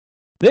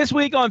This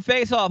week on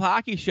Face Off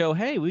Hockey Show,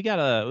 hey, we got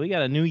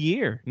a new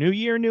year. New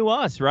year, new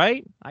us,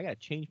 right? I got to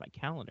change my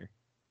calendar.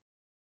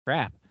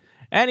 Crap.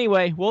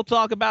 Anyway, we'll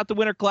talk about the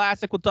Winter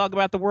Classic. We'll talk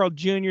about the World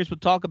Juniors. We'll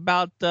talk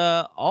about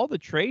all the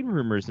trade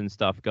rumors and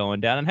stuff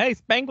going down. And hey,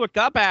 Spengler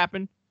Cup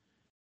happened.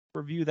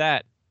 Review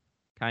that,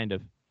 kind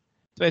of.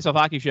 Face Off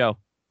Hockey Show,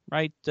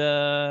 right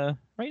now.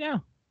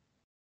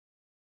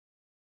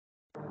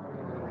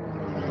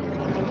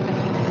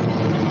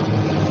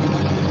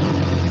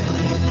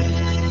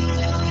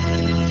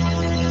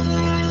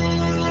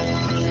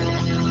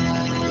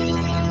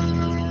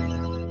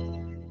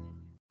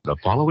 The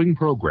following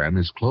program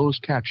is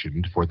closed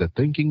captioned for the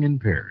thinking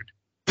impaired.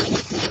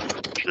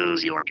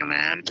 Choose your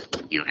command.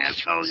 You have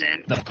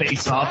chosen the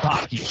Face Off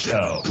Hockey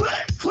Show.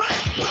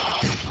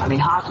 I mean,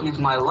 hockey is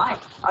my life.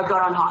 I've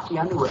got on hockey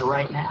underwear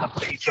right now. The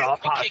Face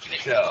Off Hockey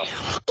Show.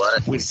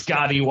 What? With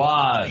Scotty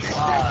Waz.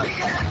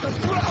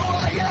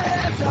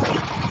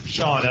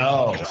 Sean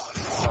O.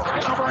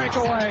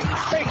 breakaway.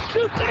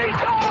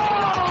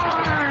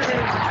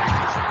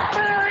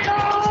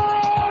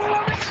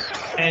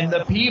 And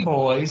the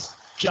P-Boys,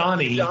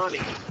 Johnny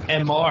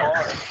and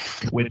Mark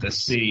with the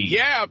C.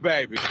 Yeah,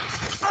 baby. You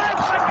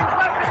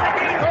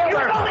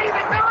believe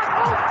it not?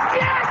 Oh,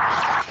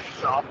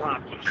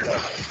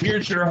 yes!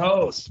 Here's your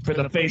host for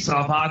the Face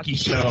Off Hockey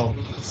Show,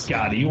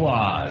 Scotty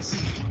Waz.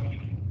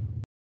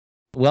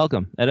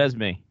 Welcome. That is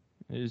me.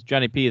 There's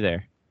Johnny P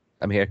there.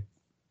 I'm here.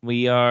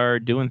 We are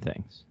doing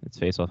things. It's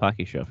Face Off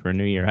Hockey Show for a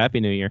new year. Happy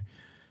New Year.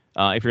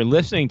 If you're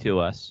listening to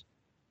us,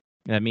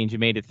 that means you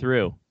made it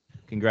through.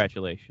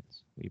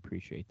 Congratulations. We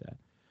appreciate that.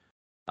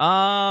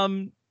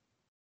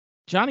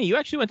 Johnny, you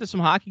actually went to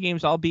some hockey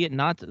games, albeit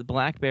not the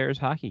Black Bears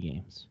hockey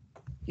games.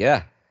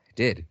 Yeah, I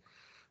did.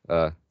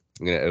 I'm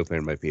going to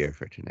open my beer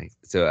for tonight.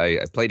 So I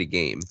played a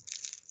game.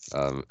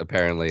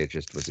 Apparently, it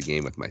just was a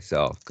game with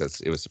myself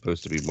because it was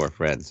supposed to be more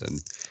friends,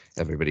 and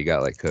everybody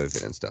got like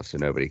COVID and stuff, so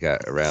nobody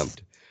got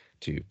around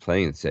to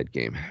playing said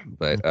game.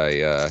 But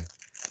I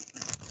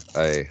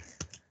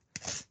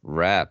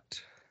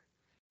wrapped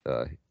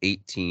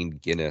 18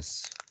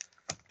 Guinness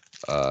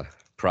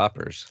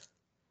propers.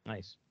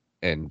 Nice.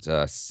 And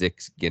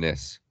 6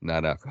 Guinness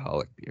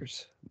non-alcoholic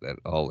beers that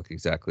all look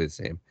exactly the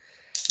same.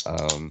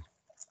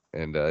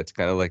 And it's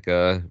kind of like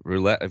a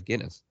roulette of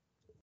Guinness.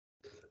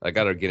 I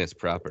got our Guinness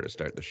proper to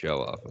start the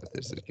show off with.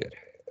 This is good.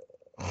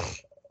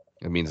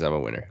 It means I'm a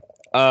winner.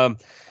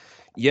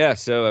 Yeah,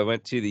 so I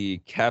went to the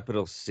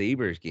Capital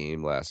Sabres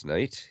game last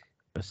night.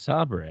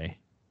 Sabre. It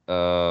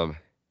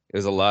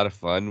was a lot of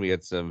fun. We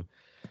had some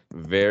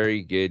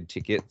very good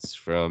tickets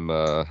from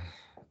a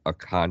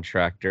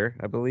contractor,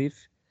 I believe.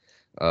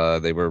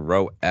 They were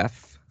row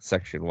F,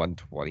 section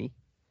 120,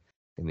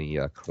 in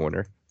the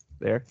corner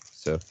there.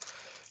 So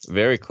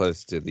very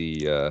close to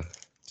the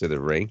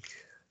rink.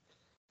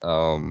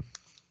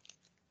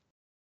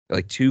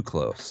 Like too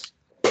close.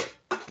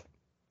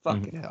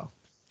 Fucking hell.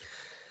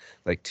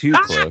 Like too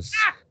close.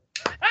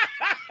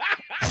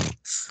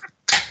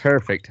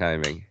 Perfect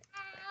timing.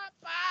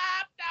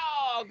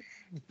 Dog.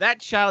 That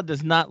child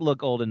does not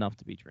look old enough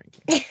to be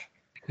drinking.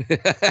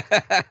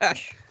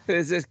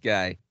 Who's this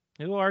guy?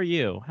 Who are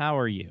you? How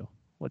are you?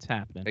 What's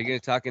happening? Are you going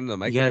to talk into the You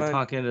microphone? gotta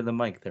talk into the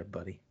mic there,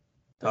 buddy.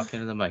 Talk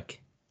into the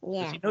mic.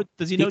 Yeah.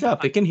 Does he know Speak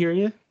up. It can hear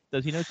you.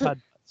 Does he know Todd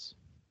Butts?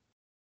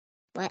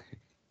 What?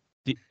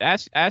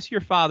 Ask your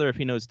father if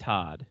he knows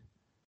Todd.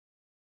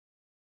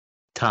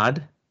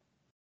 Todd?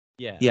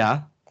 Yeah.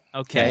 Yeah.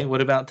 Okay. What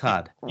about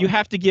Todd? You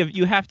have to give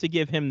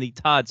him the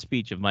Todd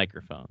speech of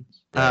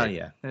microphones.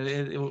 Yeah.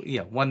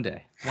 Yeah. One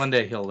day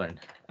he'll learn.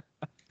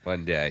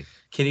 One day.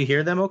 Can you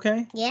hear them?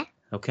 Okay. Yeah.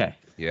 Okay.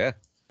 Yeah.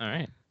 All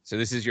right. So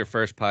this is your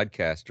first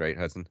podcast, right,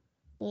 Hudson?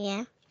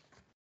 Yeah.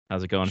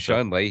 How's it going?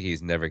 Sean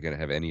Leahy's never going to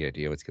have any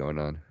idea what's going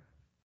on.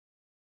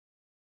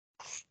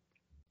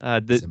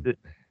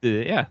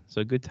 Yeah.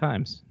 So good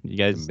times. You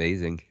guys.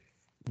 Amazing.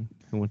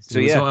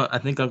 So I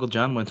think Uncle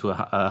John went to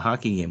a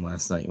hockey game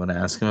last night. You want to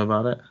ask him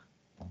about it?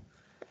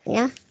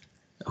 Yeah.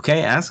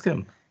 Okay, ask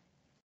him.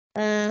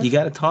 You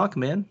got to talk,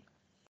 man.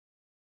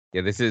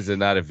 Yeah, this is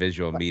not a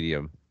visual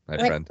medium, my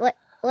friend.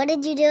 What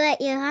did you do at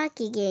your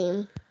hockey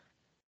game?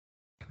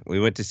 We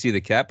went to see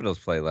the Capitals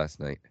play last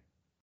night.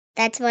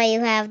 That's why you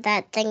have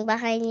that thing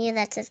behind you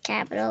that says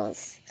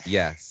Capitals.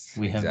 Yes,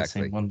 We have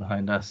exactly. the same one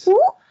behind us. Ooh,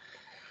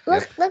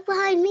 look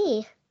behind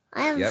me.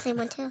 I have the same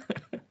one too.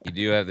 You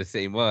do have the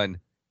same one.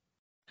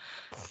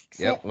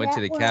 Yep, went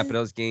to the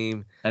Capitals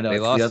game. I know, They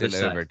it's lost the other in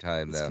side.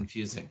 overtime, It's though.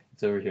 confusing.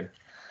 It's over here.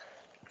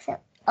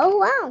 Oh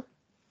wow.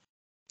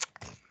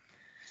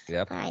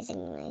 Yep.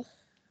 Surprisingly.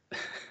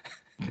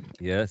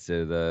 Yeah,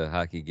 so the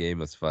hockey game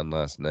was fun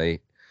last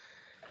night.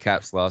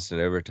 Caps lost in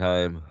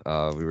overtime.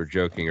 We were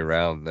joking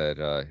around that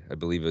I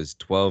believe it was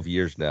 12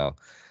 years now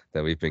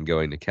that we've been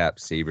going to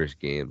Caps Sabres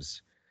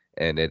games.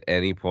 And at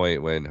any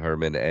point when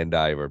Herman and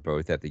I were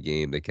both at the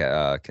game, the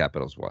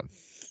Capitals won.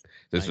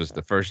 This was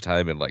the first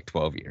time in like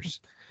 12 years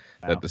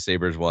that the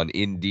Sabres won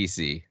in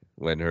D.C.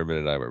 when Herman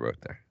and I were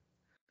both there.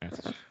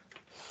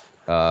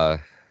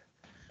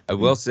 I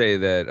will say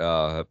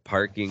that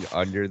parking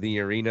under the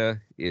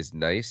arena is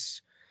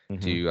nice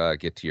to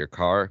get to your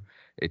car.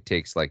 It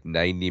takes like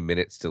 90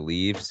 minutes to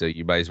leave, so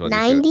you might as well just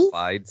 90? go to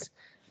slides.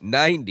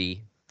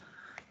 90.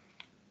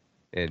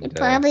 And It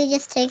probably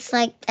just takes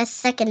like a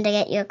second to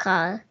get your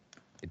car.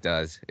 it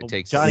does. It Well,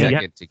 takes Johnny, a you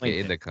second to have- get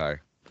in the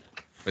car.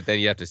 But then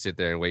you have to sit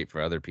there and wait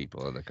for other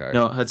people in the car.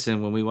 No,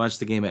 Hudson, when we watch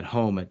the game at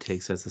home, it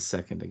takes us a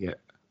second to get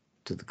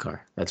to the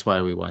car. That's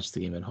why we watch the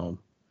game at home.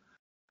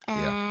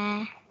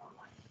 Yeah.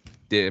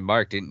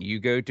 Mark, didn't you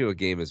go to a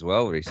game as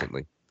well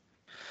recently?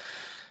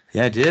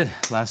 Yeah, I did.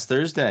 Last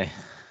Thursday,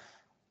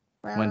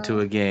 went to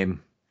a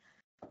game.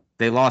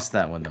 They lost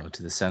that one, though,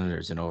 to the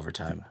Senators in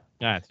overtime.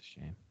 That's a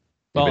shame.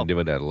 You've Well, been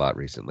doing that a lot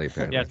recently,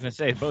 apparently. yeah, I was gonna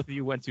say both of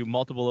you went to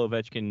multiple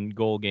Ovechkin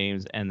goal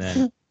games and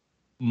then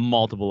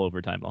multiple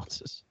overtime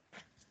losses.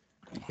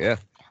 Yeah,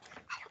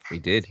 we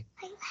did.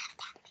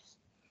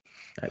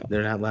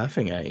 They're not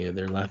laughing at you.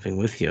 They're laughing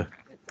with you.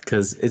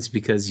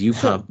 Because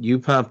you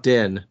popped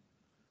in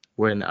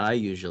when I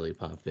usually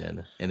pop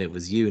in, and it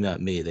was you,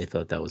 not me. They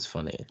thought that was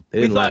funny.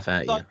 They didn't laugh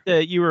at you. thought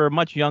that you were a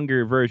much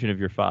younger version of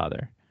your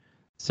father.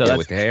 So Yeah, that's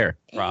with the hair.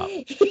 a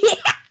problem.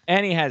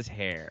 And he has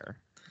hair.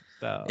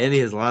 So And he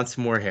has lots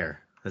more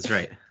hair. That's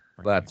right.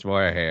 Lots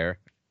more hair.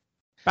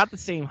 about the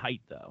same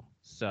height though.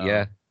 So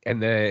Yeah,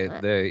 and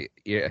the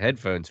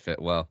headphones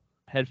fit well.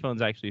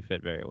 headphones actually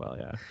fit very well.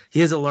 Yeah, He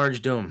has a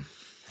large dome.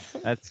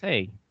 that's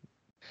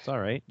it's all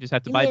right. Just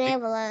have to You buy. can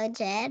have a large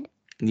head.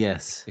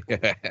 Yes.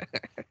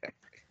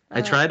 Uh,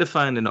 I tried to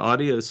find an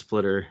audio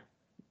splitter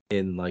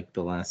in like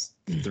the last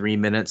 3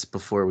 minutes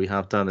before we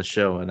hopped on the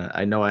show, and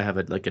I know I have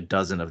like a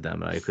dozen of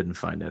them, and I couldn't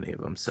find any of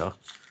them. So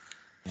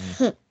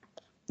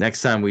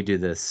next time we do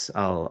this,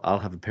 I'll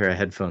have a pair of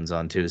headphones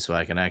on too, so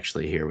I can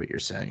actually hear what you're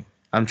saying.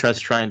 I'm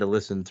just trying to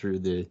listen through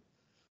the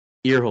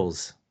ear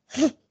holes.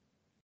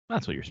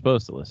 That's what you're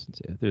supposed to listen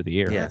to through the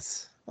ear.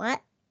 Yes, What?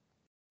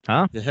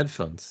 the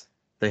headphones.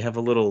 They have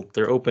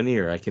they're open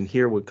ear. I can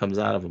hear what comes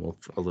out of them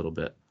a little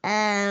bit.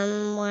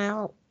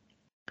 Well,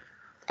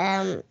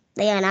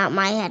 they are not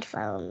my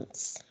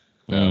headphones.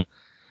 So,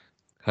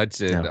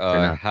 Hudson, No,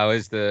 they're not.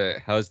 how's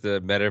the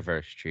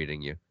metaverse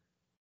treating you?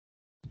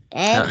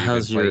 Eh?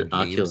 How's been your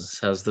playing Oculus? games?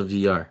 How's the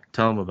VR?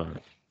 Tell them about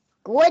it.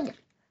 Good.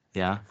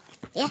 Yeah?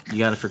 Yeah. You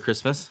got it for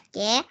Christmas?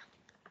 Yeah.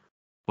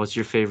 What's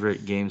your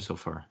favorite game so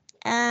far?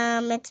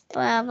 It's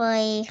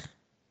probably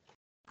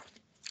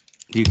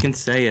You can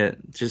say it.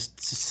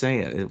 Just say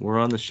it. We're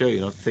on the show. You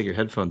don't have to take your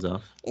headphones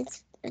off.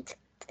 it's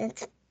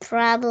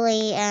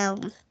probably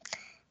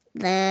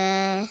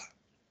the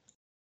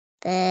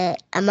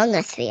Among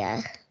Us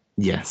VR.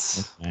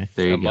 Yes. Okay.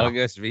 There you Among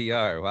go. Us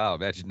VR. Wow,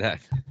 imagine that.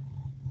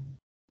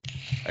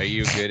 Are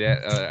you good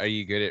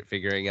at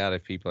figuring out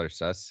if people are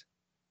sus?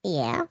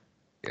 Yeah.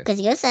 Yeah.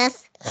 Because you're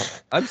sus.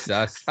 I'm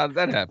sus. How did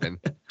that happen?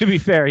 To be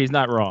fair, he's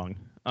not wrong.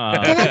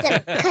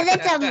 Because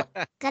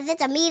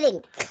it's a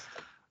meeting.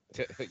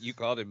 You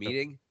called a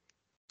meeting?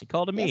 he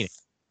called a meeting.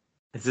 Yes.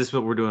 Is this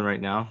what we're doing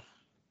right now?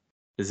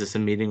 Is this a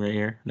meeting right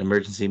here? An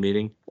emergency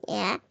meeting?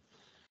 Yeah.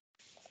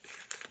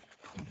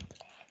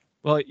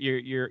 Well,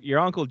 your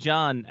Uncle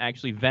John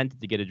actually vented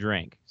to get a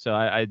drink, so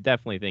I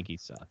definitely think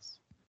he's sus.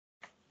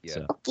 Yeah.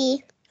 So,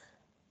 Okay.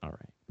 all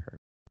right.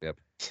 Perfect.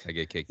 I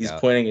get kicked He's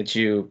out. pointing at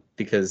you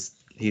because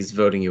he's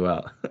voting you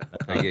out.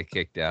 I get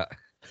kicked out.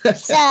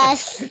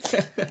 Sus.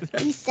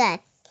 You sus.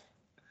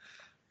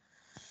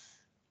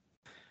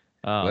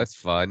 Well, that's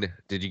fun.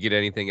 Did you get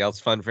anything else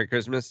fun for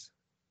Christmas?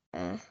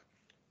 Why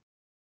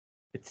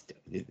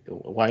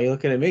are you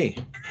looking at me?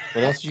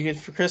 What else did you get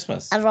for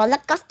Christmas? A roller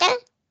coaster?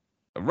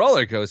 A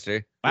roller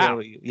coaster. Wow.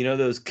 You know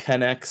those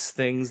Kennex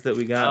things that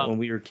we got Oh. when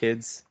we were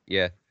kids?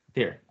 Yeah.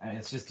 Here,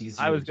 it's just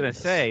easier. I was to gonna do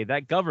this. say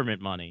that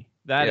government money.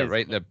 That Yeah, is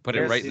right in the put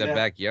it Yes, right in see the that?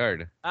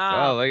 backyard.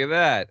 Ah, Oh, look at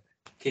that.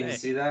 Can Hey. you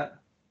see that?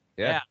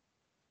 Yeah. Yeah.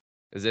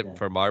 Is it Yeah.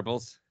 for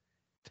marbles?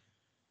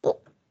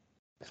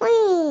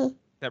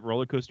 that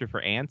roller coaster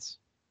for ants.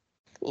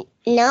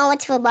 No,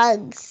 it's for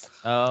bugs.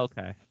 Oh,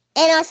 okay.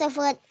 And also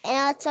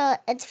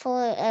it's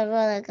for a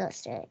roller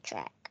coaster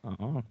track.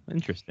 Oh,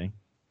 interesting.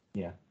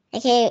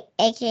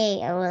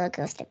 AKA a roller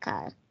coaster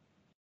car.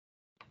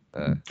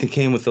 It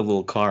came with a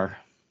little car.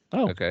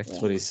 Oh, Okay.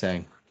 That's what he's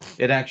saying.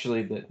 It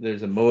actually,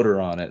 there's a motor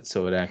on it,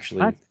 so it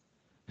actually What?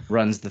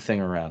 runs the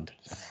thing around.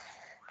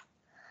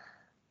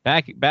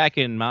 Back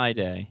in my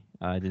day,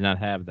 I did not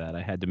have that.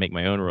 I had to make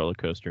my own roller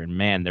coaster, and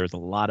man, there was a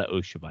lot of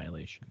OSHA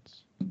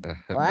violations.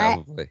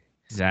 Probably.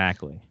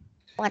 Exactly.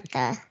 What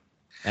the?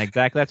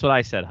 Exactly. That's what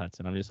I said,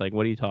 Hudson. I'm just like,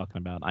 what are you talking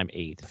about? I'm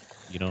 8.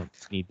 You don't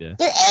need to.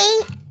 You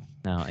ate?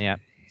 No. Yeah.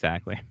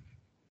 Exactly.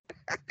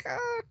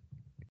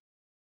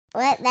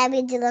 What? That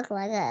means you look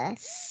like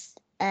us.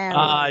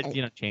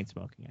 Chain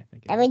smoking. I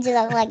think. That means you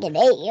look like an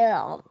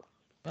 8-year-old.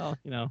 Well,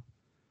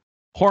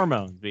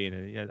 hormones being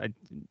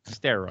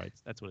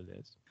steroids. That's what it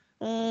is.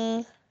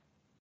 Mm,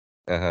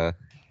 Uh-huh.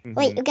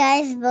 wait, you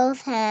guys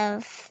both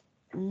have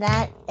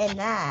that and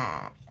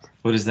that.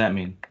 What does that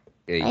mean?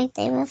 Hey, Like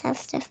they both have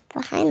stuff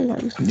behind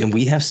them. And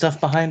we have stuff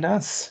behind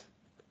us.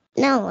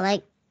 No,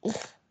 like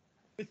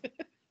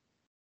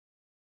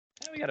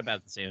We got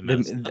about the same amount.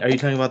 Of stuff. Are you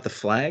talking about the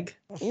flag?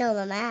 No,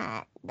 the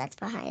mat that's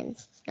behind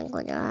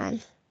Uncle John.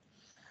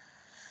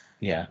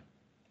 Yeah.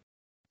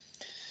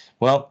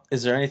 Well,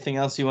 is there anything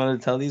else you wanted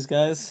to tell these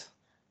guys?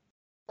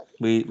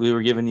 We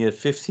were giving you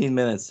 15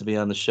 minutes to be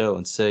on the show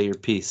and say your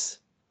piece.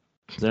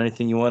 Is there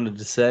anything you wanted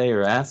to say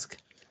or ask?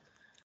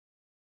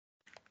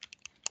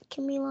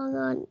 Can we log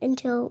on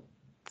until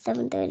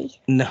 7:30?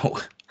 No.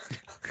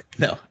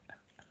 No.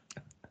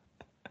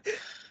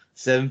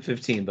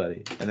 7:15,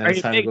 buddy. And then Are it's you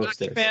a time to big go hockey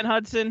upstairs. fan,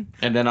 Hudson?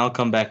 And then I'll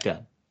come back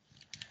down.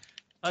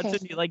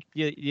 Hudson,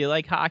 you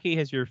like hockey?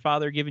 Has your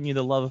father given you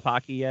the love of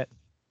hockey yet?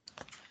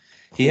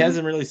 He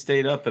hasn't really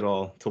stayed up at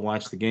all to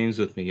watch the games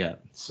with me yet.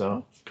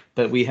 So,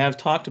 but we have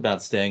talked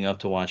about staying up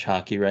to watch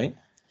hockey, right?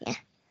 Yeah.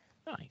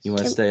 Nice. You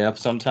want to stay up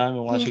sometime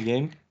and watch a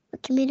game?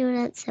 Can we do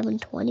it at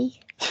 7:20?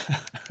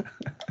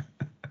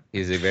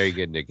 He's a very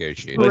good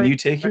negotiator. When you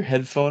take your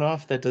headphone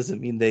off, that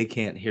doesn't mean they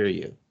can't hear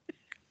you.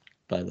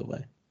 By the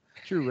way.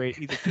 True, right?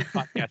 He's a true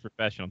podcast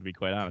professional, to be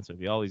quite honest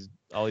with you. Always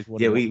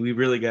Yeah, we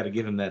really got to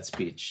give him that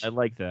speech. I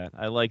like that.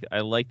 I like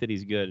that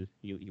he's good.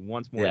 He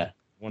wants more. Yeah.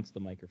 Wants the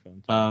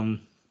microphone.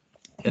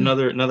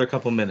 Another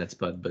couple minutes,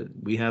 bud. But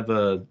we have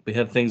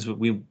things that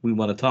we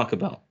want to talk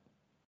about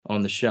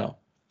on the show,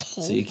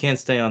 so you can't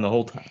stay on the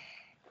whole time.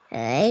 All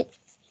right.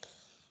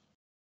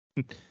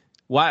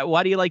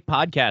 Why do you like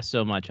podcasts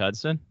so much,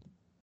 Hudson?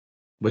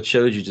 What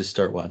show did you just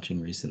start watching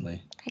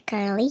recently? Hi,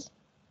 Carly.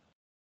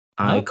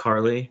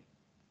 iCarly,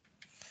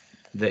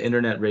 the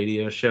internet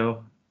radio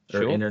show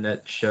or Sure.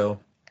 internet show,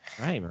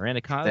 Right,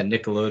 Miranda that Cosby.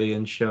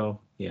 Nickelodeon show.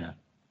 Yeah.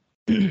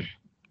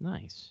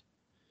 Nice.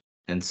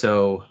 And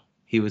so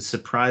he was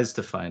surprised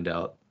to find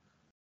out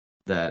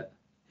that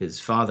his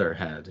father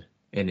had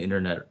an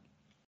internet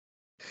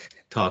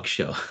talk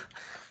show.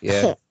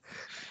 Yeah. You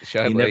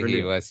Sean never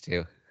Leahy knew. was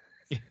too.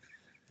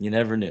 You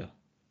never knew.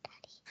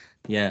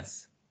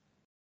 Yes.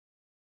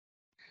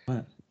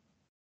 What?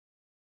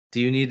 Do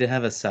you need to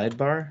have a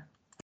sidebar?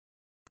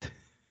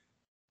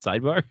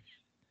 Sidebar.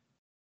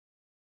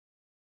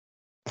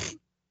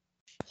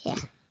 Yeah.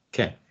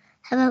 Okay.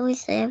 How about we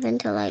stay up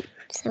until like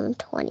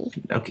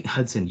 7:20? Okay,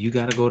 Hudson, you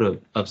got to go to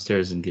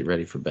upstairs and get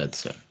ready for bed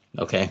soon.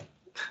 Okay.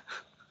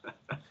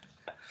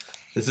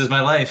 This is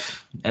my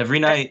life every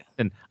night.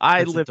 And I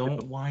Hudson, live.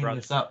 Don't wind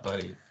this up,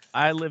 buddy.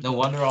 I live. No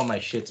wonder all my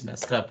shit's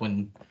messed up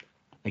when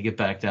I get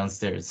back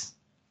downstairs.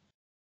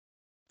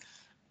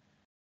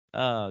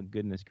 Oh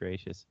goodness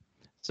gracious!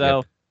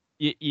 So,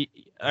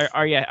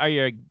 are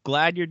you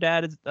glad your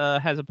dad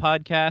has a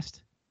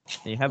podcast?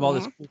 And you have all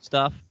this Yeah. cool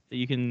stuff that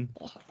you can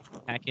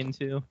hack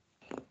into.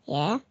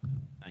 Yeah.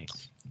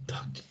 Nice.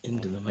 Talk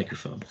into the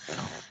microphone.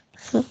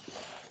 Yeah.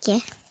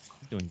 He's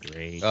doing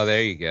great. Oh,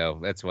 there you go.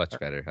 That's much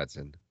better,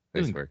 Hudson.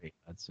 Nice Doing work. great,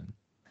 Hudson.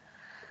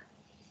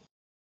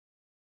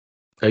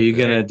 Are you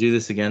gonna do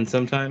this again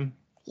sometime?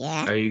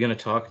 Yeah. Are you gonna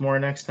talk more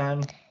next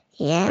time?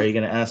 Yeah. Are you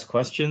gonna ask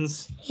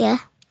questions? Yeah.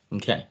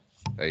 Okay.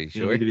 Are you You don't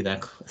sure? need to be that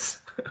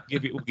close. We'll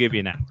give you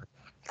an hour.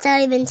 It's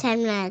already been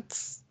 10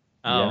 minutes.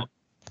 Oh.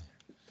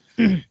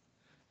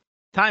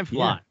 Time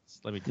flies.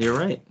 Let me. Tell You're you.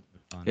 right.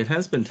 It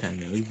has been 10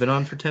 minutes. We've been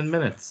on for 10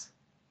 minutes.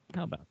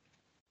 How about?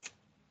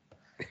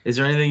 Is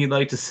there anything you'd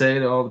like to say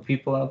to all the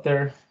people out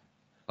there?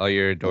 All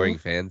your adoring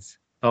fans.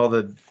 All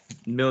the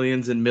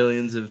millions and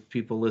millions of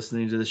people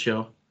listening to the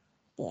show?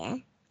 Yeah.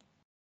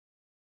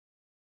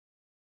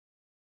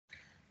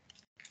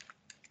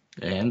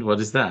 And what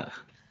is that?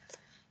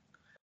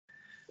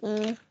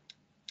 Mm.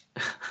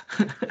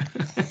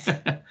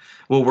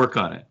 We'll work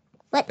on it.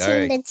 What All team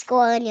right. did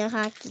score in your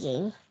hockey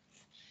game?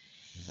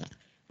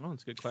 Oh,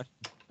 that's a good question,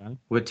 Johnny.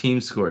 What team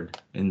scored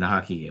in the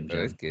hockey game, Oh,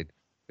 that's John? good.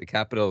 The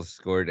Capitals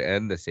scored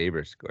and the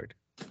Sabres scored.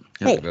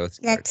 They Wait, both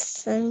scored.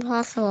 that's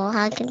impossible.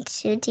 How can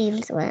two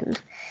teams win?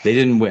 They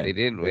didn't win. They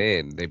didn't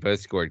win. They both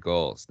scored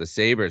goals. The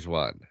Sabres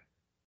won.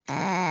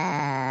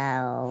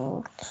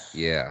 Oh.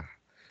 Yeah.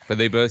 But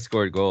they both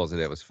scored goals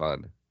and it was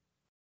fun.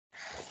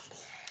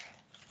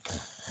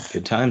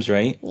 Good times,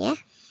 right? Yeah.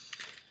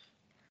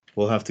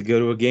 We'll have to go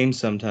to a game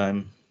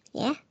sometime.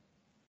 Yeah.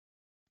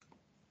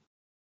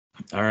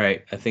 All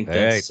right. I think All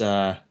that's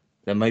that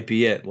might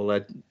be it. We'll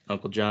let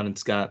Uncle John and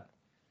Scott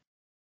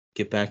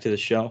get back to the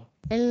show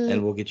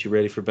and we'll get you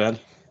ready for bed.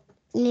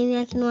 Maybe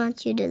I can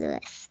watch you do the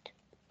rest.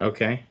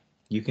 Okay.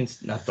 You can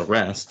not the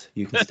rest.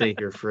 You can stay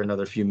here for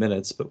another few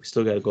minutes, but we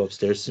still got to go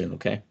upstairs soon,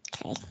 okay?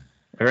 Okay.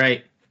 All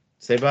right.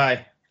 Say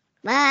bye.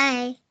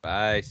 Bye.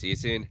 Bye. See you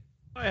soon.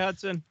 Hi,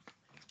 Hudson.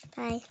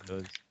 Bye.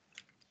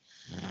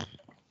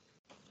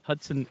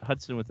 Hudson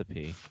with a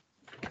P.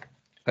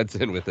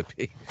 Hudson with a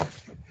P.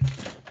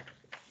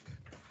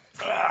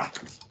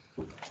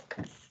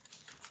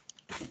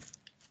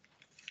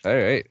 All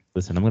right.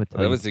 Listen, I'm going to tell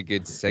That you. was a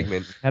good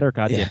segment. Had our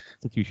goddamn Yeah.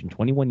 institution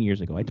 21 years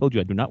ago. I told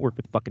you I do not work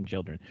with fucking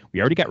children. We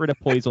already got rid of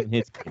poison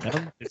hits.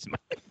 It's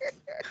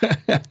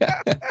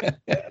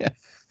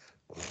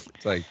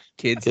like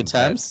kids. Good and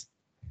times.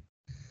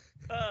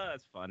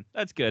 That's fun.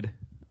 That's good.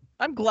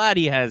 I'm glad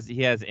he has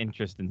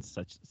interest in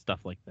such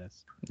stuff like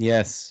this.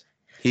 Yes.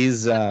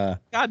 He's God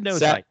knows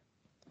Sat-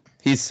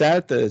 He's sat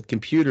at the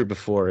computer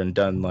before and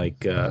done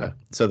like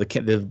so the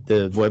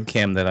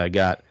webcam that I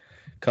got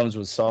comes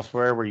with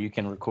software where you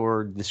can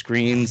record the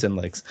screens and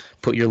like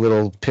put your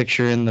little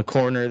picture in the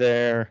corner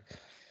there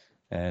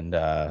and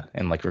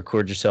like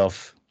record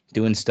yourself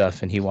doing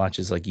stuff, and he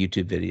watches like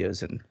YouTube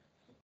videos and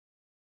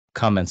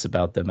comments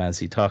about them as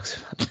he talks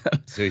about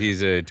them. So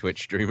he's a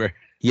Twitch streamer.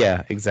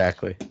 Yeah,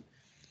 exactly.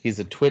 He's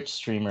a Twitch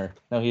streamer.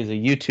 No, he's a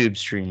YouTube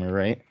streamer,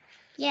 right?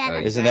 Yeah. Oh,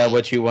 That's Isn't right. that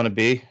what you want to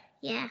be?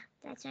 Yeah,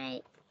 that's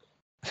right.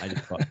 I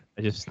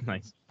just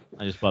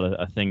bought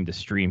a thing to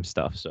stream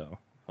stuff, so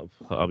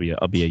I'll be a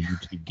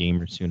YouTube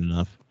gamer soon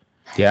enough.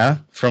 Yeah.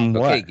 From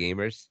what? Okay,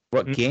 gamers.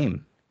 What Mm.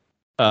 game?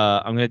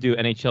 I'm gonna do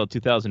NHL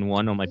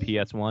 2001 on my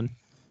PS1. It's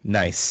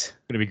Nice.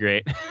 gonna be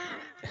great.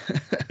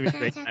 It's gonna be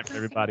great time for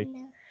everybody.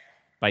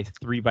 By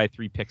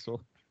 3x3 pixel.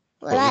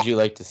 What would you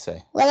like to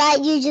say? Well,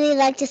 I usually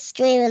like to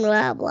stream in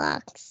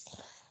Roblox.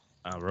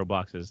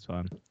 Roblox is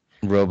fun.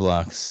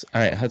 Roblox.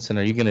 All right, Hudson,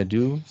 are you going to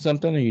do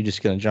something? Or are you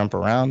just going to jump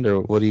around?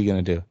 Or what are you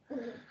going to do?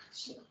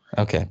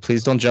 Okay,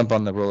 please don't jump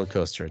on the roller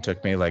coaster. It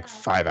took me like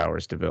 5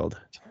 hours to build.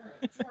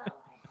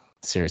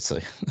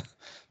 Seriously.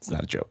 It's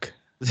not a joke.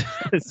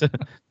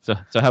 so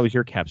how was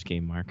your Caps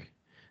game, Mark?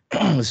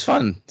 It was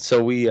fun.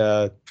 So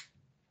it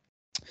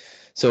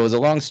was a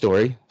long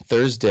story.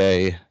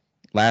 Thursday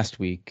last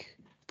week,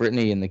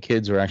 Brittany and the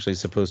kids were actually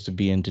supposed to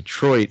be in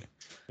Detroit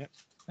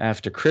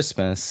after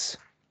Christmas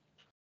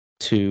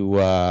to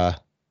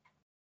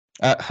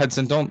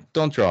Hudson,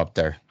 don't draw up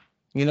there.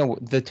 You know,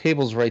 the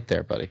table's right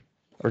there, buddy.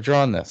 Or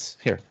draw on this.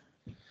 Here.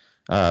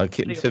 To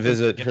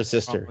visit her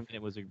sister.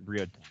 It was a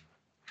real time.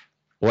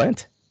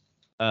 What?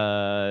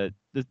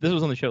 This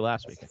was on the show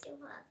last week.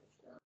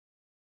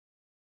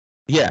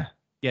 Yeah.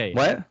 Yeah.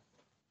 What?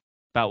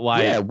 About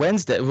why? Yeah,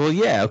 Wednesday. Well,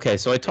 yeah, okay.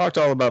 So I talked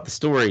all about the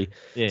story.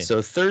 Yeah.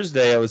 So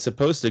Thursday, I was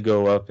supposed to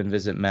go up and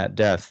visit Matt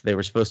Death. They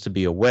were supposed to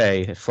be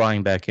away,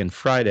 flying back in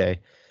Friday.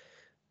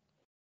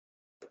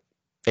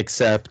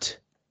 Except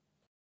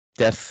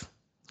Death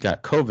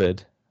got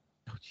COVID.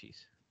 Oh, jeez.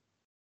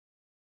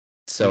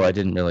 So I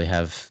didn't really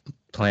have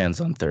plans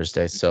on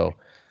Thursday. So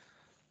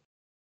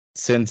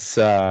since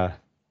I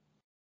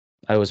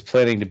was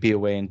planning to be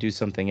away and do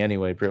something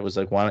anyway, Britt was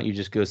like, why don't you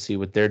just go see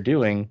what they're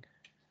doing?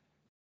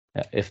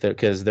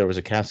 Because there was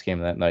a Caps game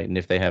that night, and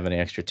if they have any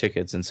extra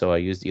tickets, and so I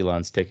used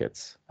Elon's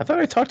tickets. I thought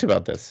I talked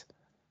about this.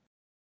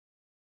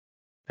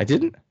 I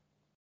didn't.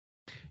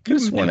 Could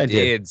have sworn I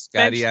did.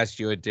 Scotty asked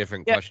you a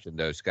different question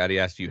though. Scotty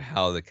asked you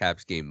how the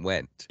Caps game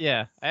went.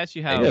 Yeah, I asked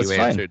you how. And Yeah, you it's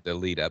fine. answered the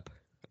lead up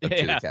to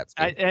the Caps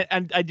game.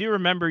 And I do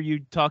remember you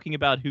talking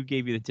about who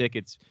gave you the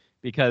tickets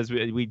because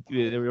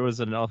there was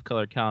an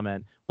off-color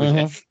comment which Mhm.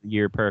 ended the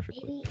year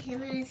perfectly. Maybe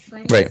him and his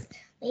friends. Right.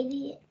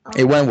 Maybe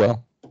It went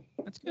well.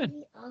 That's good.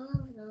 Maybe all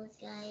of those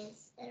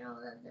guys and all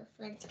of the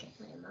friends can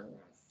play Among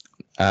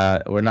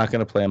Us. We're not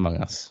going to play Among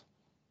Us.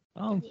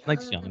 Oh, Maybe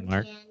thanks, all of young them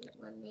Mark. can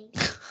when they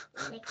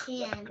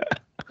can.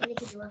 Then we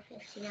can do a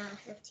 15 out of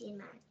 15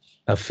 match.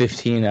 A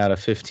 15 out of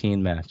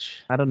 15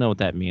 match. I don't know what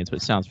that means, but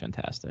it sounds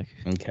fantastic.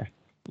 Okay.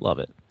 Love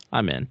it.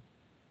 I'm in.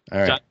 All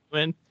right. John, you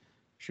in?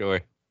 Sure.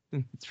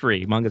 It's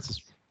free. Among Us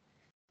is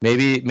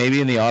Maybe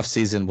in the off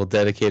season we'll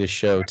dedicate a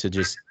show to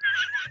just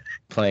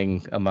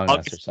playing Among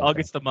Us or something.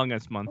 August Among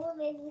Us month. Or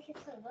maybe we could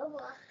play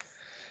Roblox.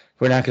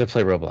 We're not going to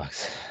play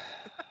Roblox.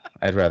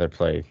 I'd rather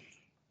play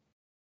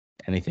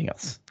anything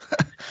else.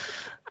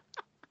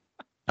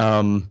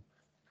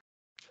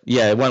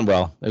 Yeah, it went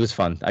well. It was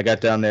fun. I got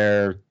down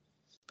there,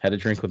 had a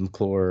drink with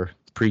McClure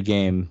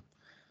pregame.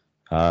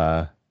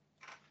 I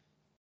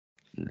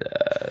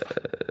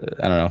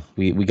don't know.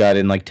 We got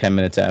in like 10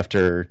 minutes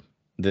after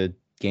the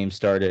game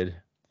started,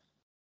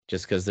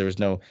 just because there was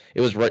no.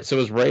 It was right. So it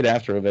was right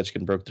after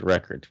Ovechkin broke the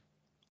record.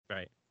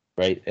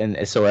 Right,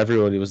 and so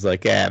everybody was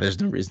like, there's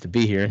no reason to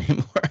be here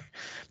anymore.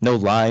 No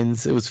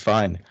lines. It was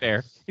fine.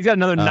 Fair. He's got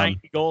another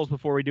 90 goals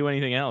before we do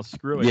anything else.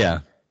 Screw it. Yeah.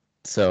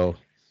 So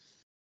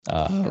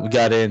we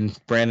got in.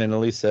 Brandon,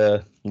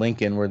 Elisa,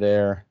 Lincoln were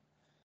there.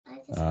 I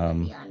just wanna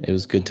be on It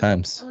was good again.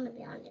 times. I want to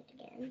be on it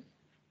again.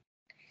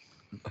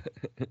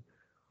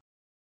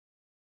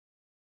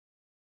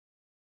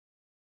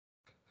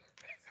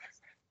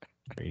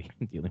 Great.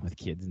 Dealing with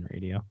kids in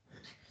radio.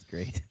 It's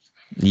great.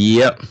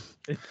 Yep.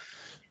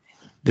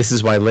 This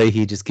is why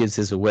Leahy just gives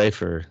his away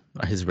for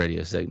his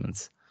radio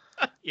segments.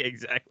 Yeah,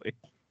 exactly.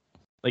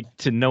 Like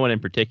to no one in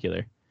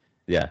particular.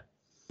 Yeah.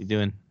 You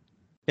doing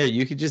Yeah,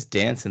 you could just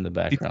dance in the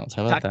background.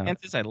 How about TikTok that?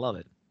 dances? I love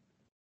it.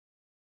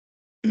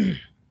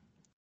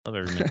 Love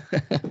every minute.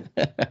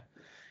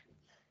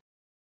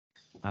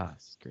 Ah,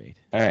 it's great.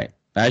 All right.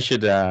 I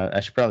should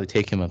probably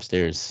take him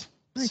upstairs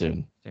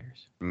soon.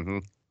 Stairs. Mm-hmm.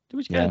 Do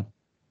what you Yeah. got.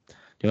 Do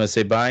you want to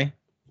say bye?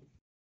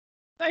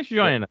 Thanks for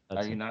joining us.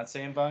 Are you not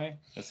saying bye?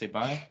 Let's say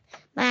bye.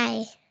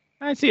 Bye. All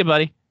right, see you,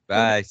 buddy.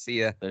 Bye. See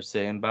ya. They're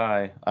saying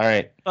bye. All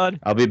right. Bud.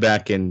 I'll be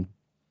back in,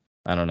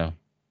 I don't know,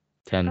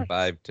 10.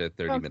 5 to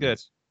 30 Sounds good.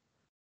 minutes.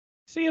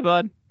 See you,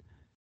 bud.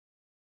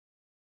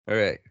 All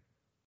right.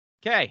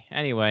 Okay.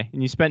 Anyway,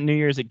 and you spent New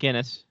Year's at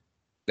Guinness.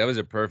 That was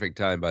a perfect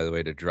time, by the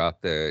way, to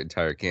drop the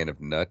entire can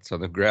of nuts on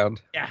the ground.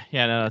 Yeah,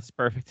 no, that's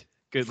perfect.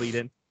 Good lead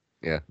in.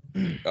 Yeah.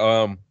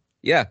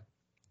 Yeah.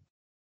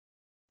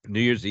 New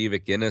Year's Eve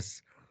at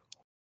Guinness,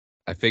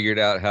 I figured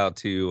out how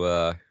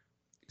to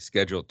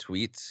schedule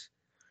tweets,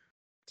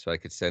 so I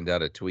could send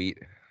out a tweet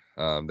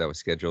that was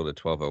scheduled at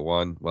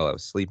 12:01 while I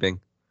was sleeping.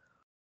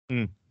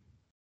 Mm.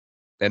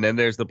 And then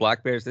there's the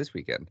Black Bears this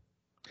weekend.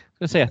 I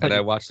was gonna say, I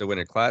watched the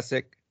Winter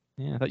Classic.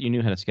 I thought you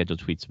knew how to schedule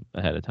tweets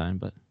ahead of time,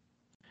 but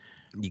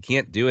You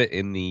can't do it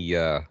in the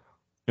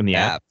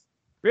app.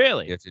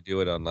 Really? You have to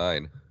do it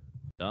online.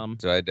 Dumb.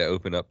 So I had to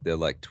open up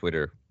the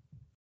Twitter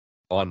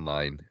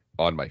online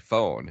on my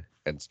phone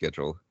and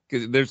schedule,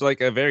 because there's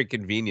a very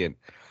convenient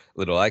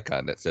little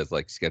icon that says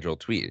schedule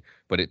tweet,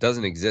 but it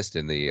doesn't exist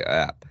in the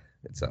app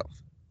itself.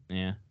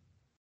 Yeah.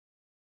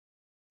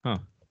 Huh.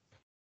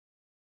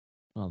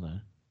 Well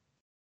then.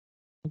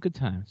 Well, good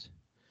times.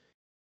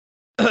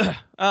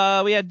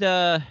 We had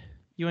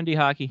UND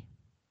hockey.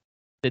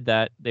 Did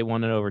that. They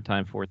won in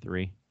overtime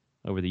 4-3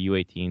 over the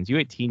U18s.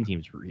 U18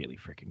 team's really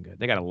freaking good.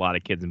 They got a lot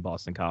of kids in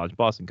Boston College.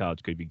 Boston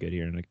College could be good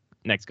here in the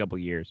next couple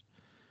of years.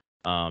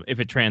 If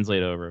it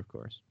translates over, of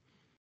course.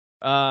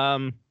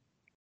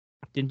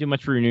 Didn't do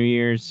much for New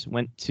Year's.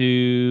 Went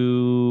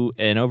to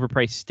an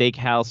overpriced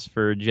steakhouse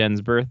for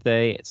Jen's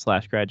birthday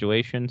 /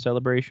 graduation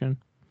celebration.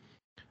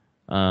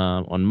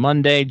 On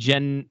Monday,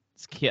 Jen's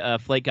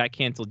flight got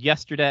canceled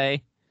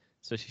yesterday,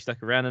 so she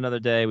stuck around another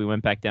day. We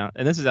went back down,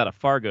 and this is out of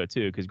Fargo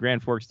too, because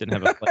Grand Forks didn't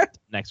have a flight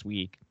next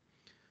week.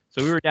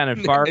 So we were down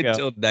in Fargo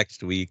until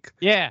next week.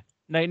 Yeah,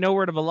 no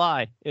word of a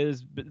lie. It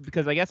was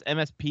because I guess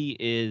MSP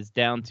is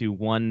down to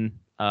one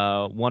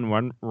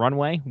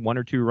runway, one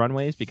or two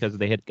runways, because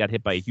they got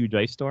hit by a huge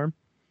ice storm.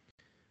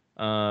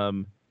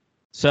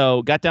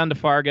 So got down to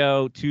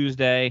Fargo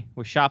Tuesday.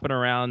 We're shopping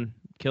around,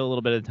 kill a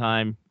little bit of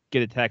time,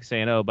 get a text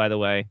saying, "Oh, by the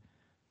way,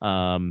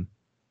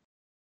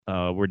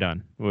 we're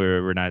done.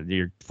 We're not.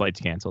 Your flight's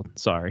canceled.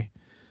 Sorry."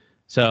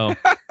 So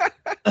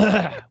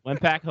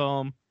went back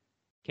home,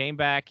 came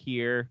back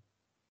here,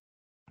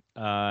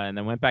 and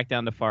then went back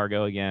down to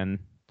Fargo again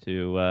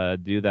to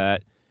do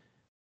that.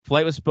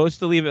 Flight was supposed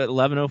to leave at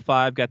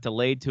 11:05, got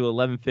delayed to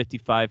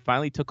 11:55,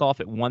 finally took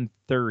off at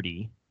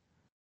 1:30.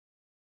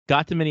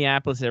 Got to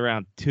Minneapolis at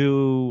around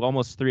 2,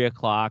 almost 3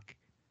 o'clock.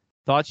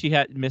 Thought she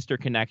had missed her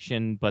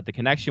connection, but the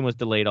connection was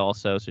delayed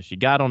also, so she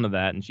got onto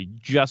that, and she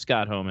just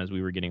got home as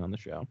we were getting on the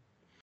show.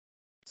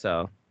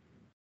 So,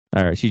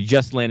 all right, she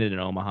just landed in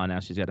Omaha now.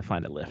 She's got to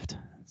find a lift.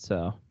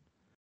 So,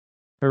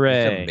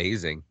 hooray. That's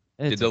amazing.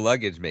 Did the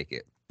luggage make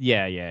it?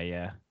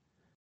 Yeah.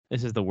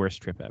 This is the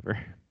worst trip ever.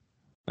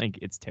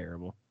 It's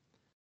terrible.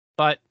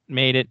 But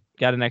made it.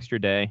 Got an extra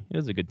day. It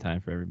was a good time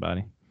for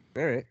everybody.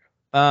 All right.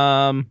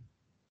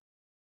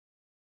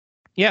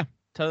 Yeah.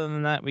 Other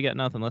than that, we got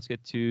nothing. Let's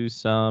get to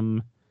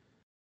some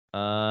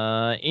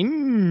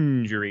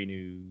injury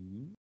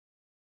news.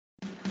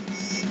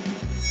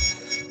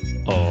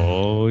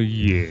 Oh,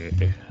 yeah.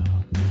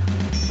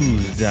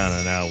 Who's down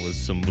and out with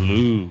some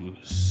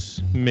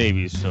blues?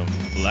 Maybe some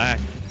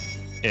black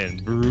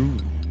and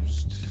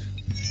bruised.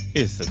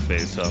 It's the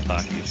Face Off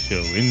Hockey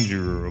Show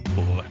Injury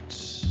Report.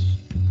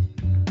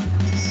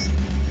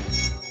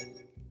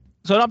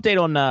 So an update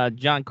on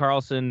John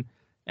Carlson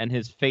and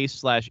his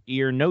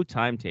face/ear. No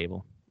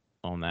timetable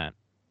on that.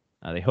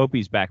 They hope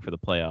he's back for the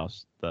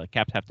playoffs. The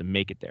Caps have to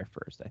make it there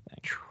first, I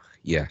think.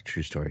 Yeah,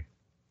 true story.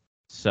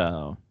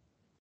 So,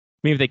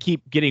 if they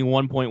keep getting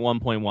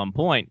 1.1.1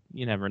 point,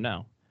 you never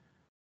know.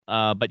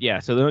 But yeah,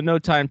 so no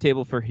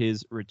timetable for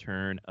his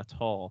return at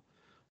all.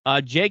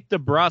 Jake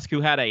DeBrusk,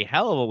 who had a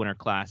hell of a Winter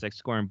Classic,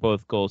 scoring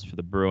both goals for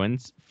the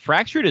Bruins,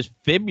 fractured his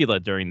fibula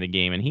during the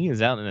game, and he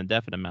is out an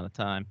indefinite amount of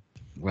time.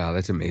 Wow,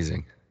 that's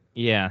amazing.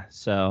 Yeah,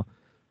 so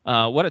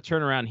what a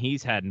turnaround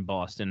he's had in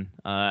Boston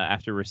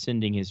after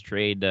rescinding his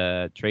trade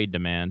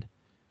demand.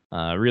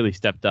 Really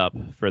stepped up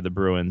for the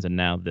Bruins, and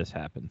now this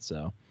happened.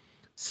 So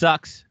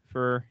sucks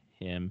for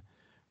him.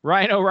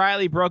 Ryan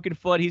O'Reilly, broken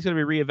foot. He's going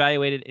to be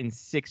reevaluated in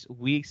 6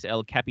 weeks.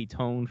 El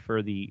Capitone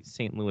for the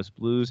St. Louis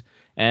Blues.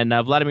 And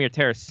Vladimir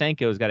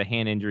Tarasenko has got a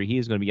hand injury. He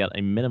is going to be out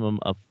a minimum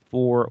of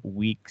 4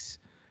 weeks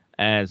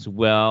as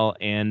well.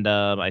 And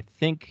I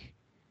think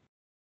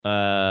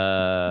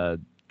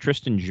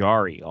Tristan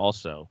Jarry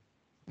also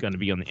going to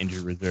be on the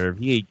injured reserve.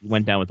 He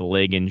went down with a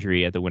leg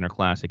injury at the Winter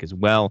Classic as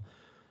well.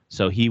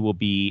 So he will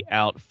be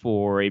out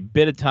for a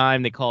bit of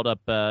time. They called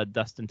up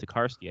Dustin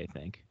Tokarski, I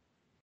think,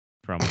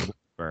 from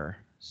Burr.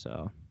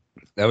 So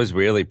I was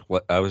really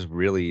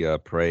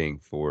praying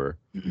for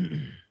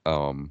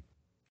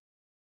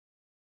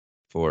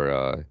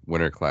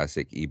Winter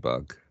Classic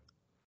E-Bug.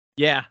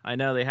 Yeah, I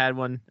know they had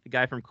one. A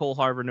guy from Cole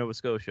Harbor, Nova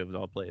Scotia, of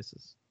all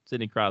places.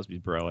 Sidney Crosby's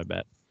bro, I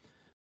bet.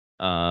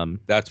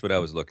 That's what I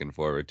was looking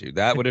forward to.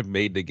 That would have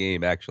made the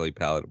game actually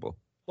palatable.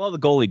 Well, the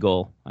goalie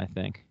goal, I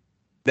think.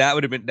 That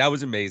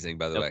was amazing,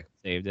 by the way.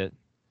 Saved it.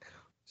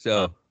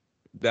 So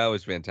that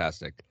was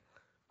fantastic.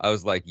 I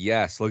was like,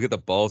 yes, look at the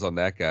balls on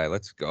that guy.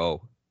 Let's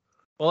go.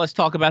 Well, let's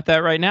talk about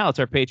that right now. It's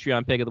our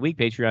Patreon pick of the week,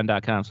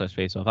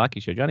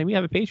 patreon.com/faceoffhockeyshow. Johnny, we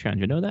have a Patreon.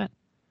 Do you know that?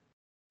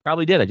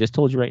 Probably did. I just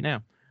told you right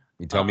now.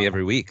 You tell me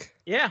every week.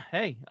 Yeah.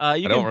 Hey, I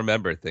you don't can.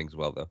 remember things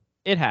well though.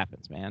 It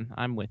happens, man.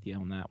 I'm with you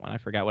on that one. I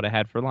forgot what I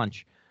had for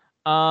lunch.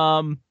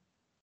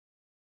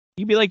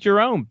 You'd be like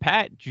Jerome,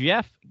 Pat,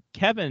 Jeff,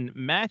 Kevin,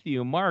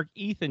 Matthew, Mark,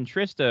 Ethan,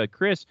 Trista,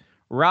 Chris,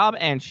 Rob,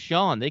 and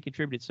Sean. They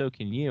contributed, so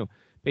can you.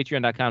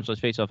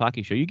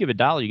 Patreon.com/FaceOffHockeyShow. You give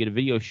 $1, you get a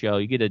video show.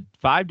 You get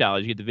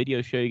 $5, you get the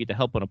video show. You get to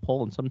help on a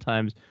poll. And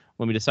sometimes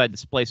when we decide to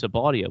splice up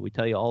audio, we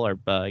tell you all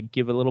our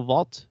give a little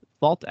vault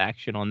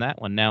action on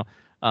that one. Now,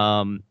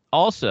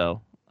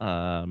 also,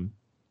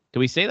 do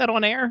we say that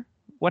on air?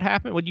 What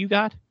happened? What you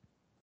got,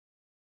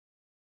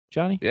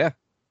 Johnny? Yeah,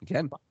 you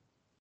can.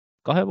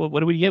 Go ahead. What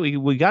do we get?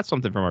 We got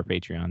something from our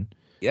Patreon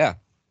Yeah.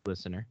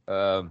 listener.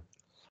 You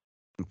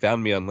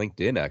found me on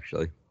LinkedIn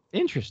actually.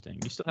 Interesting.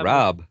 You still have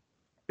Rob.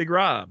 Big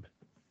Rob.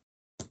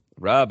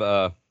 Rob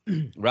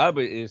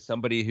is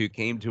somebody who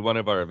came to one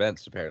of our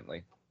events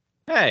apparently.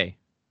 Hey,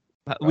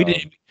 we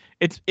did.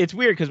 It's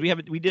weird because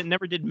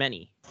never did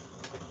many.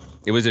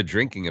 It was a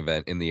drinking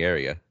event in the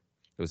area.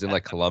 It was in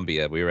like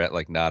Columbia. We were at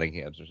like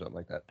Nottingham's or something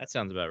like that. That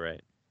sounds about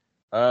right.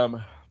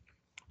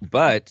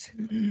 But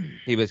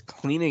he was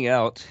cleaning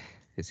out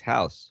his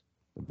house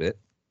a bit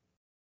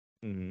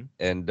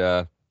and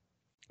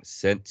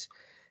sent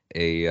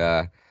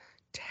a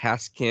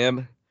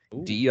Tascam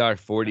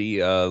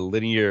DR40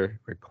 linear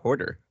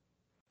recorder.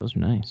 Those are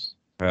nice.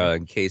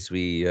 In case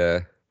we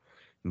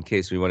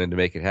wanted to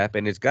make it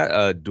happen. It's got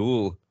a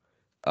dual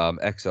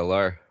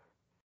XLR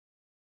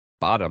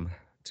bottom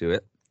to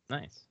it.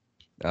 Nice.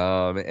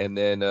 And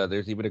then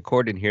there's even a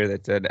cord in here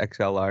that's an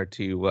XLR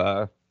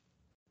to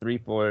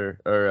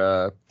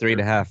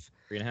 3.5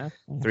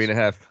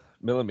 3.5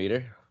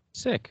 millimeter.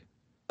 Sick.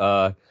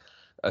 A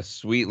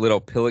sweet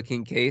little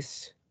Pelican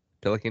case.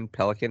 Pelican.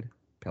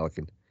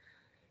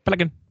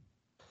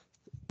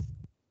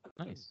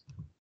 Nice.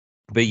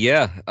 But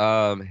yeah,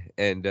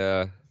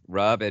 and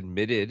Rob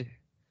admitted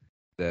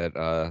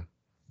that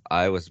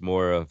I was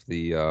more of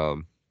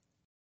the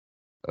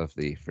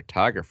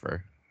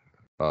photographer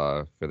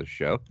for the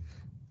show,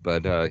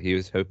 but he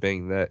was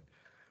hoping that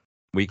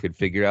we could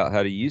figure out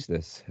how to use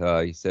this.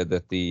 He said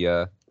that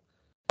the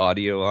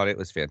audio on it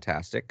was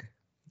fantastic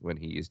when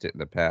he used it in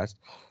the past.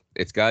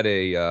 It's got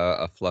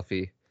a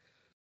fluffy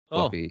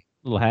little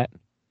hat.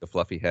 The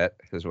fluffy hat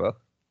as well.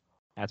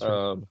 That's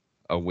right.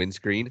 A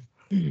windscreen.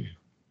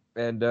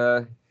 And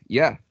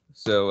yeah,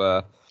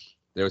 so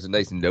there was a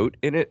nice note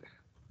in it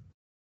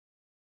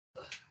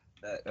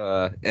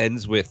that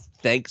ends with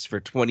 "Thanks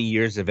for 20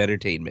 years of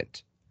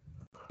entertainment."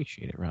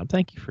 Appreciate it, Rob.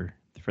 Thank you for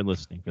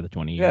listening for the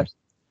 20 years. Yeah.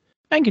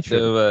 Thank you.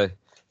 So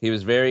he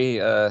was very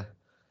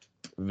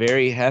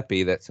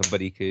happy that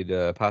somebody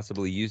could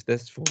possibly use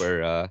this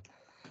for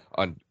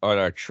on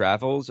our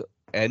travels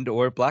and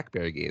or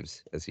BlackBerry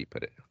games, as he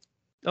put it.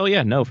 Oh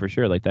yeah, no, for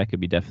sure. Like that could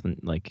be definitely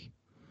like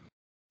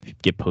if you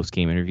get post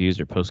game interviews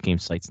or post game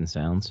sights and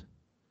sounds.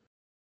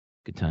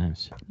 Good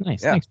times.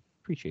 Nice. Yeah. Thanks.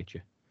 Appreciate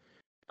you.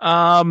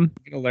 I'm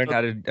gonna learn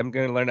how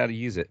to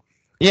use it.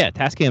 Yeah,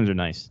 Tascams are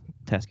nice.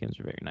 Tascams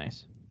are very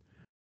nice.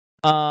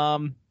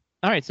 All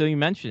right, so you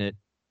mentioned it.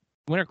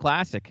 Winter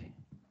Classic.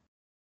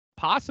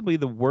 Possibly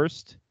the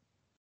worst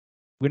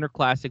Winter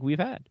Classic we've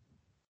had.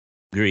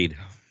 Agreed.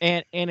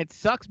 And it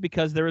sucks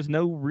because there was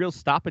no real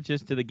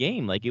stoppages to the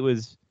game. Like it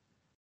was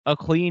a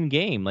clean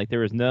game. Like there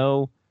was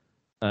no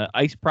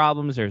ice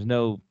problems. There's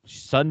no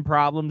sun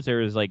problems. There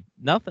was like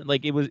nothing.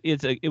 Like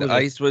the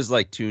ice was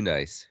like too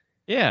nice.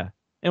 Yeah, and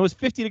it was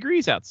 50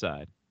 degrees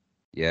outside.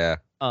 Yeah.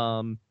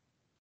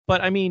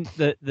 But I mean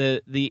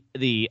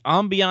the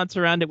ambiance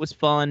around it was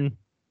fun.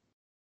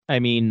 I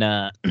mean,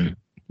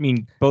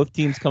 both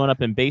teams coming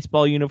up in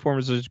baseball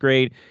uniforms was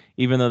great.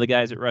 Even though the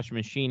guys at Rush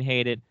Machine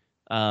hate it.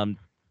 I'm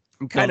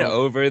kind of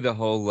over the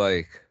whole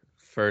like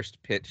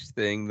first pitch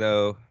thing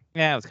though.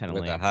 Yeah, it was kind of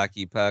with lame. the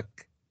hockey puck.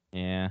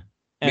 Yeah,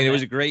 I mean, it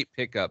was a great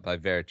pickup by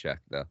Varechek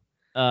though.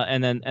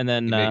 And then he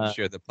made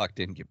sure the puck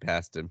didn't get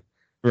past him.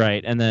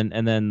 Right, and then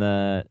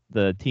the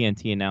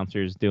TNT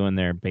announcers doing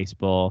their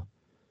baseball.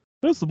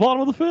 That's the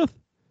bottom of the fifth.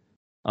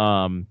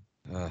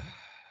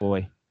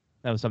 Boy,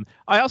 that was something.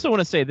 I also want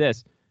to say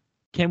this: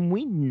 can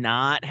we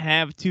not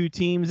have two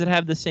teams that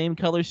have the same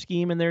color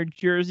scheme in their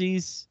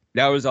jerseys?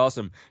 That was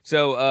awesome.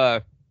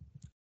 So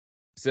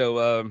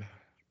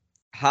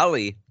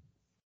Holly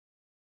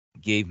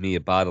gave me a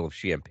bottle of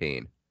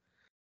champagne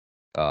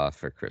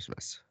for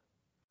Christmas.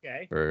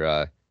 Okay.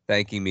 For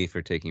thanking me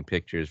for taking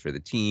pictures for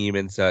the team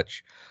and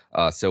such.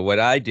 So what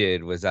I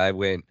did was I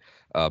went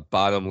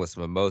bottomless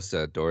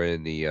mimosa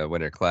during the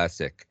Winter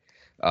Classic,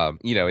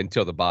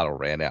 until the bottle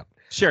ran out.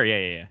 Sure,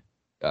 yeah.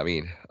 I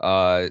mean,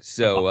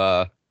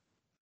 so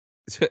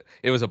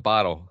it was a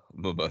bottle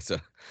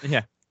mimosa.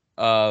 Yeah.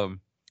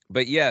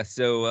 But yeah,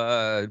 so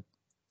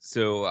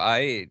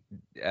I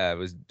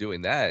was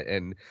doing that,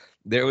 and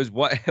there was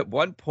at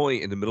one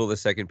point in the middle of the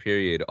second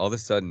period, all of a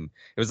sudden,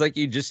 it was like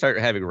you just start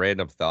having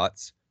random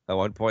thoughts at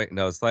one point, and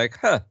I was like,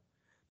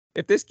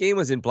 if this game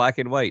was in black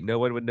and white, no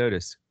one would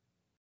notice.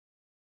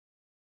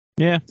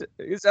 Yeah.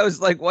 Because I was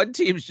like, one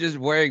team's just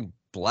wearing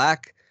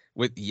black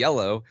with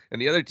yellow,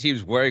 and the other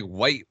team's wearing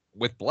white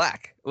with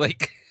black.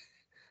 Like,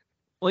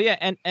 Well,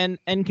 yeah,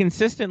 and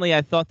consistently,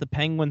 I thought the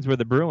Penguins were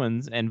the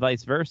Bruins, and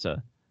vice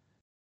versa.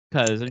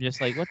 Because I'm just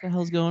like, what the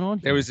hell's going on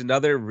here? there was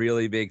another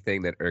really big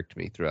thing that irked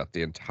me throughout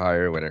the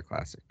entire Winter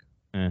Classic.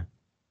 Eh.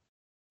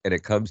 And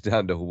it comes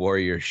down to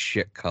Warriors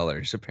shit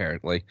colors,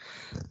 apparently.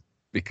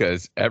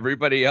 Because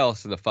everybody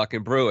else in the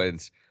fucking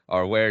Bruins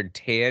are wearing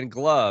tan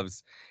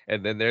gloves.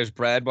 And then there's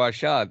Brad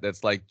Marchand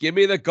that's like, give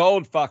me the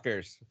gold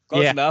fuckers.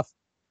 Close Yeah. enough.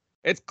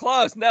 It's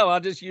close. No,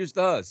 I'll just use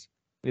those.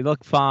 We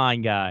look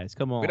fine, guys.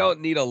 Come on. We don't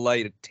need a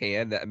light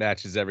tan that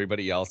matches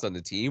everybody else on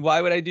the team.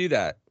 Why would I do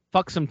that?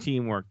 Fuck some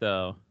teamwork,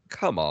 though.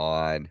 Come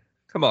on.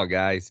 Come on,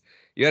 guys.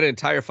 You had an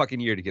entire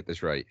fucking year to get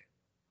this right.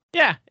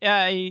 Yeah,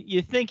 yeah.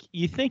 You think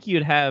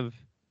you'd have,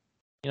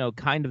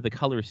 kind of the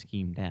color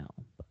scheme down.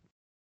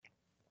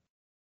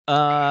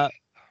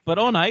 But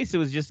on ice, it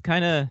was just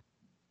kind of.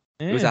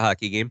 It was a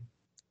hockey game.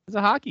 It was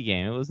a hockey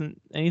game. It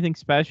wasn't anything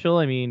special.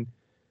 I mean,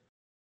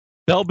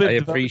 Belbit. I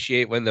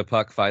appreciate when the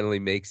puck finally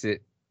makes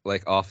it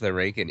like off the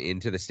rink and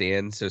into the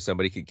stands so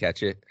somebody could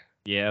catch it.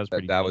 Yeah, it was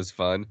pretty. That cool. was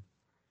fun.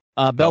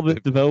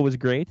 Belbit DeVoe was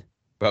great.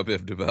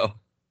 Biv DeVoe.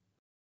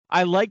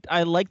 I liked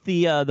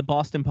the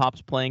Boston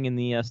Pops playing in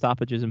the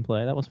stoppages in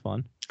play. That was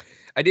fun.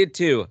 I did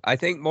too. I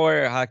think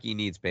more hockey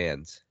needs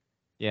bands.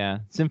 Yeah,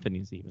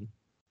 symphonies even.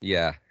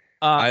 Yeah.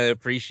 I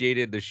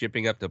appreciated the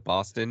shipping up to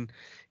Boston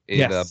in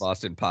Yes.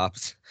 Boston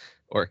Pops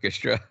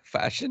orchestra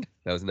fashion.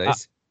 That was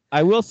nice.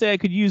 I will say I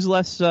could use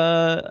less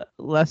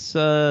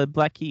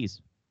Black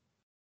Keys.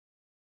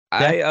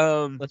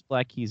 Less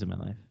Black Keys in my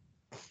life.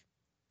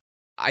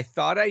 I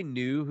thought I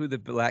knew who the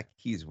Black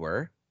Keys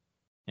were.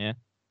 Yeah.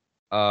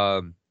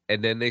 And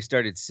then they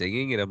started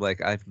singing, and I'm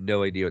like, I have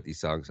no idea what these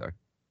songs are.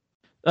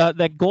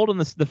 That Gold on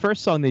the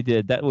first song they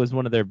did, that was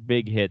one of their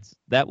big hits.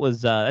 That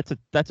was that's a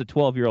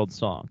 12-year-old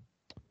song.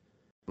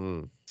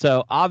 Mm.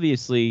 So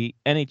obviously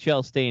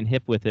NHL staying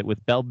hip with it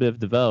with Bell Biv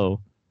DeVoe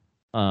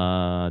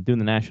doing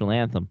the national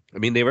anthem. I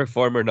mean, they were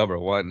former number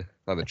one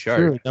on the chart.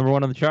 True. Number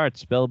one on the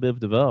charts, Bell Biv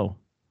DeVoe.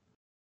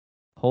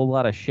 Whole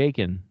lot of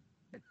shaking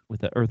with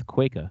the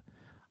earthquaker.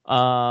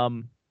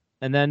 And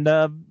then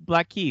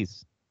Black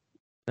Keys.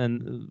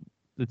 And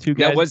the two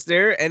guys. Now, was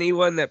there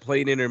anyone that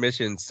played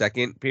intermission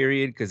second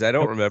period? Because I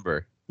don't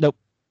remember. Nope.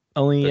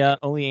 Only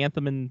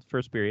anthem in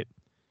first period.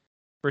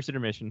 First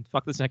intermission.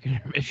 Fuck the second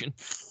intermission.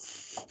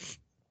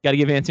 Got to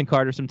give Anson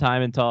Carter some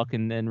time and talk,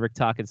 and Rick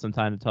Tocchet some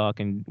time to talk,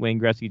 and Wayne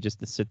Gretzky just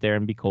to sit there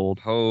and be cold.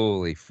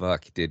 Holy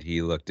fuck, did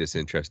he look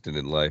disinterested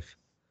in life?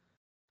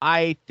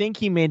 I think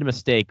he made a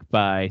mistake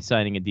by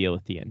signing a deal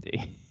with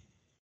TNT.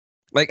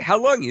 Like,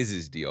 how long is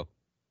his deal?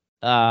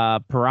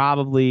 Probably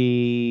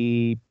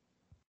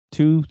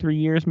 2-3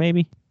 years,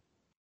 maybe.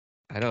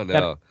 I don't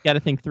know. Got to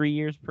think 3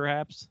 years,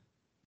 perhaps.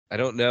 I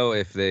don't know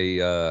if they,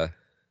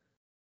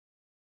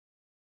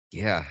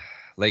 yeah,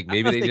 like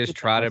maybe they just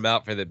trot him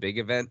out for the big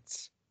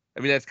events. I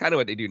mean, that's kind of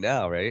what they do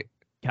now, right?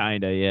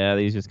 Kinda, yeah.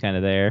 He's just kind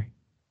of there.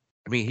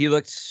 I mean, he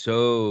looked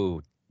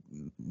so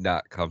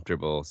not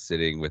comfortable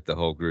sitting with the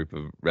whole group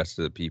of rest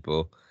of the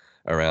people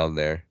around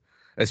there,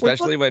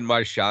 especially when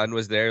Marchand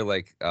was there,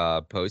 like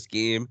post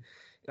game,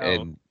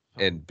 and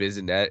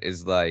Bissonnette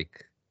is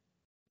like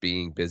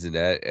being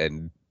Bissonnette,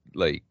 and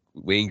like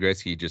Wayne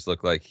Gretzky just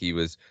looked like he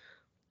was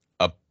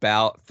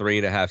about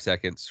 3.5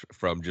 seconds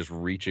from just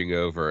reaching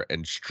over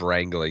and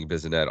strangling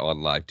Bissonnette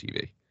on live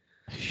TV.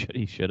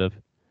 He should have.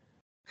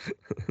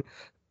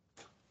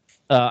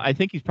 I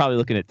think he's probably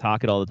looking at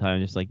Tocchet all the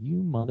time, just like,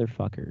 you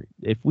motherfucker.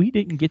 If we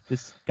didn't get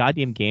this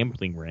goddamn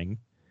gambling ring,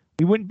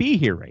 we wouldn't be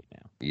here right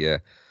now. Yeah.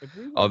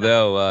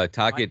 Although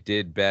Tocchet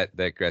did bet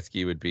that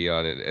Gretzky would be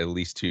on it at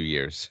least 2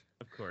 years.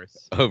 Of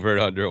course. Over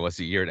and under was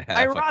a year and a half.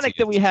 Ironic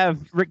that we have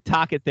Rick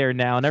Tocchet there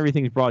now, and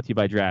everything's brought to you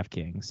by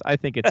DraftKings. I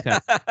think it's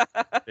kind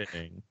of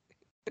fitting.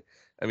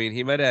 I mean,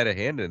 he might have had a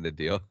hand in the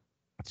deal.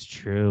 That's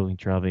true. He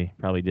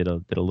probably did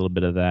a little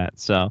bit of that.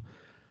 So,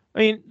 I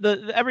mean,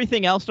 the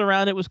everything else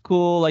around it was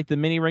cool, like the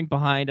mini rink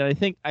behind it.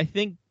 I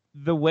think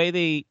the way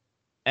they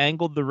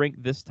angled the rink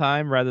this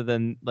time, rather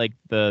than like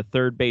the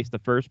third base to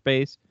first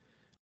base,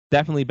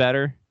 definitely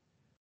better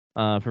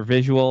for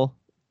visual.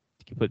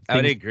 I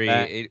would agree.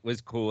 It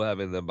was cool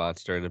having the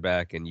monster in the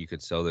back, and you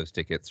could sell those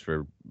tickets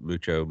for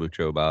mucho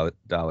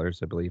dollars,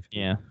 I believe.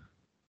 Yeah.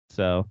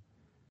 So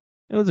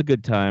it was a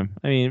good time.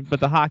 I mean, but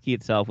the hockey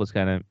itself was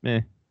kind of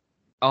meh.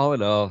 All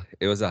in all,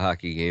 it was a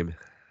hockey game.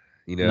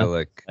 You know, Nothing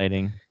like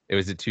exciting. It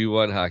was a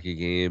 2-1 hockey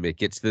game. It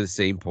gets to the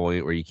same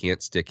point where you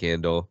can't stick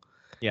handle.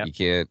 Yeah.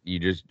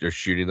 You're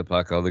shooting the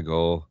puck on the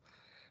goal.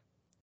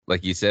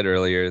 Like you said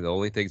earlier, the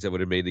only things that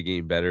would have made the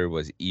game better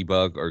was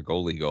e-bug or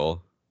goalie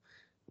goal,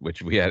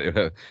 which we had.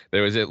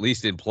 There was at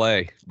least in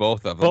play,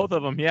 both of them. Both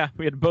of them, yeah.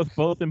 We had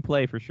both in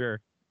play for sure.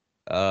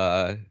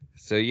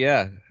 So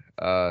yeah,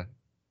 I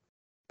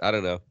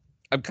don't know.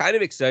 I'm kind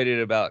of excited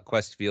about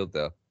Quest Field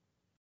though.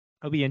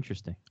 That'll be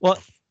interesting. Well,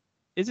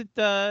 is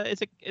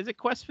it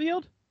Quest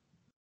Field?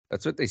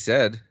 That's what they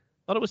said. I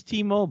thought it was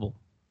T-Mobile.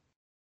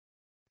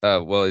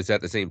 Well, is that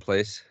the same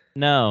place?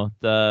 No,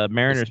 the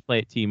Mariners play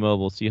at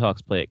T-Mobile.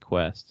 Seahawks play at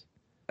Quest.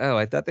 Oh,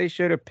 I thought they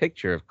showed a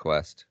picture of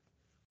Quest.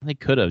 They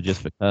could have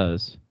just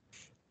because.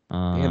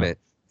 Damn it.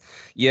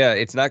 Yeah,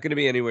 it's not going to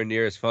be anywhere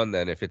near as fun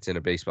then if it's in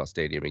a baseball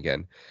stadium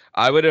again.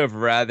 I would have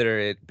rather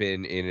it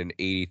been in an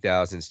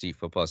 80,000 seat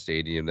football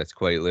stadium that's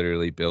quite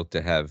literally built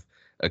to have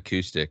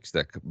acoustics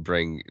that could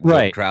bring the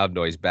Right. crowd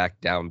noise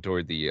back down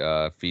toward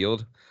the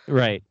field.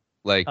 Right.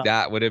 Like,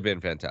 that would have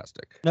been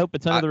fantastic. Nope,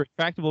 it's under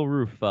the retractable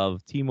roof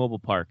of T-Mobile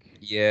Park.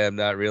 Yeah, I'm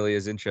not really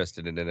as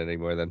interested in it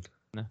anymore then.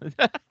 No.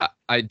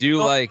 I do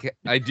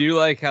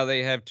like how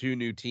they have 2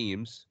 new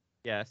teams.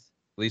 Yes.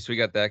 At least we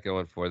got that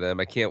going for them.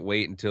 I can't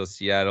wait until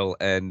Seattle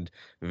and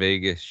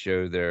Vegas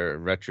show their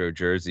retro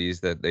jerseys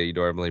that they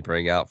normally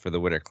bring out for the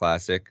Winter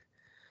Classic.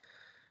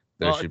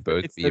 Those should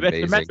both be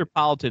amazing. It's the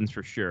Metropolitans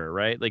for sure,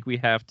 right? Like we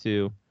have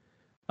to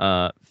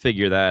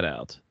figure that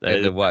out.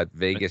 And the what?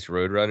 Vegas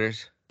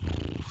Roadrunners?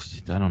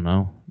 I don't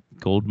know.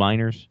 Gold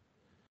miners?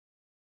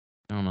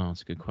 I don't know.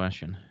 It's a good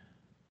question.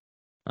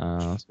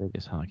 Las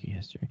Vegas hockey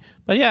history.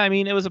 But yeah, I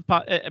mean, it was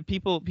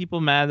people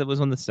mad that it was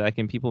on the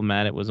second. People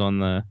mad it was on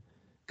the.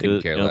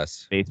 Couldn't care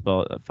less.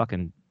 Baseball,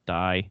 fucking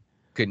die.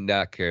 Could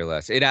not care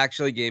less. It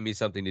actually gave me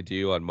something to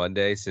do on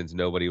Monday since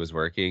nobody was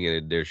working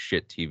and there's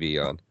shit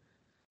TV on.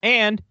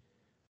 And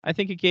I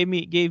think it gave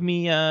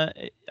me.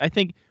 I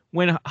think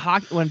when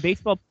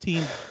baseball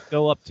teams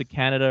go up to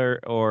Canada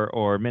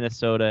or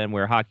Minnesota and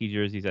wear hockey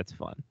jerseys, that's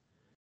fun.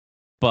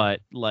 But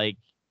like,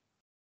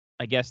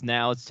 I guess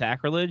now it's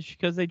sacrilege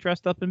because they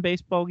dressed up in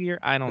baseball gear.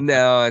 I don't.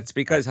 No, it's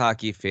because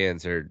hockey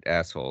fans are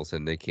assholes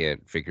and they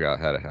can't figure out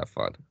how to have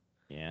fun.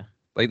 Yeah.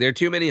 Like, there are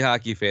too many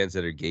hockey fans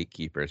that are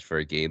gatekeepers for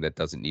a game that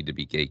doesn't need to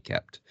be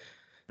gatekept.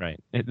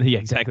 Right. Yeah,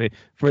 exactly.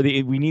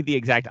 We need the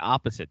exact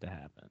opposite to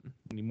happen.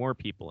 We need more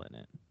people in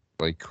it.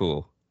 Like,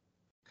 cool.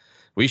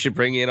 We should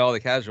bring in all the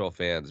casual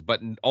fans,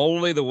 but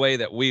only the way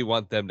that we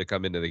want them to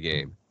come into the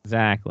game.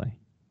 Exactly.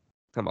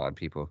 Come on,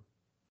 people.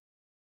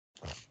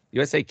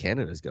 USA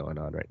Canada's going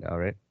on right now,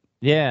 right?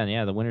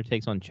 Yeah. The winner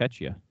takes on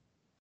Czechia.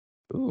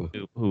 Ooh.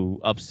 Who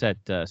upset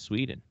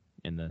Sweden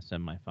in the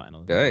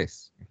semifinals.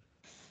 Nice.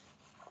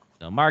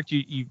 So, Mark,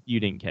 you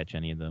didn't catch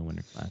any of the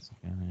Winter Classic.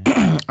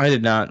 I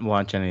did not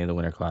watch any of the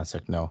Winter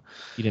Classic. No.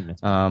 You didn't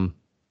miss.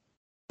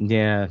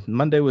 Yeah,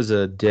 Monday was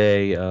a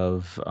day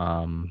of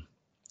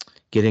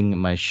getting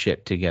my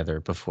shit together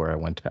before I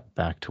went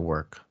back to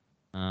work.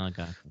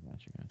 Gotcha.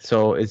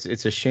 So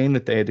it's a shame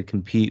that they had to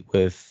compete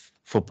with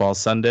Football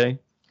Sunday,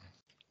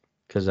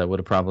 because I would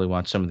have probably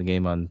watched some of the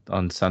game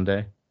on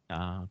Sunday.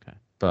 Okay.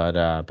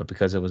 But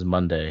because it was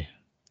Monday,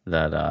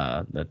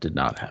 that did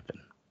not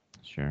happen.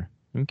 Sure.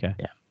 Okay.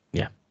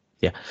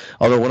 Yeah.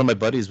 Although one of my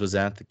buddies was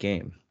at the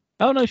game.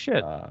 Oh, no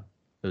shit. It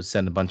was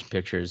sending a bunch of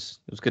pictures.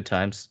 It was good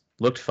times.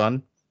 Looked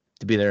fun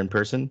to be there in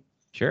person.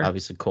 Sure.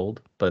 Obviously cold,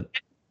 but.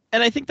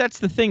 And I think that's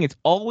the thing. It's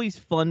always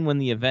fun when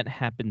the event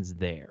happens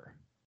there.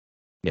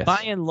 Yes.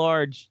 By and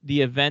large,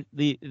 the event,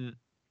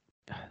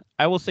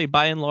 I will say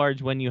by and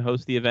large, when you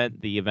host the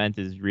event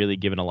is really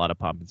given a lot of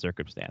pomp and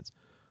circumstance.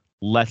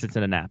 Unless it's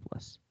in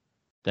Annapolis.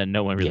 Then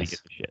no one really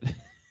gives a shit.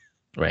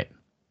 Right.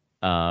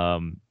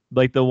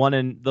 Like the one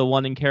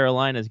in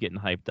Carolina is getting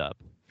hyped up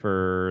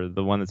for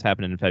the one that's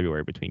happening in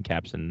February between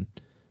Caps and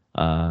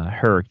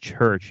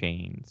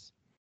Hurricanes,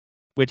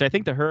 which I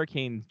think the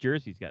Hurricanes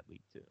jerseys got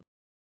leaked too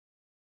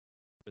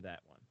for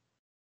that one.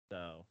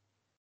 So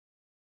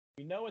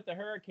we know what the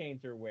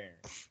Hurricanes are wearing.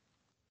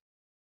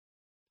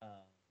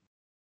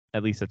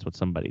 At least that's what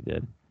somebody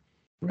did.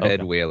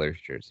 Red Whalers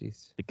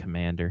jerseys. The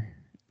commander,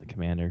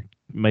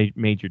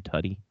 Major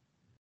Tuddy.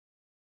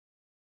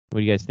 What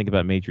do you guys think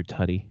about Major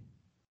Tuddy?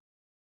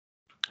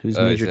 Who's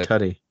Major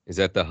Tuddy? Is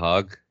that the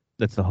Hog?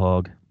 That's the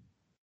Hog.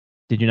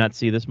 Did you not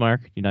see this,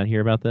 Mark? Did you not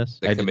hear about this?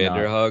 The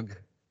Commander Hog?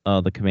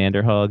 Oh, the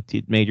Commander Hog,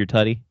 Major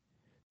Tuddy.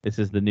 This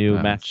is the new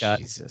mascot.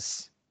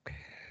 Jesus.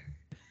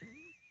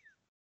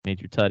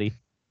 Major Tuddy.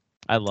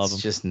 I love him.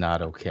 It's just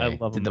not okay. I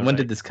love him. When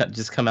did this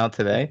just come out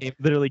today? It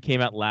literally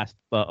came out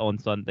on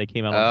Sunday.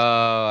 Came out.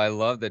 I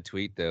love the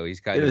tweet though. He's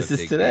kind of. Is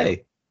this today?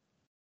 Deal.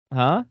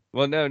 Huh?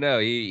 Well, no.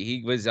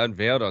 He was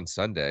unveiled on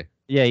Sunday.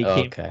 Yeah, he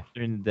came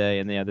during the day,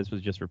 and this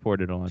was just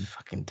reported on.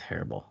 Fucking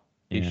terrible.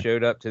 He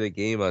showed up to the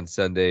game on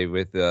Sunday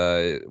with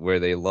where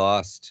they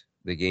lost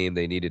the game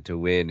they needed to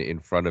win in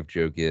front of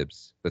Joe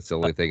Gibbs. That's the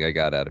only thing I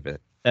got out of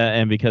it.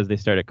 And because they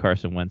started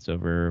Carson Wentz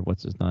over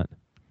what's his nut.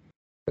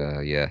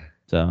 Yeah.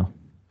 So.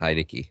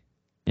 Heineke.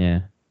 Yeah.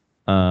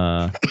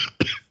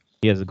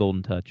 He has a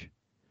golden touch.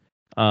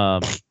 So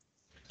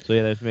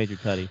yeah, there's Major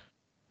Tuddy.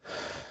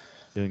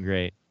 Doing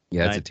great.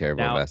 Yeah, it's a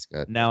terrible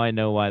mascot. Now I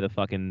know why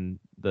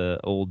the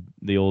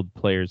old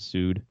players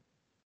sued.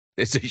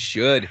 Yes, they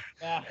should.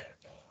 Yeah.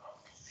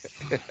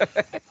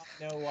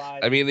 Know why.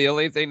 I mean, the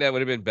only thing that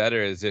would have been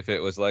better is if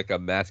it was like a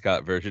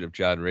mascot version of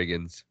John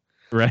Riggins.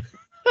 Right.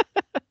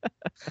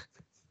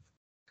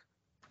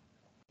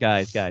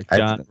 guys,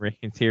 John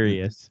Riggins, here he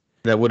is.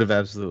 That would have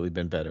absolutely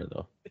been better,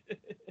 though.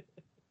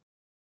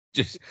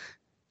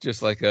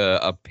 Just like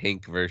a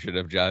pink version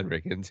of John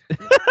Riggins.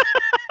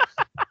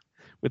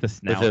 With a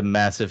snout. With a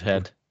massive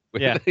head.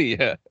 Yeah.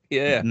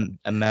 Yeah.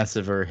 A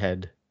massiver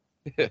head.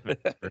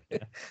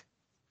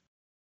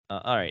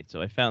 All right,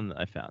 so I found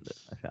it.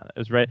 It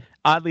was right.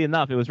 Oddly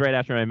enough, it was right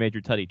after my Major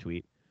Tutty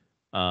tweet.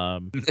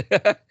 So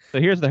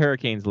here's the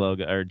Hurricanes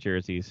logo or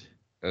jerseys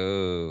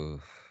Oh.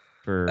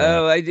 for.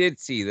 I did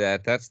see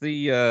that. That's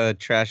the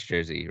trash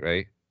jersey,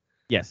 right?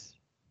 Yes.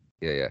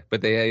 Yeah.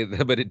 But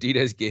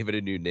Adidas gave it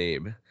a new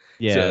name.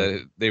 Yeah. So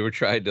they were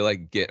trying to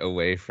like get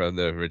away from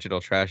the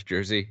original trash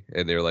jersey,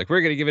 and they were like,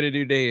 "We're gonna give it a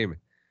new name."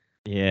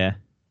 Yeah.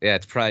 Yeah,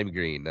 it's prime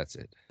green. That's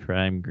it.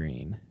 Prime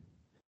green.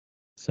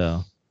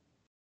 So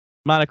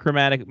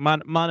monochromatic,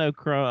 mono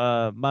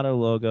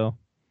logo,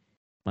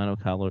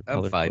 monocolor.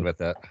 I'm fine with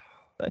that.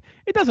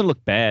 It doesn't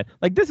look bad.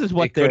 Like this is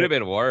what It could have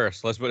been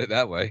worse. Let's put it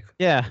that way.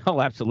 Yeah.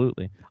 Oh,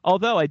 absolutely.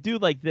 Although I do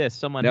like this.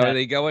 Someone Now, are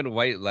they going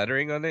white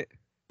lettering on it?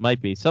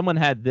 might be. Someone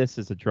had this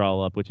as a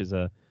draw up, which is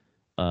the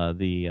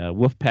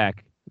Wolfpack,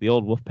 the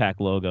old Wolfpack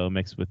logo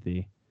mixed with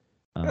the.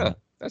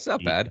 That's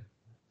not bad.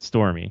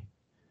 Stormy.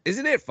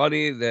 Isn't it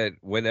funny that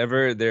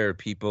whenever there are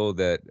people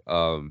that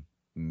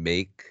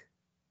make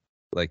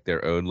like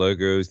their own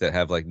logos that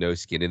have like no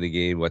skin in the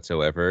game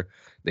whatsoever,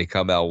 they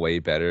come out way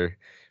better.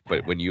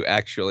 But when you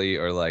actually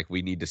are like,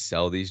 we need to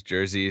sell these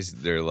jerseys,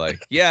 they're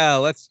like, yeah,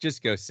 let's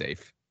just go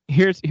safe.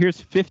 Here's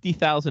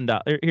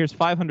 $50,000. Here's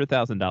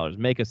 $500,000.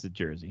 Make us a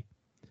jersey,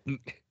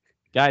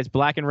 guys.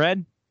 Black and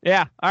red.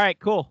 Yeah. All right.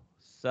 Cool.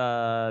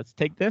 Let's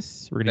take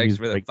this. We're gonna Thanks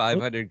use for the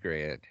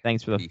 $500,000.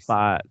 Thanks for the Peace.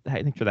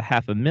 Thanks for the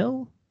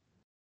 $500,000,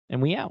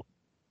 and we out.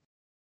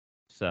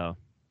 So.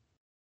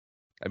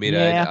 I mean,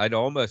 Yeah. I'd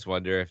almost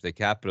wonder if the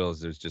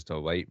Capitals is just a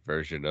white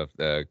version of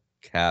the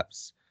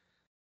Caps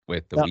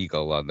with the No,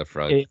 Weagle on the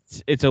front.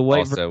 It's a white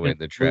Also version in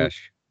the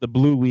trash. The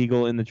blue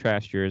Weagle in the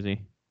trash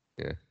jersey.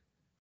 Yeah.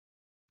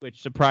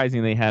 Which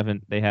surprisingly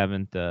they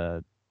haven't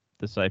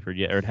deciphered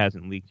yet, or it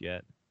hasn't leaked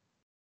yet.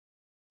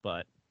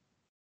 But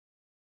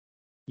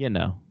soon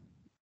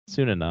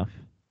enough.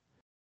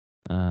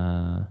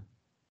 Yeah,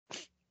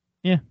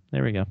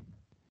 there we go.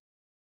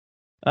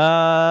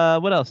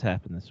 What else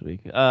happened this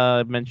week?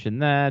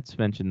 Mentioned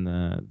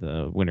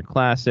the Winter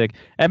Classic.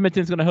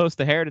 Edmonton's going to host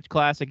the Heritage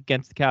Classic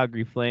against the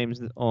Calgary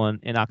Flames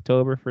in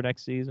October for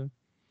next season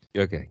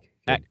Okay.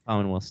 at Good.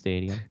 Commonwealth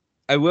Stadium.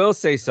 I will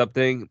say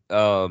something,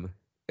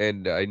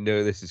 and I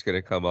know this is going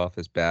to come off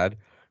as bad,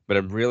 but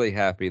I'm really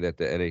happy that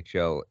the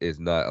NHL is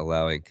not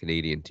allowing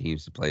Canadian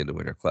teams to play in the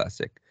Winter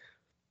Classic.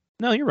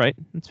 No, you're right.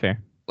 That's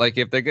fair. Like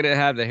if they're going to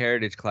have the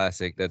Heritage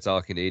Classic, that's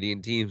all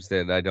Canadian teams,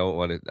 then I don't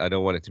want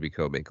it to be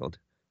commingled.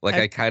 Like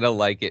I kind of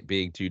like it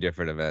being two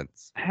different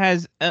events.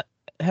 Has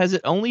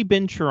it only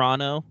been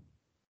Toronto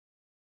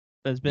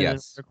that's been in the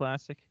Yes. Winter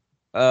Classic?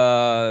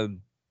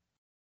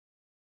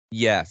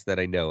 Yes, that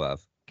I know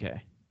of.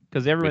 Okay,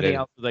 because everybody then-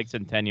 else is like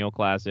Centennial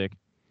Classic.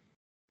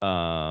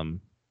 All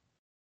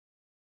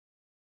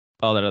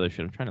that other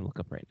shit. I'm trying to look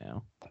up right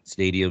now.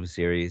 Stadium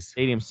Series.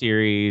 Stadium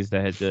Series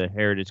that had the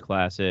Heritage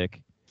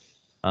Classic.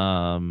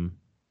 Yeah,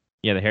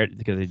 the Heritage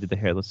because they did the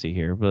hair. Let's see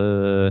here.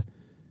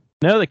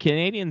 No, the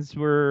Canadians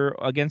were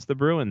against the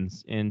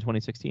Bruins in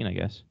 2016, I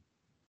guess.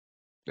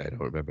 I don't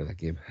remember that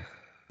game.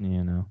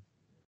 You know.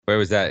 Where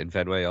was that, in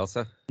Fenway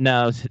also?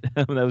 No,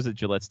 that was at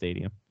Gillette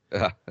Stadium.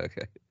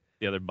 Okay.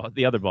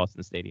 The other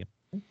Boston Stadium.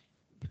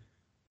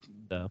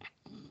 So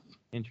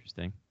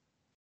interesting.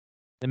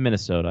 In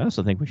Minnesota, I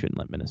also think we shouldn't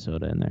let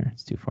Minnesota in there.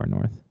 It's too far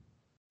north.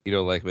 You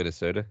don't like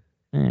Minnesota?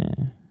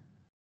 It's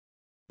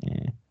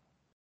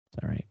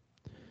all right.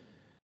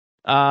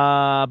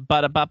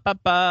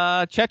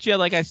 Czechia,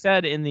 like I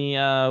said, in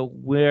the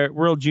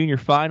World Junior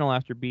Final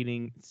after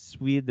beating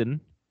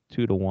Sweden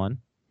 2-1.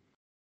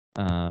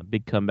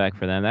 Big comeback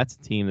for them. That's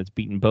a team that's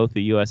beaten both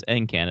the U.S.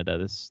 and Canada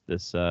this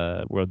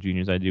World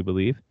Juniors, I do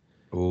believe.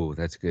 Oh,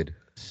 that's good.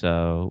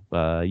 So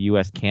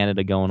U.S.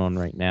 Canada going on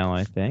right now,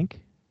 I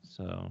think.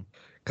 So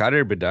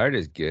Connor Bedard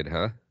is good,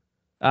 huh?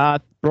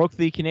 broke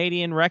the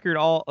Canadian record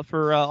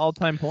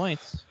all-time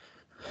points.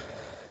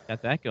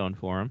 Got that going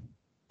for him.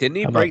 Didn't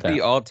he How about break that?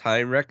 the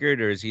all-time record,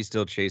 or is he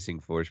still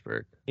chasing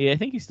Forsberg? Yeah, I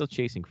think he's still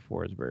chasing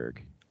Forsberg.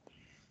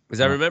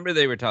 Because I remember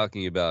they were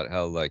talking about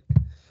how, like,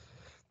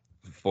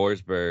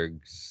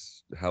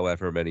 Forsberg's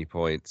however many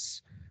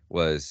points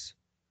was,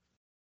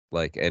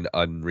 like, an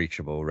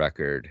unreachable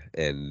record.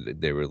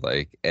 And they were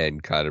like,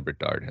 and Connor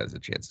Bedard has a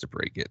chance to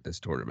break it this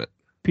tournament.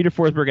 Peter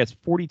Forsberg has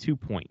 42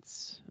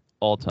 points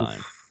all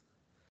time.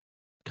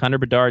 Connor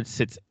Bedard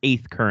sits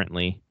 8th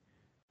currently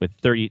with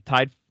 30,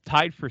 tied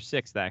for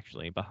 6th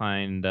actually,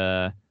 behind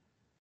Oh,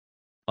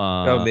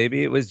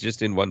 maybe it was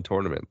just in one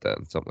tournament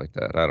then, something like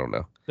that. I don't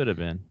know. could have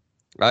been.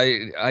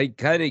 I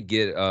kind of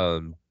get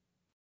a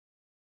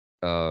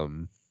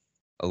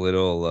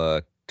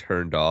little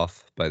turned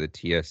off by the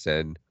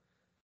TSN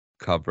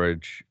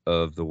coverage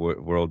of the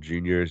World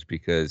Juniors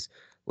because,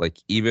 like,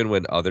 even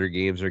when other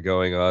games are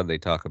going on, they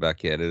talk about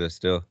Canada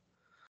still.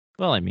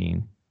 Well, I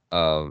mean,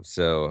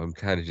 So I'm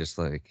kind of just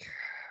like,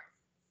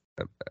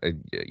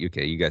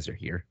 okay, you guys are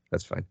here.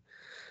 That's fine.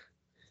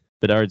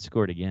 Bedard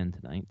scored again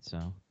tonight,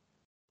 so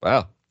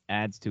Wow.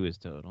 adds to his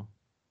total.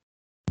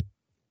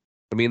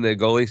 I mean, the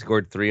goalie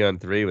scored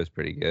 3-on-3 was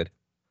pretty good.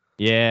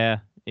 Yeah,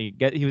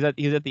 he was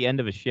at the end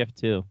of a shift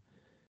too.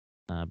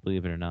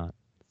 believe it or not.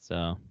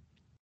 So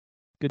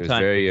good It was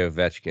time. very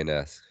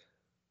Ovechkin-esque.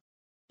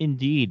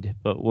 Indeed,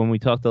 but when we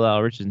talk to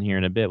Lyle Richardson here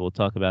in a bit, we'll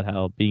talk about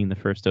how being the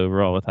first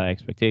overall with high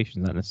expectations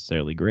is not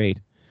necessarily great.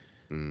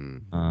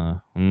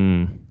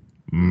 Mm.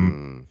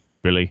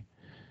 Really.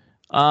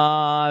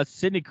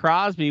 Sidney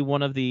Crosby,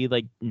 one of the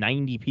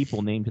 90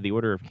 people named to the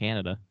Order of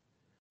Canada.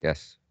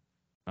 Yes.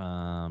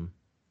 I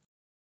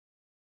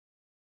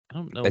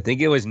don't know. I think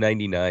it was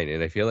 99,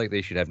 and I feel like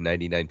they should have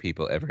 99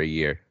 people every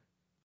year.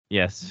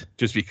 Yes.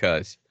 Just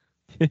because.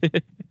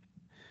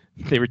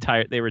 They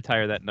retire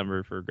that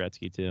number for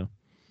Gretzky too.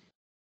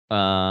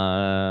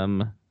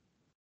 Winner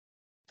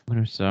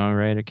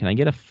songwriter. Can I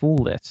get a full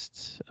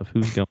list of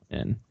who's going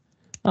in?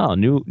 Oh,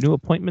 new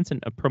appointments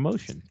and a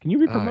promotion. Can you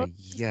re-promote?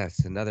 Yes,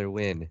 another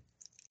win.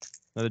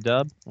 Another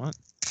dub? What?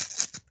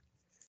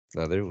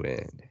 Another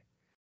win.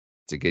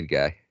 It's a good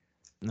guy.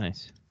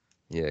 Nice.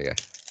 Yeah.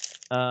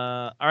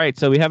 All right,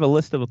 so we have a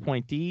list of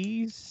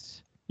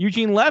appointees.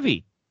 Eugene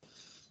Levy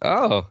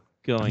Oh.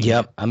 going.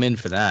 Yep, I'm in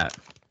for that.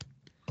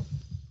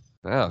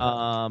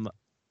 Wow.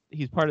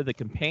 He's part of the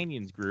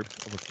companions group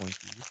of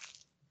appointees.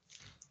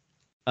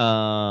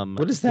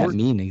 What does that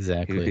mean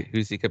exactly?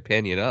 Who's the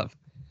companion of?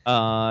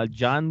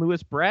 John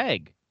Lewis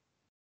Bragg.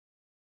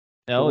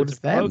 No, What does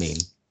that mean?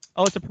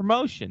 Oh, it's a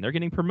promotion. They're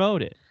getting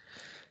promoted.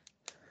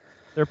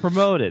 They're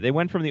promoted. They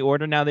went from the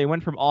order, now they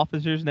went from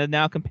officers, and they're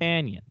now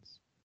companions.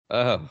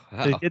 Oh,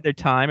 wow. They did their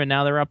time, and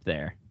now they're up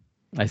there.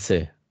 I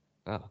see.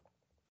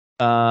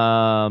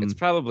 Oh. It's It's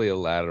probably a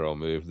lateral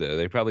move, though.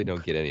 They probably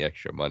don't get any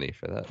extra money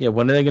for that. Yeah,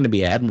 when are they going to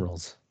be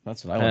admirals?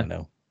 That's what I want to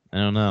know. I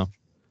don't know.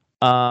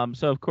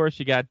 So of course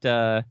you got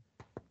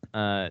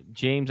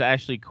James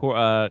Ashley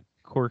Corshane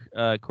for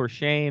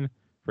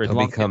his They'll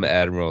long. become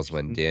admirals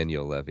when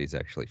Daniel Levy's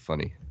actually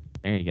funny.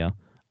 There you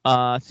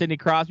go. Sidney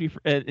Crosby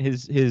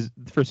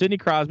for Sidney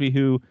Crosby,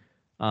 who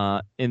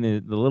in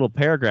the little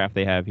paragraph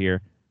they have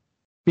here,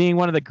 being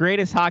one of the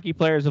greatest hockey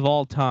players of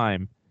all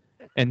time,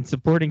 and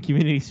supporting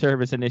community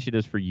service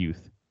initiatives for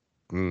youth.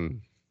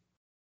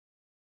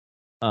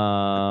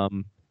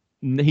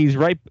 He's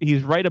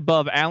right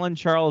above Alan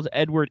Charles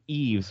Edward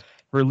Eves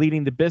for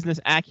leading the business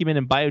acumen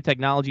and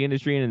biotechnology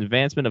industry and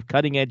advancement of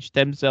cutting-edge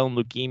stem cell and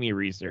leukemia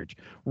research.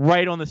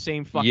 Right on the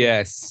same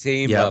fucking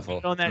same level.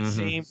 Right on that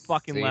same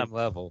fucking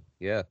level.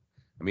 Yeah.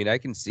 I mean, I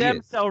can see Stem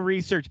it. cell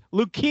research,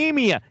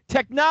 leukemia,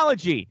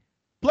 technology,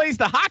 plays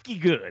the hockey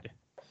good.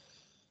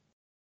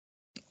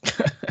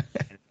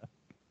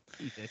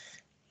 Jesus.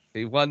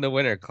 He won the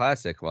Winter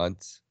Classic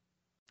once.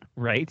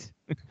 Right?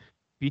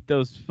 Beat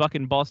those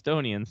fucking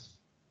Bostonians.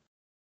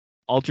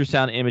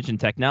 Ultrasound image and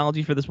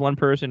technology for this one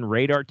person,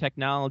 radar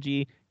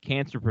technology,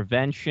 cancer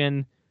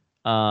prevention,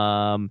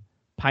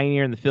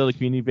 pioneer in the field of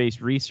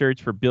community-based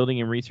research for building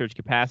and research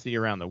capacity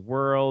around the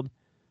world,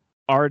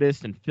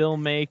 artist and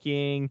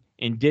filmmaking,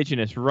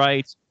 indigenous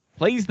rights,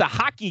 plays the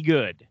hockey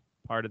good.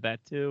 Part of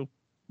that too.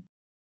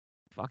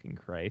 Fucking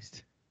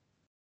Christ.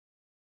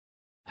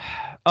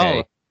 Oh,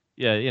 Hey.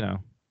 yeah, you know.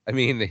 I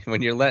mean,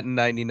 when you're letting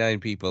 99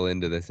 people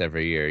into this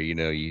every year, you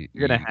know, You're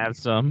going to have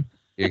some.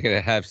 You're going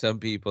to have some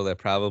people that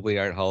probably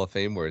aren't Hall of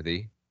Fame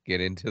worthy get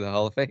into the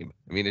Hall of Fame.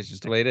 I mean, it's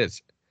just the way it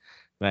is.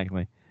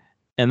 Exactly.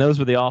 And those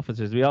were the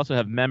officers. We also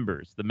have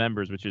members,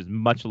 which is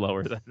much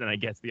lower than I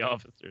guess the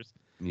officers.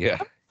 Yeah.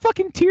 How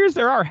fucking tiers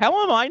there are.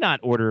 How am I not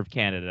Order of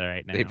Canada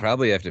right now? They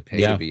probably have to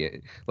pay to be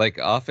in. Like,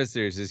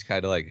 officers is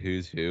kind of like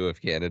who's who of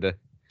Canada.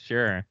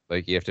 Sure.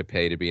 Like, you have to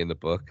pay to be in the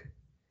book.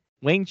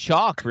 Wayne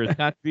Chalk for his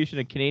contribution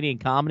to Canadian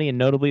comedy and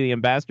notably the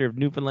ambassador of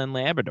Newfoundland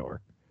Labrador.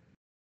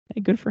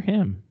 Hey, good for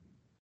him.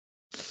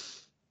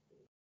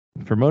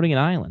 Promoting an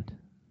island.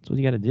 That's what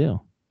you got to do.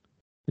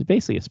 He's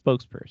basically a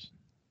spokesperson.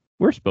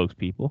 We're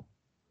spokespeople.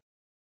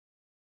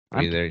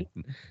 I mean, there's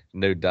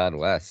no Don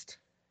West.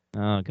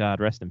 Oh, God.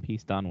 Rest in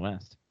peace, Don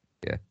West.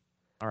 Yeah.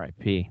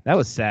 R.I.P. That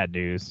was sad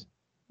news.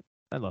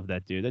 I love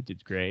that dude. That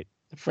dude's great.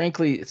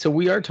 Frankly, so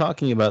we are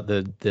talking about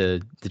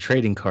the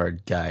trading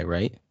card guy,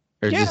 right?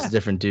 Or is this a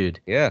different dude?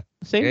 Yeah.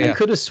 Same. I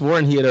could have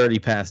sworn he had already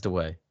passed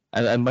away.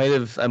 I might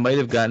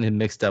have gotten him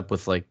mixed up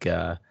with like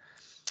the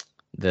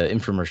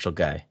infomercial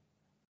guy.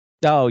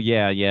 Oh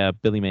yeah,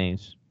 Billy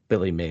Mays.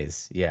 Billy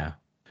Mays, yeah.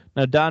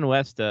 No, Don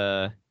West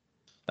was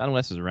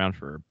around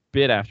for a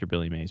bit after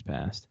Billy Mays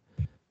passed.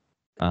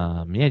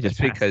 Just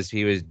because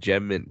he was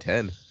Gem Mint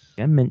 10.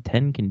 Gem Mint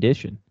 10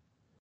 condition.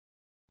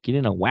 Get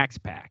in a wax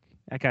pack.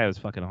 That guy was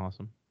fucking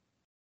awesome.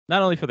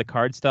 Not only for the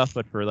card stuff,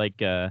 but for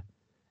like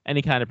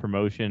any kind of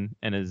promotion,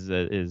 and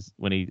is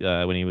when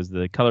he was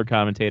the color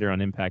commentator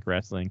on Impact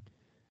Wrestling.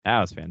 That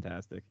was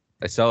fantastic.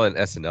 I saw an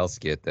SNL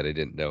skit that I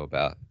didn't know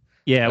about.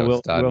 Yeah,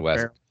 Don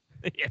West.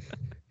 Yeah.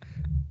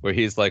 Where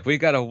he's like, we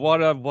got a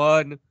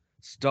one-on-one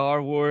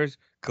Star Wars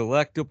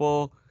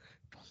collectible.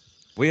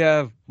 We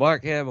have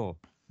Mark Hamill.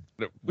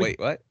 No, wait,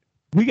 what?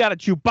 We got a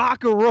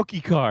Chewbacca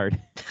rookie card.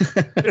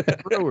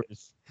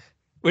 Brewers.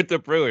 With the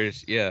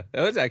Brewers, yeah.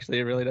 That was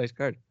actually a really nice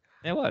card.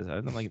 It was.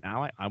 I'm like,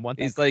 now I want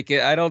that. He's like,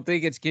 I don't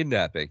think it's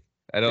kidnapping.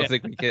 I don't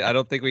think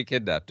we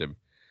kidnapped him.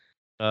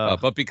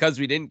 But because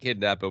we didn't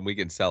kidnap him, we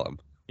can sell him.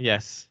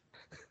 Yes.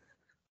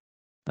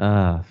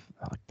 Fuck,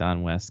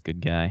 Don West,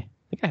 good guy.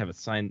 I think I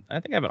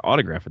have an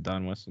autograph of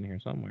Don West in here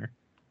somewhere.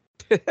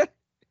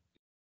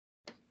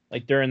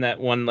 Like during that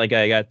one, like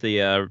I got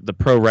the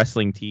pro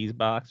wrestling tees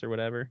box or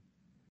whatever.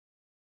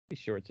 Be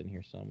sure it's in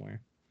here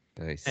somewhere.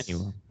 Nice.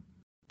 Anyway,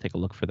 take a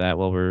look for that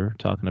while we're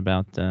talking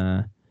about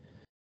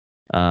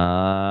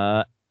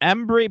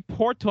Embry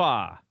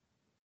Portois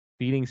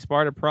beating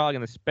Sparta Prague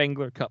in the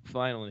Spengler Cup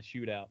final in a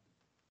shootout.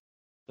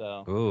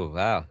 So, Oh,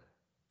 wow.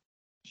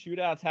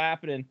 shootouts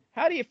happening.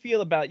 How do you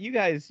feel about you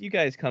guys? You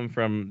guys come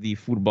from the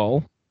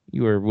football.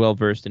 You are well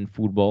versed in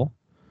football,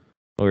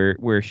 where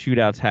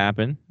shootouts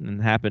happen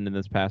and happened in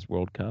this past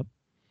World Cup.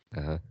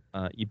 Uh-huh.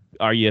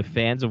 Are you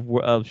fans of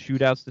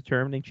shootouts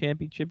determining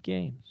championship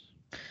games?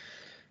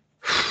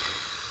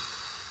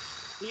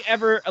 The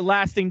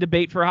everlasting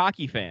debate for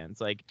hockey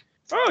fans, like,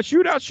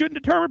 shootouts shouldn't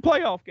determine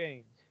playoff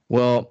games.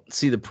 Well,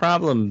 see, the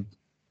problem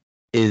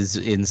is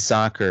in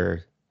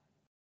soccer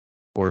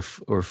or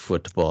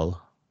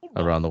football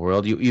around the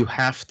world, you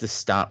have to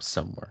stop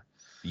somewhere.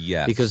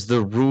 Yes. Because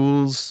the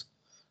rules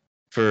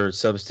for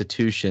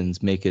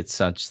substitutions make it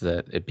such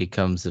that it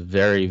becomes a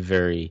very,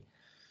 very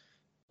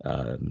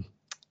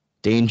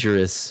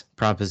dangerous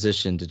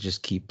proposition to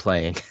just keep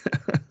playing.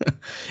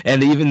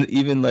 And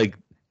even like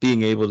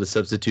being able to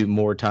substitute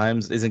more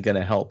times isn't going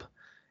to help.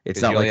 It's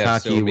not like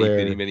hockey so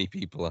where many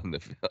people on the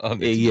team.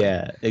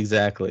 Yeah,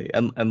 exactly.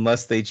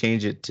 Unless they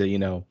change it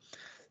to,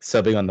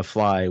 subbing on the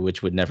fly,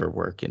 which would never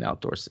work in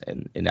outdoor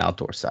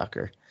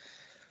soccer.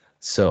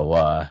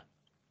 So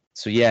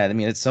yeah, I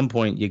mean, at some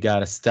point you got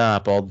to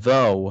stop.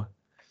 Although,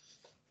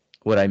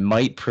 what I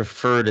might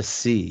prefer to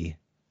see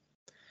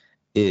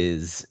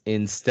is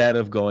instead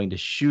of going to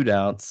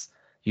shootouts,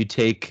 you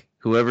take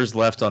whoever's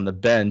left on the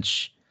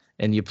bench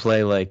and you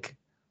play like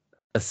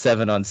a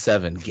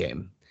 7-on-7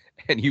 game.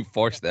 And you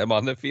force them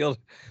on the field?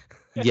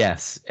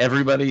 Yes,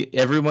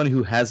 everyone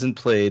who hasn't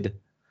played,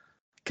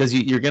 because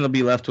you're going to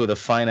be left with a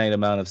finite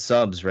amount of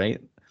subs,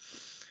 right?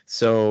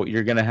 So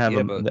you're going to have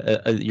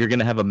you're going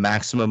to have a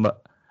maximum,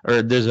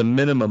 or there's a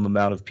minimum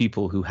amount of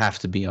people who have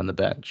to be on the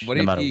bench. What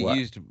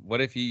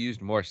if you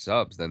used more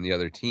subs than the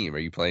other team? Are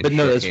you playing? But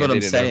no, that's what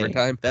I'm saying.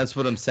 Overtime? That's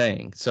what I'm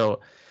saying.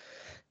 So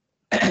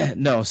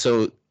no,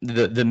 so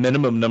the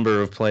minimum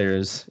number of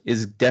players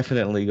is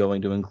definitely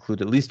going to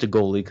include at least a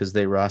goalie because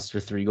they roster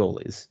 3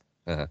 goalies.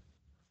 Uh-huh.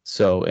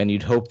 So, and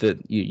you'd hope that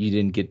you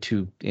didn't get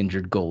 2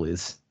 injured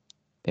goalies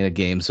in a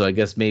game. So I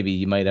guess maybe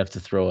you might have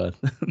to throw a.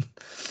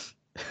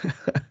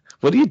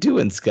 What are you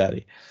doing,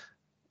 Scotty?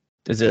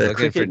 Is there a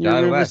cricket in your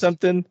room or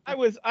something? I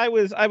was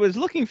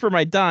looking for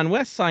my Don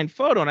West signed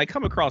photo and I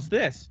come across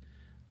this.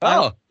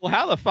 Oh, well,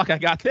 how the fuck I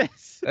got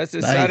this? That's a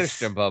Nice.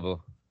 Soderstrom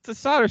bubble. It's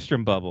a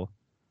Soderstrom bubble.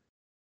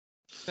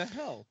 What the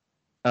hell?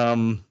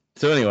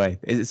 So anyway,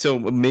 so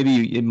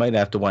maybe it might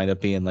have to wind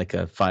up being like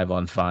a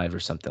 5-on-5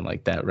 or something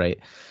like that, right?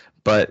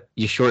 But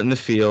you shorten the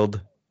field,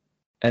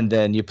 and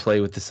then you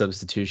play with the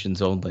substitutions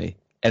only,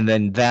 and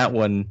then that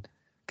one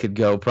could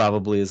go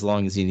probably as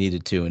long as you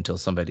needed to until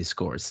somebody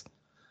scores,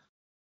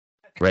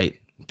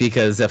 right?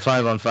 Because a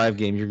 5-on-5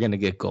 game, you're going to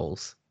get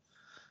goals.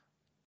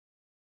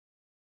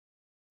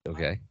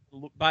 Okay.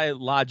 By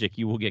logic,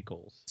 you will get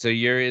goals. So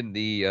you're in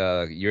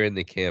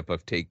the camp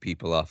of take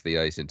people off the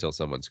ice until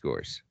someone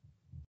scores.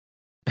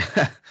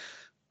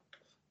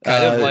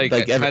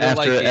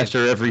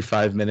 After every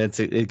 5 minutes,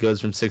 it goes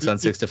from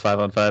 6-on-6 to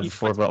 5-on-5,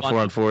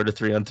 4-on-4 to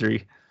 3-on-3. You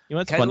know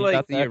what's Kind of funny like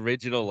about the that?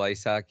 original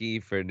ice hockey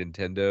for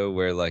Nintendo,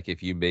 where like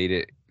if you made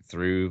it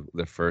through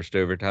the first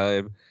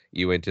overtime,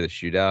 you went to the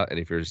shootout, and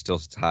if you're still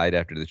tied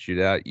after the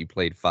shootout, you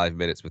played 5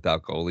 minutes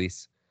without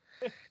goalies.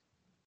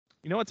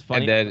 You know what's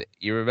funny? And then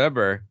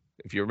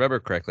if you remember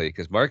correctly,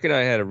 because Mark and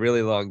I had a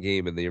really long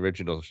game in the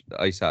original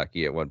ice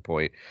hockey at one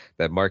point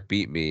that Mark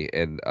beat me,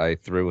 and I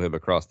threw him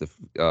across the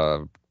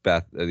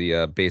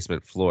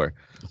basement floor.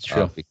 That's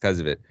true. Because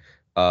of it.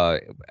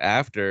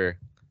 After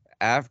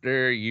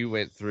you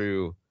went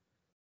through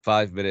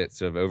 5 minutes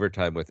of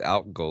overtime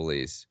without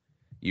goalies,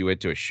 you went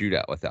to a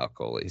shootout without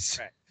goalies.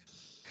 Right.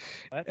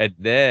 What? And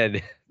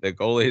then the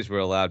goalies were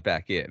allowed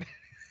back in.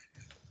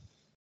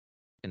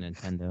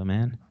 Nintendo,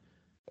 man.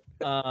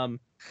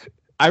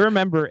 I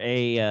remember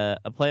a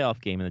playoff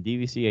game in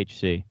the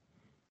DVCHC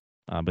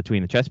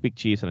between the Chesapeake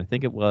Chiefs and I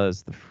think it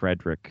was the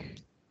Frederick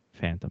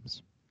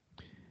Phantoms.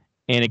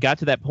 And it got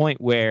to that point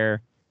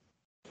where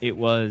it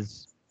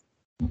was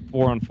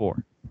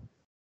 4-on-4,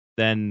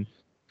 then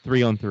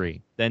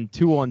 3-on-3, then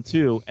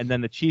 2-on-2, and then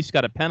the Chiefs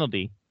got a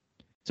penalty,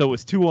 so it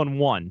was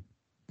 2-on-1. And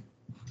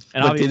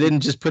But they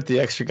didn't just put the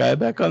extra guy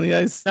back on the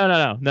ice? No.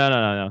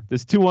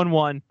 There's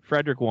 2-on-1.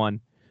 Frederick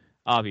won,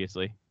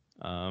 obviously.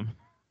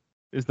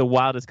 It's the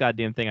wildest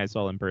goddamn thing I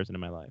saw in person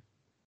in my life.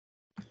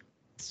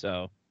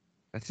 So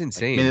That's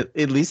insane. I mean,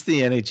 at least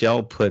the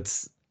NHL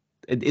puts.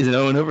 Is it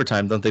in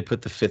overtime? Don't they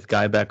put the 5th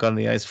guy back on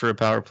the ice for a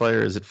power play,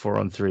 or is it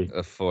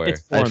 4-on-3? 4.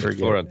 It's I 4-on-3.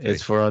 forget. 4-on-3.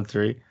 It's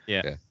 4-on-3.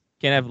 Yeah.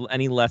 Can't have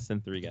any less than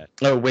 3 guys.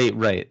 Oh wait,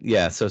 right.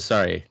 Yeah. So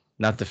sorry,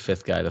 not the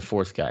 5th guy, the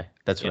 4th guy.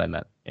 That's what I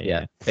meant.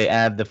 Yeah. They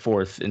add the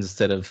 4th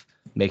instead of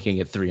making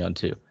it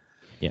 3-on-2.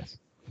 Yes.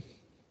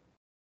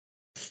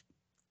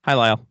 Hi,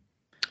 Lyle.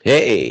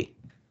 Hey,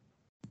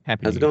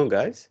 Happy how's New it Year. going,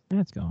 guys? Yeah,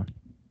 it's going.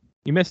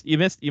 You missed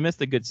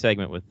a good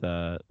segment with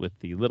the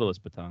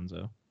littlest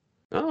Batonzo.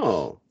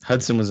 Oh,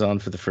 Hudson was on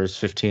for the first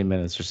 15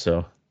 minutes or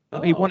so.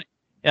 He won it.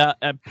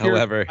 Pure,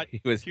 However, he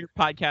was pure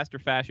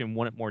podcaster fashion.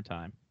 Won it more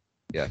time.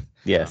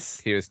 Yes.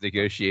 he was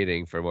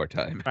negotiating for more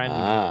time. Trying to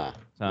win Ah,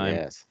 time.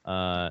 yes.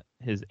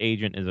 His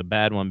agent is a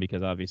bad one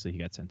because obviously he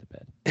got sent to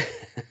bed.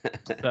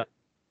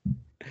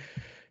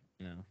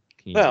 You know.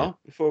 Can you Well,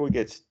 before we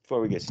get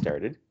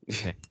started,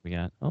 okay, we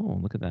got. Oh,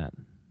 look at that.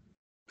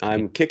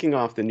 I'm kicking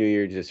off the new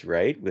year just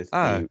right with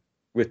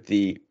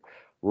the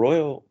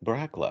Royal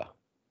Bracla.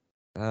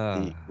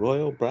 The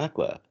Royal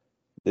Bracla.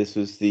 This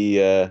was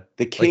the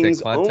Like king's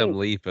the quantum own.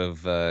 leap of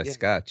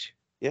Scotch.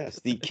 Yes,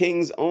 the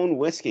king's own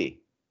whiskey.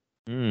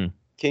 Mm.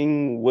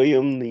 King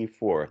William the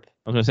Fourth.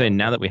 I was gonna say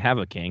now that we have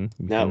a king.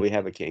 Now we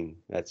have a king.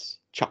 That's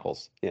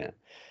Chuckles. Yeah.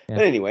 Yeah.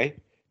 But anyway,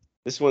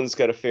 this one's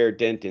got a fair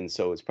dent in,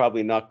 so it's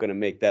probably not going to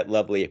make that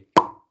lovely.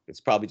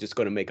 It's probably just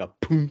going to make a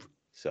poof.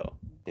 So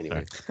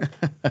anyway,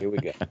 here we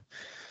go.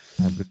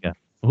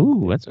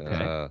 Ooh, that's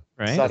okay.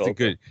 Right? subtle.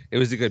 It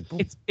was a good.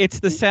 It's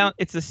the sound.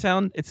 It's the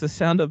sound. It's the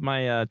sound of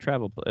my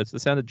travel. It's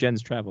the sound of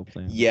Jen's travel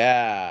plan.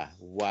 Yeah.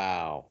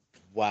 Wow.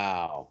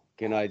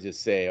 Can I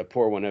just say, I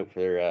pour one out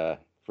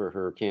for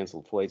her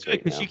canceled flights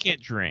right Because now. she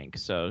can't drink,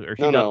 so or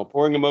she No,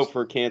 pouring them out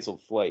for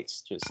canceled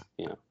flights. Just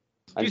I'm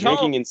She's drinking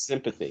home. in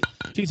sympathy.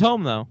 She's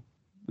home though.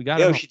 We got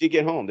her. Oh, home. she did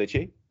get home, did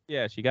she?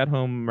 Yeah, she got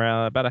home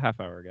about a half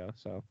hour ago.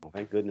 So Oh,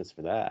 thank goodness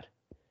for that.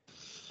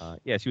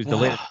 yeah, she was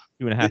delayed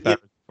 2.5 hours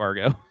to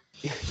Fargo.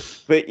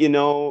 But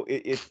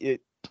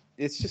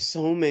it's just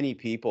so many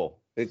people.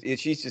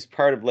 She's just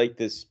part of like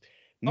this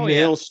Oh,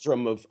 yeah.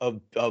 maelstrom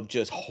of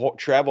just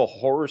travel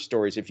horror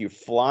stories. If you're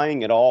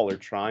flying at all or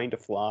trying to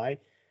fly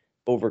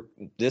over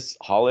this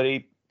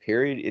holiday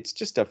period, it's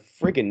just a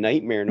friggin'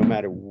 nightmare no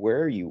matter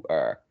where you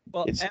are.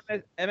 Well,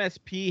 It's-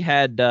 MSP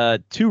had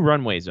 2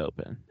 runways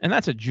open, and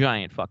that's a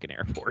giant fucking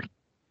airport.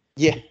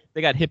 Yeah.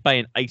 They got hit by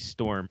an ice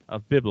storm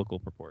of biblical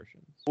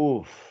proportions.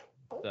 Oof.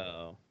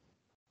 So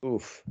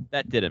Oof.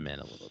 that did him in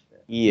a little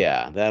bit.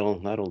 Yeah,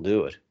 that'll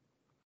do it.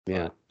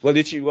 Yeah. Well,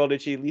 did she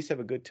at least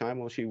have a good time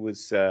while she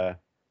was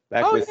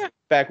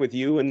back with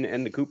you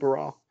and the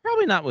Cooperall?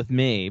 Probably not with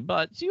me,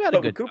 but she had a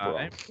But with good Cooperall,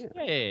 time.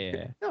 yeah.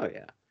 Yeah. Oh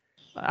yeah.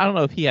 I don't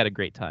know if he had a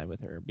great time with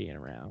her being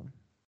around.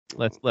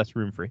 Less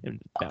room for him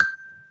to bounce.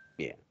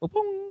 Yeah. Well,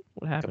 boom.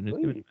 What happened? Who's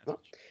giving Well,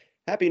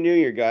 Happy New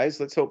Year, guys.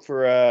 Let's hope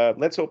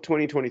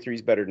 2023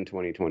 is better than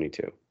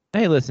 2022.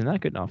 Hey, listen,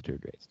 not getting off to a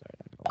great start.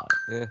 I'm not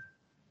gonna lie. Yeah.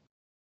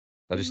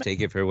 I'll just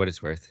take it for what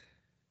it's worth.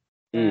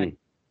 Mm.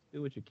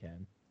 Do what you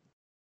can.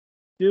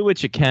 Do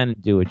what you can.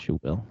 Do what you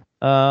will.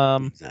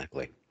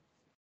 Exactly.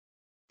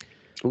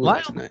 Ooh,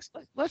 Lyle, that's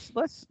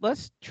nice.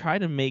 let's try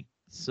to make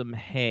some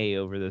hay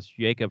over this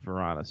Jacob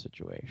Verana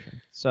situation.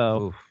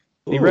 So Oof.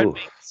 the Red Ooh.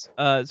 Wings.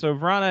 So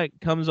Verana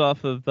comes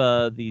off of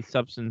the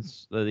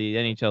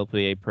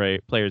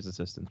NHLPA Players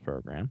Assistance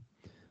Program.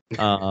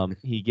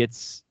 He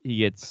gets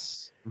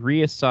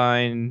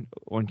reassigned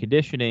on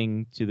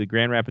conditioning to the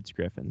Grand Rapids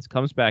Griffins.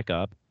 Comes back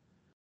up,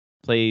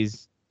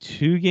 plays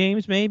 2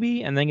 games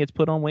maybe, and then gets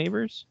put on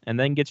waivers, and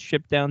then gets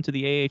shipped down to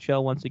the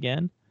AHL once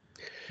again.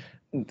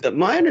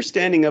 My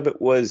understanding of it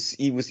was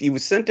he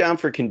was sent down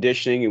for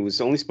conditioning. It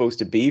was only supposed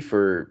to be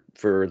for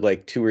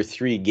like 2 or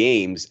 3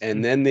 games,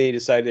 and then they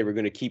decided they were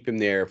going to keep him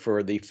there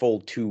for the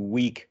full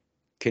 2-week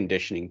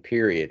conditioning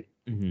period.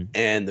 Mm-hmm.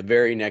 And the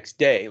very next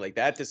day, like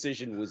that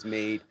decision was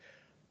made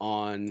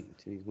on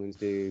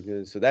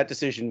Wednesday. So that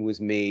decision was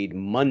made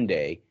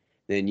Monday.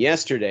 Then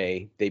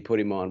yesterday they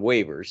put him on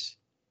waivers,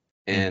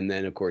 and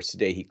then of course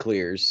today he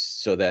clears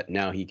so that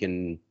now he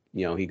can.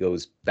 He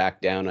goes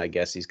back down. I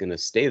guess he's going to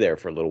stay there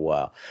for a little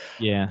while.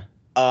 Yeah.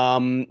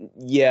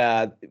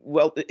 Yeah.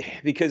 Well,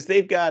 because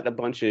they've got a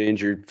bunch of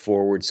injured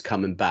forwards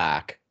coming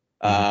back.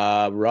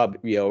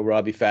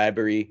 Robbie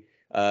Fabry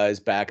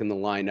is back in the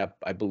lineup,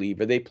 I believe.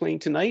 Are they playing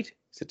tonight?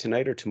 Is it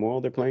tonight or tomorrow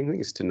they're playing? I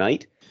think it's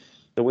tonight.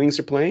 The Wings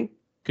are playing.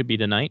 Could be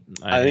tonight.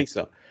 I think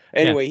so.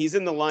 Anyway, he's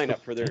in the lineup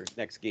for their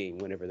next game,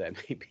 whenever that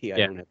may be. I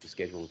don't have the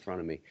schedule in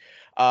front of me.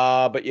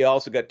 But you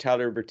also got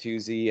Tyler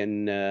Bertuzzi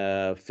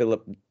and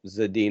Philip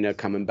Zadina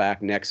coming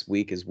back next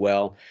week as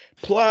well.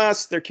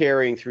 Plus, they're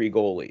carrying 3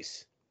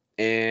 goalies.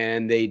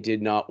 And they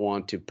did not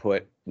want to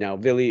put... Now,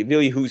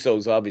 Ville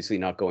Husso's obviously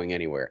not going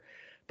anywhere.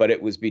 But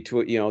it was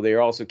between...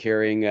 they're also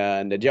carrying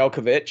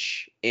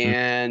Nedeljkovic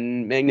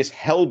and Magnus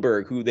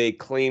Hellberg, who they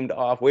claimed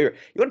off waiver.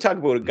 You want to talk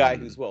about a guy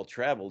who's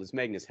well-traveled, is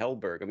Magnus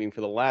Hellberg. I mean,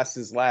 for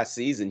his last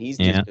season, he's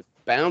just been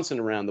bouncing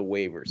around the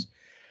waivers.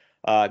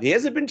 He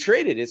hasn't been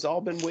traded. It's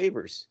all been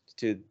waivers.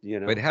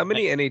 But how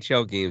many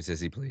NHL games has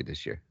he played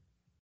this year?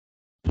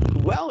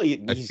 Well,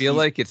 I feel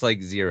like it's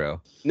like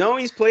 0. No,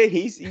 he's played.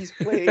 He's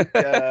played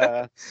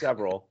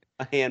several,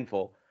 a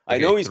handful. I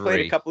know he's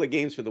played a 3. couple of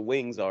games for the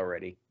Wings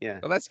already. Yeah.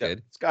 Oh, that's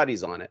good.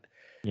 Scotty's on it.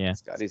 Yeah.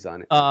 Scotty's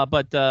on it.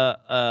 But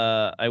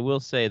I will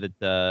say that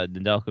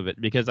Nedeljkovic,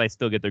 because I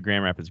still get the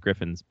Grand Rapids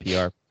Griffins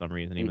PR for some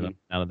reason, even though I'm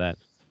out of that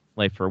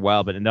life for a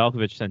while. But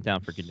Nedeljkovic sent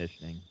down for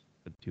conditioning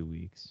for 2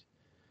 weeks.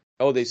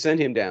 Oh, they sent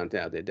him down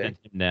now, did they? Sent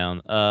him down.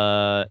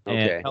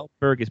 Okay. And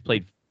Hellberg has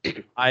played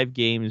 5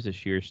 games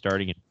this year,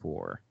 starting at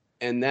 4.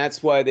 And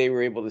that's why they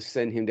were able to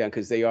send him down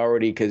because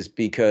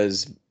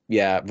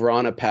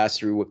Vrana passed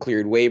through what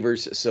cleared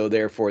waivers, so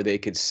therefore they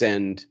could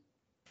send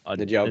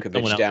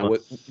Nedeljkovic down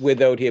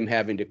without him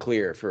having to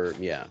clear for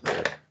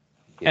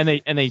And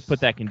they put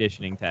that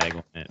conditioning tag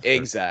on it.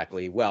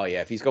 Exactly. Well,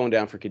 yeah, if he's going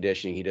down for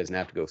conditioning, he doesn't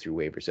have to go through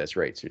waivers. That's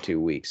right. It's for 2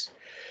 weeks.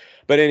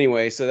 But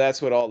anyway, so that's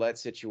what all that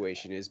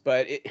situation is.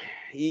 But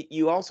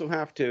you also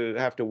have to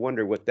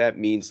wonder what that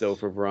means though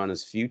for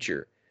Vrana's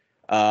future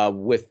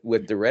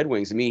with the Red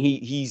Wings. I mean,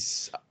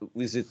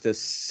 was it the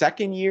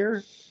second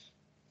year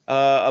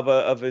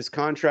of his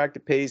contract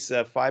that pays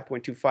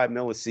 $5.25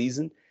 million a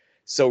season?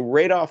 So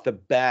right off the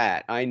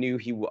bat, I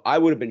knew I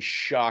would have been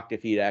shocked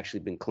if he'd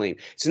actually been claimed.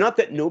 It's not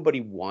that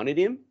nobody wanted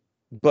him,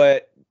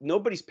 but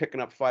nobody's picking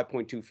up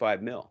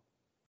 $5.25 million.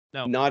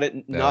 No, not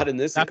in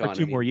this not economy.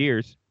 For 2 more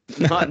years.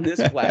 Not in this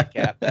flat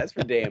cap. That's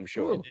for damn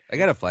sure. I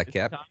got a flat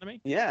cap.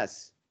 Economy?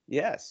 Yes.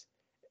 Hey,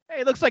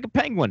 it looks like a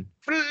penguin.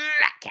 Flat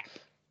cap.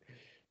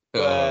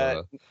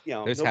 But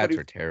those hats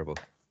are terrible.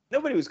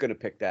 Nobody was going to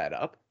pick that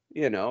up.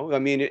 I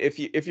mean, if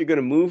you're going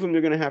to move him,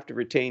 they're going to have to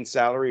retain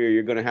salary, or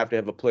you're going to have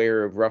a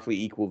player of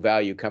roughly equal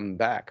value come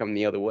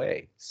the other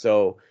way.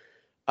 So,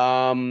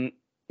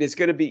 it's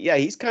going to be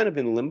he's kind of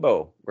in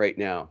limbo right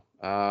now.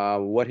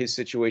 What his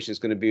situation is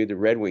going to be with the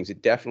Red Wings,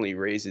 it definitely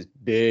raises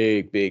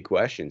big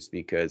questions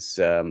because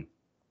do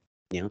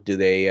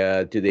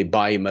they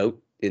buy him out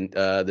in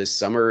this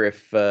summer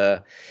if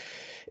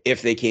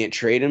they can't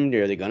trade him?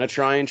 Are they going to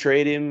try and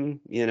trade him?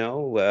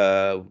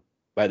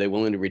 Are they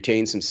willing to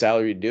retain some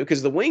salary to do?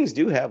 Because the Wings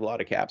do have a lot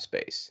of cap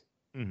space.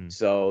 Mm-hmm.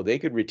 So they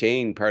could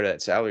retain part of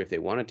that salary if they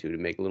wanted to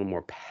make it a little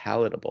more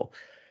palatable.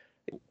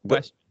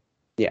 Question.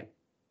 Yeah.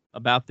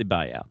 About the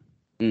buyout.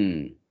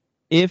 Mm.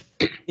 If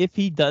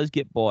he does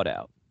get bought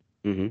out,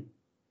 mm-hmm.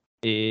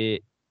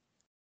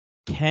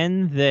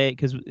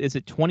 Because is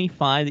it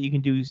 25 that you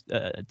can do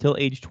till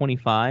age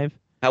 25?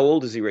 How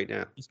old is he right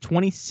now? He's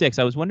 26.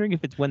 I was wondering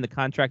if it's when the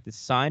contract is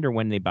signed or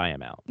when they buy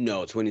him out.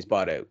 No, it's when he's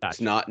bought out. Gotcha. It's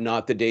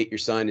not the date you're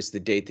signed, it's the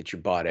date that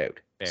you're bought out.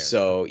 Fair.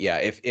 So yeah,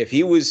 if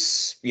he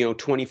was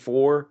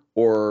 24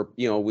 or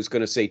was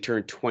going to say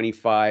turn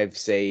 25,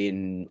 say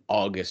in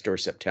August or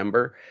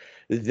September,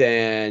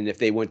 then if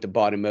they went to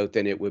bought him out,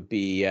 then it would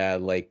be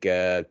like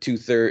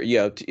 2/3,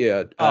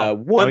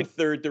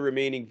 1/3 the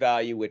remaining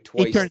value with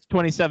twice. He turns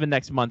 27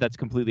 next month. That's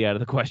completely out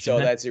of the question. So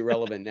that's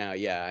irrelevant now.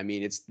 Yeah, I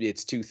mean it's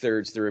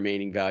 2/3 the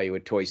remaining value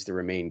with twice the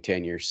remaining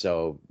tenure.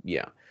 So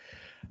yeah,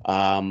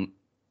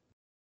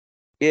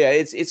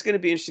 it's going to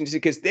be interesting to see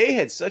because they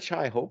had such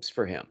high hopes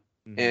for him.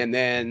 Mm-hmm. And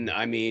then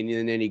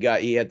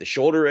he had the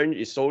shoulder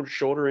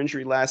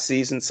injury last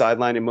season,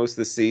 sidelined most of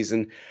the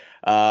season.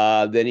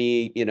 Then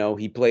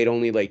he played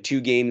only like 2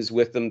 games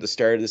with them at the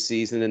start of the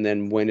season, and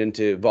then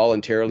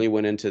voluntarily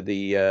went into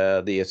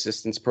the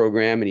assistance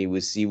program, and he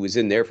was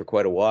in there for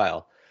quite a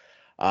while.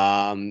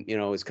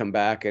 Has come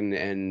back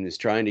and is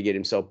trying to get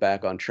himself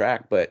back on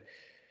track. But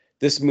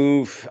this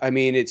move, I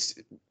mean, it's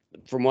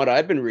from what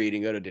I've been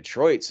reading out of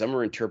Detroit, some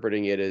are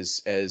interpreting it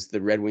as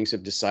the Red Wings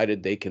have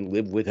decided they can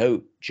live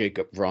without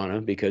Jacob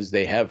Vrana because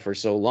they have for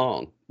so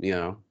long,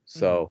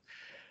 So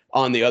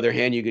on the other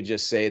hand, you could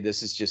just say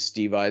this is just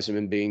Steve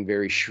Yzerman being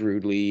very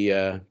shrewdly,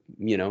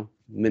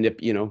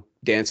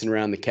 dancing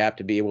around the cap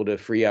to be able to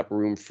free up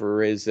room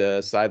for his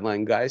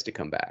sideline guys to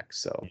come back.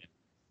 So,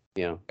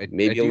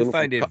 maybe I do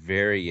find it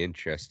very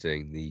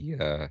interesting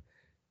the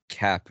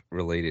cap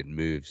related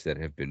moves that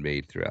have been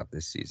made throughout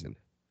this season.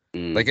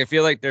 Like, I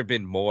feel like there've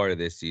been more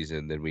this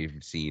season than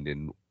we've seen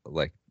in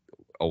like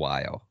a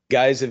while.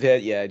 Guys have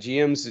had,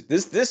 GMs.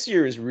 This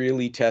year is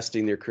really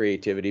testing their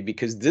creativity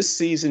because this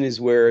season is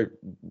where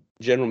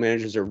general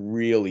managers are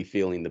really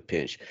feeling the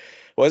pinch.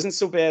 Wasn't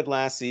so bad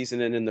last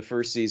season and in the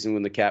first season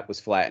when the cap was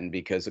flattened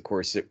because, of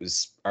course, it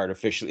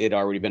had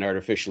already been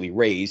artificially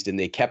raised and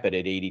they kept it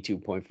at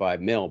 $82.5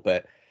 million.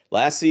 But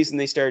last season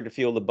they started to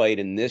feel the bite,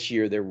 and this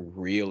year they're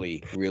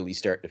really, really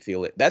starting to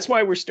feel it. That's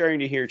why we're starting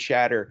to hear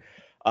chatter.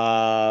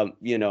 About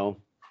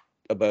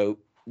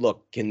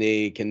look, can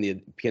the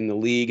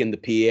league and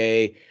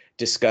the PA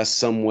discuss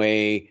some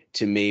way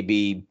to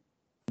maybe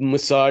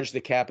massage the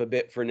cap a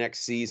bit for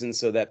next season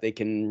so that they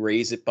can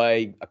raise it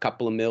by a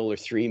couple of mil or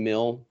 $3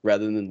 million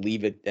rather than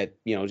leave it at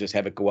just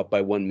have it go up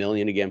by $1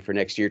 million again for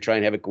next year. Try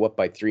and have it go up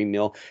by $3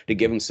 million to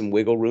give them some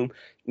wiggle room.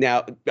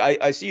 Now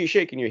I see you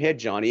shaking your head,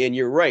 Johnny, and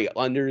you're right.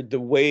 Under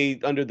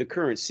the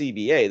current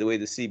CBA, the way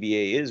the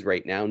CBA is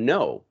right now,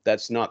 no,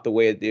 that's not the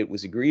way it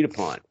was agreed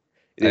upon.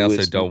 I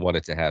also don't want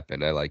it to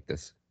happen. I like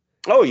this.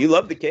 Oh, you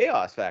love the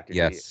chaos factor.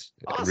 Yes.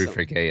 Awesome. Root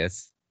for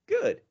chaos.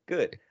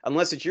 Good.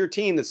 Unless it's your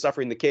team that's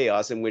suffering the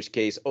chaos, in which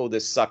case,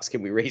 this sucks.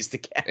 Can we raise the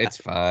cap? It's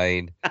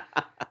fine.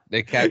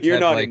 The Caps You're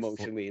not like,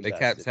 emotionally invested. The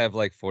Caps have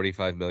like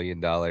 $45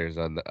 million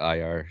on the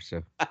IR.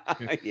 So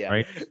yeah,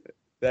 right.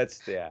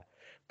 That's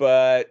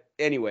But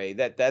anyway,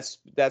 that's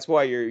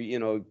why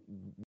you're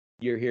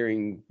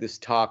hearing this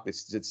talk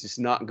that's just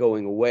not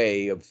going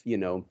away of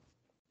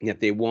that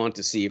they want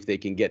to see if they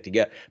can get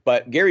together.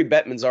 But Gary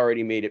Bettman's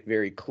already made it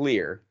very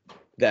clear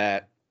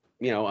that,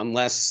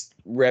 unless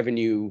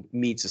revenue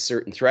meets a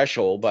certain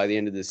threshold by the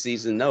end of the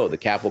season, no, the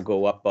cap will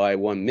go up by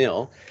 $1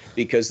 million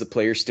because the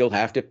players still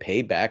have to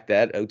pay back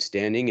that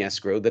outstanding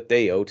escrow that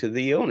they owe to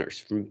the owners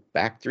from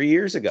back 3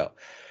 years ago.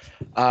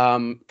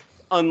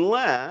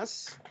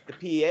 Unless the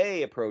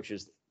PA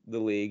approaches the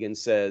league and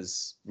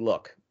says,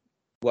 look,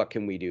 what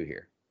can we do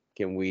here?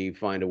 Can we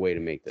find a way to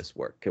make this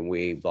work? Can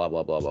we blah,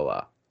 blah, blah, blah,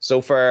 blah. So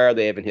far,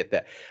 they haven't hit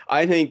that.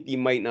 I think you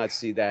might not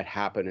see that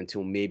happen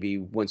until maybe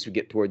once we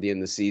get toward the end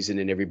of the season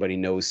and everybody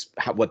knows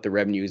what the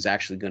revenue is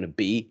actually going to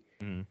be.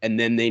 Mm. And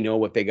then they know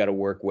what they got to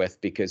work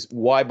with, because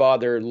why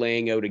bother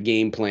laying out a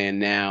game plan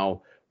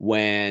now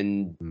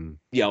when,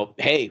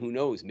 hey, who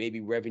knows?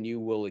 Maybe revenue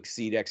will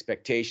exceed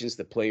expectations.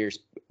 The players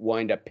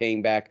wind up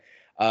paying back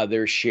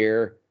their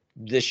share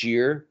this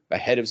year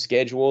ahead of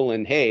schedule.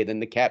 And hey,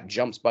 then the cap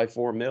jumps by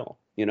 $4 million.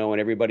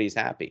 And everybody's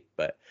happy.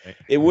 But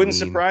it wouldn't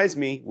surprise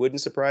me. Wouldn't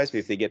surprise me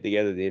if they get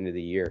together at the end of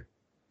the year.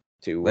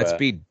 Let's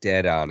be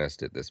dead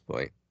honest at this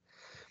point.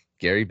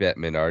 Gary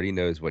Bettman already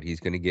knows what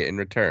he's going to get in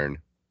return.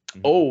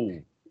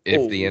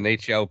 If the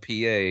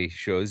NHLPA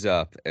shows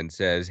up and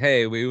says,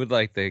 "Hey, we would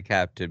like the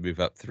cap to move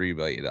up $3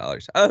 million."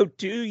 Oh,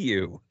 do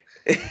you?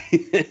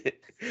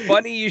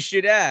 Funny you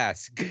should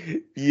ask.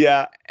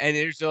 Yeah. And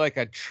there's like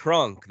a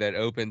trunk that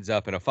opens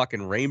up and a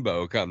fucking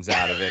rainbow comes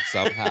out of it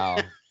somehow.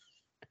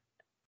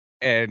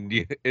 And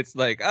it's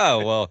like,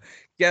 oh, well,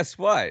 guess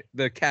what?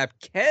 The cap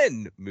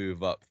can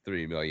move up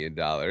 $3 million,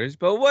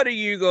 but what are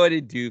you going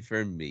to do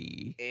for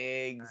me?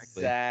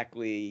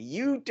 Exactly.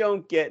 You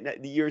don't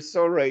get, you're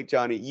so right,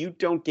 Johnny. You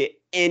don't get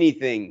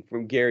anything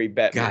from Gary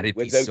Bettman. God, it'd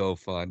be so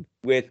fun.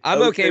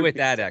 I'm okay with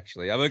that,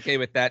 actually. I'm okay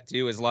with that,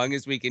 too, as long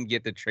as we can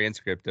get the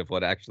transcript of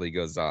what actually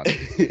goes on.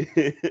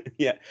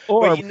 Yeah.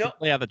 Or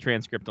we have the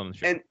transcript on the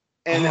show.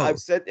 And I've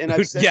said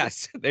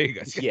yes, there you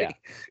go. Yeah.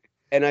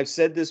 And I've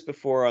said this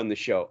before on the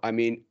show. I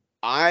mean,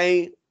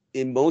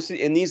 in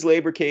these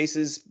labor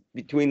cases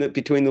between the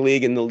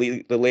league and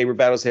the labor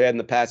battles I had in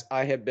the past,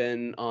 I have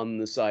been on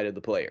the side of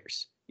the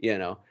players,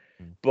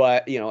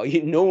 But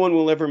no one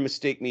will ever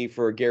mistake me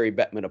for a Gary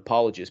Bettman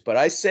apologist. But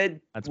I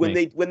said when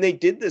they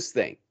did this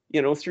thing,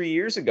 3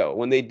 years ago,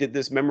 when they did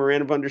this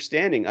memorandum of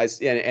understanding,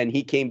 and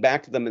he came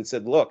back to them and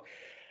said, look,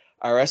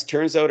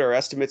 turns out our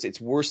estimates, it's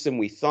worse than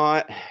we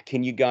thought.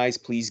 Can you guys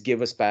please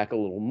give us back a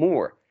little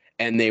more?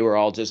 And they were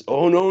all just,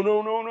 oh,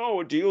 no,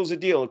 a deal's a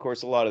deal. Of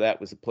course, a lot of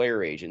that was the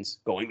player agents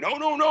going,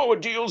 no, a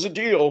deal's a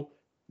deal,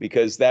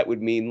 because that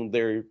would mean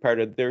they're part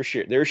of their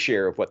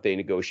share of what they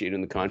negotiate in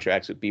the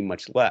contracts would be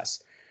much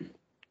less.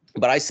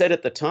 But I said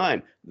at the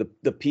time, the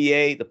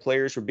PA, the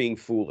players were being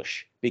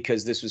foolish,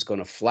 because this was going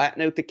to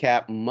flatten out the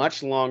cap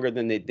much longer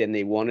than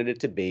they wanted it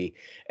to be.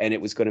 And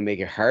it was going to make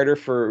it harder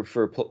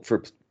for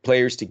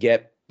players to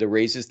get the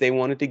raises they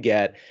wanted to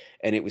get.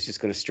 And it was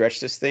just going to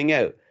stretch this thing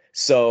out.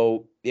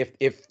 So if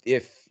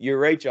you're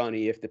right,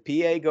 Johnny, if the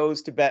PA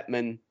goes to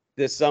Bettman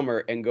this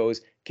summer and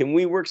goes, can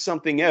we work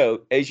something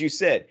out? As you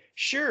said,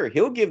 sure,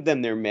 he'll give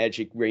them their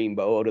magic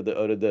rainbow out of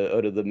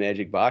the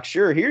magic box.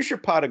 Sure, here's your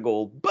pot of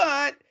gold,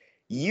 but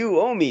you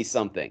owe me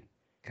something.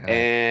 God.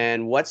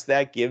 And what's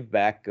that give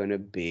back gonna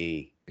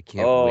be? I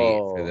can't wait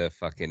for the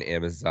fucking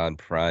Amazon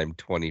Prime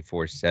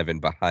 24/7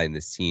 behind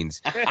the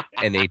scenes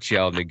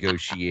NHL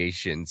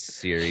negotiations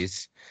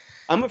series.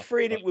 I'm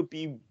afraid it would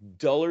be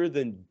duller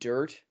than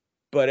dirt.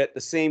 But at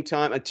the same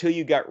time, until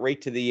you got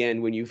right to the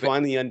end, when you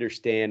finally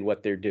understand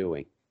what they're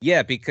doing.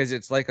 Yeah, because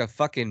it's like a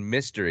fucking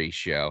mystery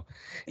show.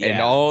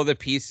 And all the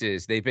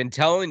pieces, they've been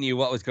telling you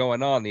what was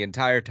going on the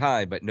entire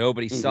time, but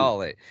nobody saw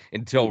it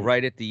until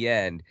right at the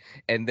end.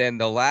 And then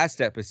the last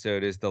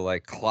episode is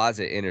the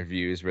closet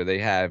interviews where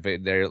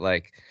they're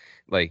like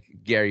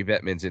Gary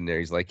Bettman's in there.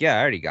 He's like, yeah,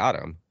 I already got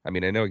him. I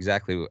mean, I know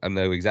exactly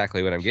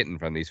what I'm getting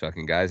from these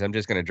fucking guys. I'm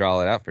just going to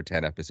draw it out for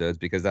 10 episodes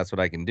because that's what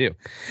I can do.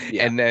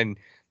 Yeah. And then,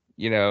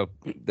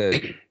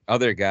 the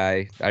other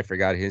guy, I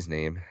forgot his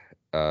name.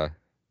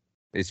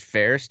 Is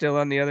Fair still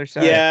on the other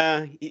side?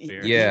 Yeah. He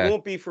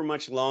won't be for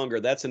much longer.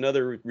 That's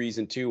another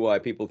reason, too, why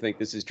people think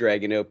this is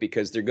dragging out,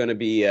 because they're going to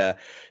be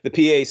the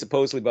PA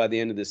supposedly by the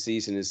end of the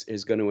season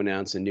is going to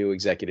announce a new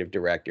executive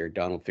director.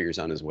 Donald Fear's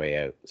on his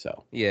way out.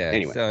 So,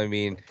 anyway. So, I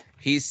mean,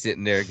 he's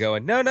sitting there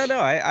going, no.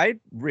 I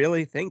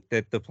really think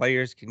that the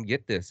players can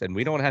get this and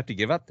we don't have to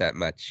give up that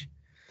much.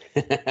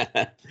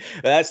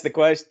 That's the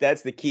question.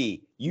 That's the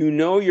key.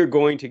 You're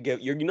going to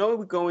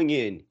going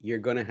in, you're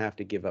going to have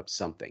to give up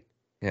something.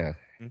 Yeah.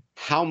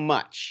 How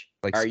much?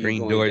 Like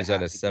screen doors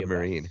on a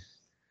submarine.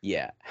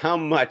 Yeah. How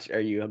much are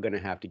you going to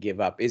have to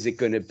give up? Is it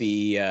going to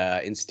be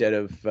instead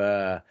of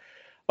a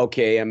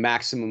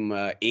maximum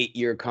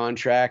 8-year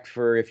contract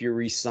for if you're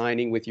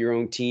re-signing with your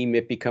own team,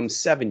 it becomes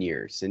 7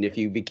 years, and if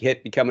you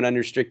become an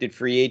unrestricted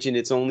free agent,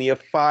 it's only a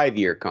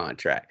 5-year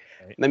contract.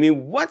 I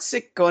mean, what's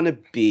it going to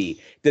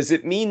be? Does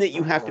it mean that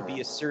you have to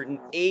be a certain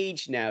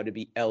age now to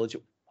be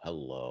eligible?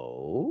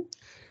 Hello?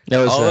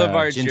 All of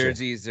our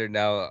jerseys are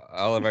now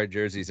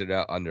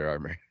Under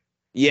Armour.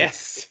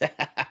 Yes.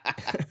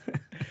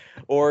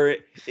 Or,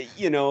 if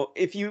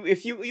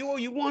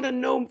you want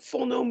a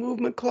full no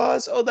movement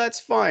clause, oh, that's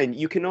fine.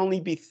 You can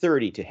only be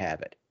 30 to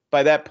have it.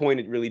 By that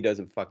point, it really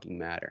doesn't fucking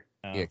matter.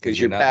 Yeah,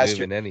 because you're not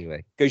moving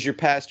anyway. Because you're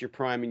past your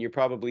prime and you're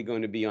probably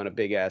going to be on a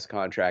big ass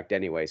contract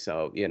anyway.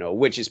 So,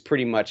 which is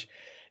pretty much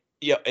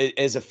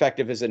as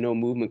effective as a no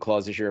movement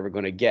clause as you're ever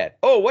going to get.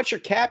 Oh, what's your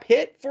cap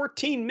hit?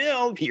 14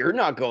 mil. You're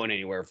not going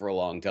anywhere for a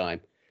long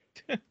time.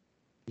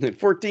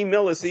 14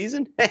 mil a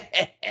season?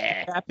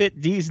 Cap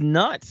it these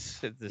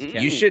nuts.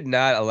 You should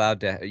not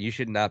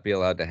be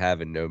allowed to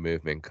have a no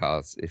movement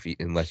clause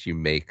unless you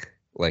make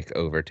like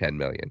over 10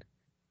 million.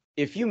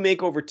 If you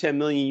make over 10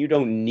 million, you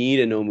don't need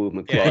a no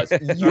movement clause.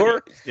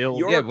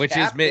 Which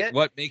is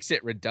what makes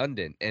it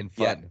redundant and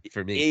fun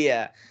for me.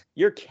 Yeah.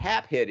 Your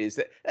cap hit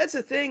that's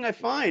the thing I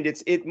find.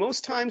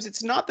 Most times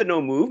it's not the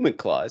no movement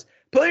clause.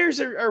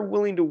 Players are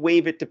willing to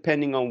waive it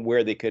depending on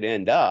where they could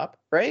end up,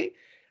 right?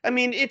 I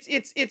mean,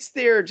 it's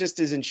there just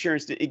as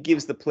insurance. It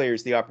gives the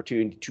players the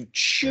opportunity to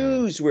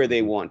choose where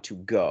they want to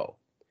go,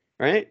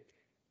 right?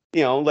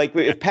 Like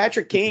if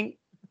Patrick Kane,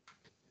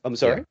 I'm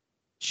sorry. Yeah.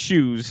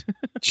 Choose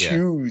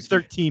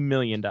 $13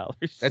 million.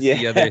 That's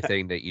the other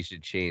thing that you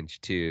should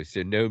change too.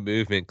 So no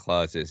movement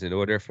clauses. In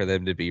order for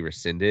them to be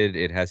rescinded,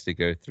 it has to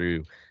go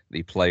through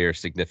the player's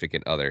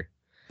significant other.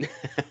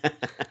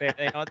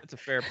 That's a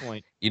fair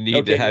point. You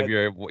need to have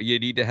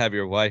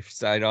your wife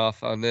sign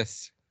off on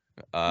this.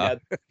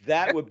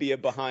 That would be a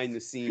behind the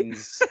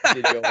scenes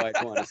video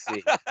I'd want to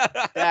see.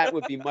 That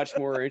would be much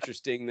more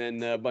interesting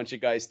than a bunch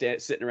of guys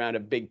sitting around a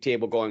big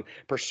table going,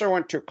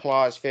 pursuant to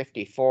clause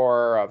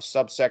 54 of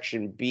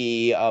subsection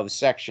B of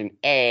section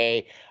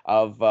A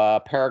of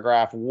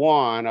paragraph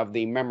 1 of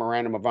the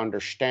memorandum of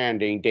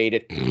understanding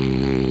dated.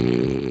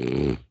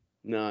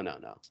 No.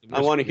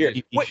 I want to hear.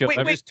 Wait.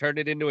 Just turn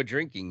it into a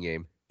drinking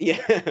game.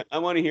 Yeah, I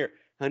want to hear,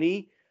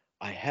 honey,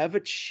 I have a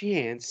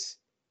chance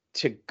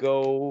to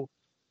go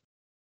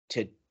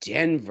to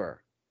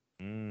Denver.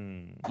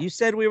 You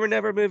said we were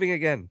never moving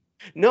again.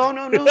 No.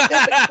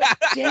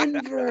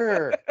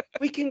 Denver.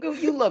 We can go.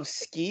 You love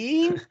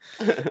skiing.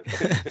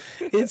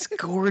 It's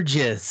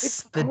gorgeous.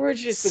 It's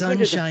gorgeous. The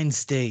Sunshine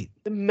State.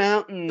 The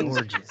mountains.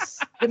 Gorgeous.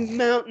 The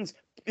mountains.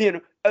 They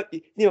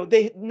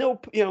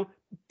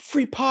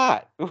free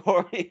pot.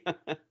 Oh yeah,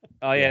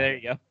 there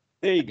you go.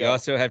 There you go. You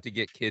also have to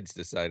get kids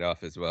to sign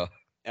off as well.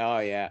 Oh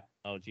yeah.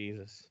 Oh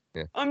Jesus.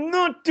 Yeah. I'm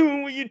not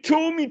doing what you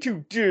told me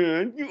to,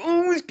 Dad. You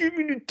always get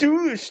me to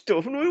do this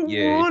stuff, and I don't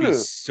want it'd to.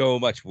 be so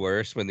much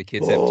worse when the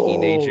kids have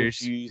teenagers.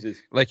 Jesus.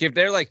 Like if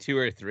they're like 2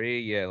 or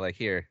 3, like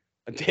here.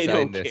 They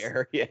don't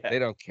care. Yeah. They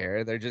don't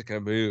care. They're just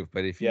gonna move.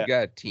 But if you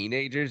got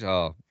teenagers,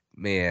 oh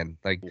man,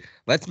 like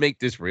let's make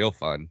this real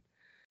fun.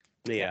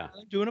 Yeah.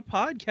 I'm doing a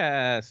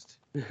podcast.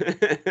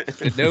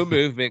 The no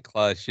movement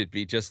clause should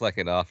be just like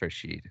an offer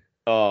sheet.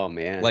 Oh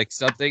man. Like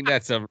something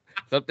that's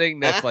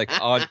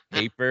like on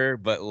paper,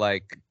 but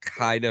like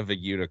kind of a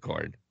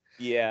unicorn.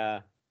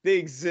 Yeah. They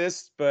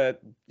exist,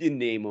 but in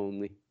name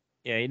only.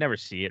 Yeah, you never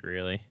see it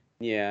really.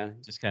 Yeah.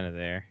 It's just kind of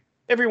there.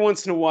 Every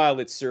once in a while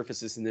it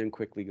surfaces and then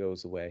quickly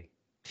goes away.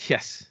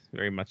 Yes,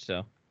 very much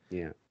so.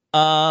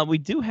 Yeah. We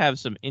do have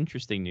some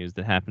interesting news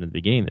that happened at the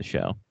beginning of the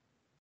show.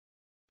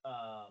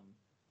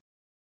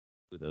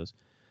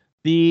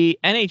 The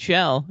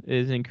NHL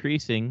is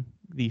increasing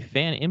the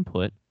fan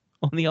input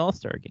on the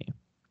All-Star game.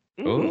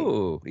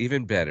 Oh,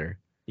 even better.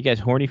 You guys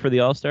horny for the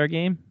All-Star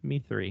game? Me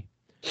 3.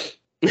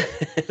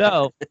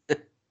 So,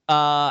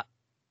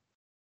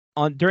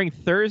 during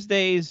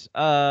Thursday's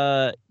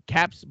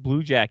Caps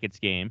Blue Jackets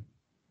game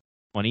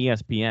on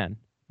ESPN,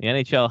 the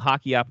NHL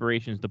Hockey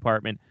Operations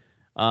Department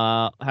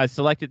has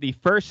selected the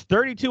first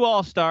 32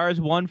 All-Stars,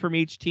 1 from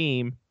each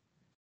team,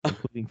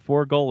 including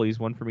 4 goalies,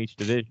 1 from each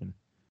division.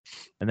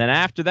 And then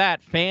after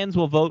that, fans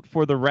will vote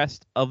for the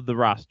rest of the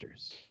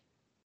rosters.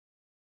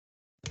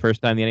 The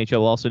first time the NHL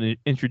will also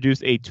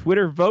introduce a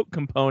Twitter vote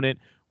component,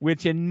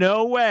 which in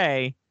no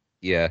way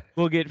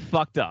will get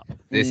fucked up.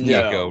 This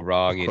can't go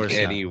wrong in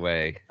any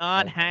way.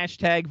 Not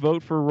hashtag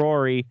vote for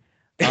Rory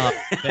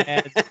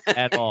bad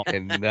at all.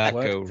 Cannot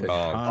go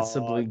wrong.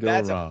 Possibly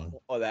go wrong.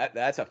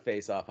 That's a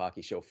face-off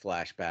hockey show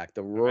flashback.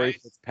 The Rory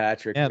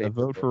Fitzpatrick. Yeah, the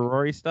vote for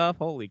Rory stuff.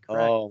 Holy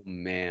crap. Oh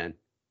man.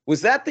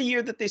 Was that the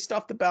year that they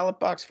stuffed the ballot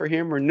box for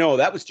him, or no?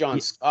 That was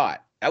John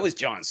Scott. That was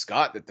John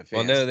Scott that the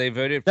fans. Well, no, they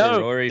voted for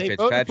Rory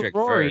Fitzpatrick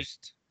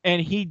first, and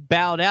he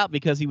bowed out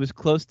because he was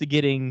close to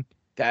getting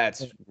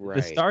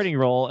the starting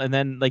role, and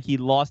then he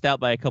lost out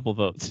by a couple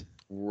votes.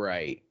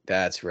 Right,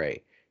 that's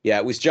right. Yeah,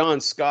 it was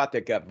John Scott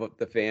that got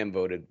the fan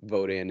vote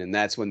in, and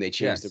that's when they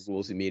changed the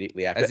rules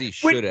immediately after. As he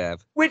should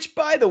have. Which,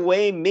 by the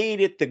way, made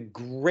it the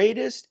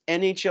greatest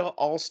NHL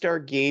All-Star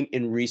game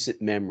in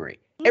recent memory.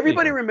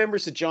 Everybody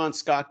remembers the John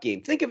Scott game.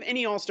 Think of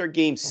any All-Star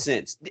game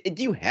since.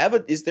 Do you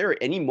have is there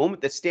any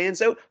moment that stands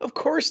out? Of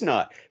course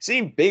not.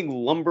 Seeing big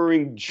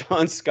lumbering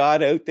John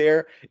Scott out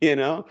there,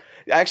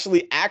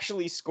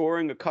 actually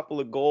scoring a couple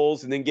of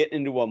goals and then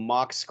getting into a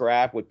mock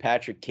scrap with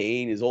Patrick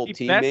Kane, his old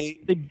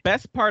teammate. The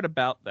best part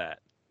about that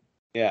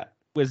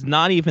was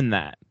not even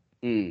that.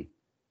 Mm.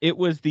 It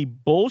was the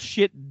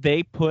bullshit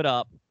they put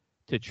up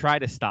to try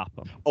to stop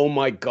him. Oh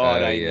my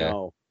God, I yeah.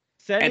 know.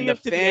 Sending And the him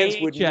to fans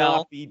the would AHL,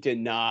 not be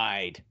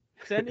denied.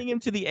 sending him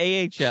to the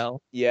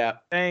AHL, Yeah.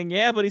 saying,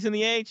 yeah, but he's in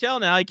the AHL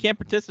now. He can't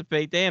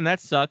participate. Damn, that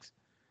sucks.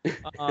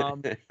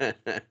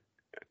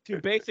 To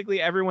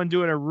basically everyone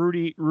doing a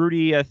Rudy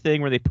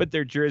thing where they put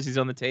their jerseys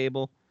on the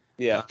table.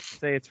 Yeah.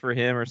 Say it's for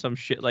him or some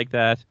shit like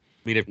that. I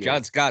mean, if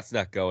John Scott's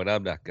not going,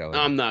 I'm not going.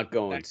 I'm not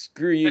going.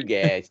 Screw you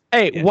guys.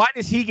 Hey, Yeah. why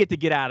does he get to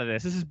get out of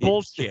this? This is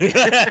bullshit.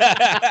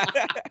 I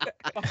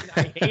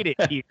hate it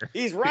here.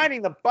 He's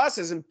riding the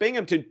buses in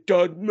Binghamton.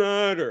 Doesn't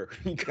matter.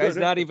 Guy's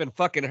not even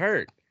fucking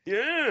hurt.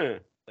 Yeah.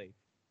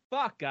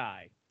 Fuck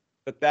guy.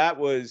 But that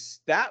was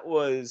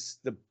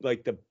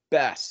the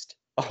best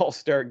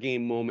All-Star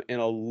game moment in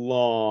a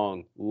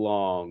long,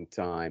 long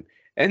time.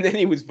 And then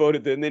he was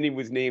voted, and then he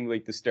was named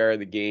like the star of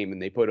the game,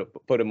 and they put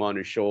him on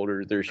their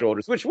shoulders,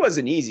 which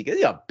wasn't easy because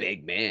he's a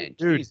big man,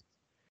 dude. Jeez.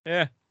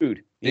 Yeah,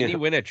 dude. Didn't he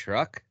win a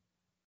truck?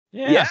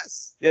 Yeah.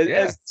 Yes.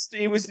 Yeah.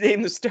 He was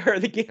named the star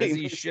of the game. As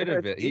he should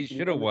have been. He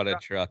should have won a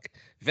truck.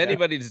 If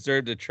anybody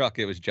deserved a truck,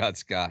 it was John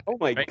Scott. Oh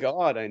my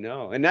God, I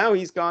know. And now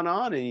he's gone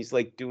on and he's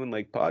like doing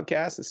like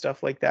podcasts and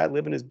stuff like that,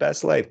 living his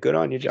best life. Good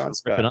on you, John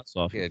Ripping Scott. us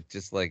off. Yeah,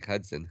 just like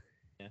Hudson.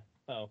 Yeah.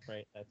 Oh,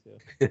 right.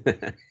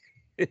 That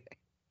too.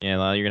 Yeah,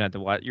 well, you're gonna have to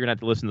watch. You're gonna have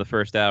to listen to the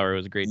first hour. It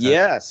was a great time.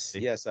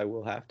 Yes, I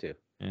will have to.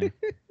 Yeah.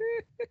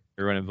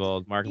 Everyone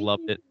involved. Mark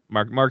loved it.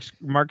 Mark's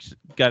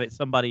got it.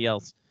 Somebody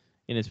else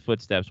in his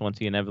footsteps once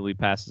he inevitably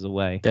passes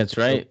away. That's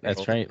right.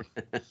 That's right.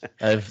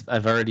 I've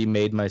already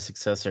made my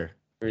successor.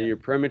 For your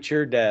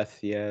premature death,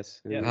 yes.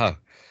 Yeah. Oh,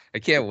 I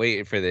can't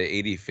wait for the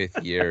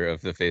 85th year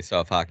of the Face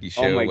Off Hockey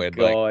Show Oh my when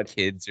God. like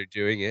kids are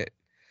doing it.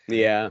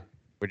 Yeah.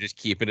 We're just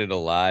keeping it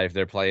alive.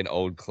 They're playing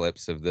old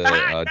clips of the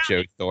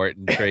Joe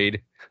Thornton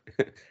trade.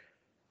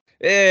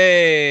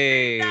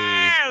 Hey,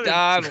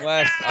 Don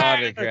West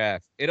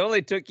autograph. It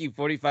only took you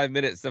 45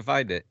 minutes to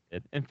find it.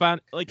 And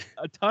found like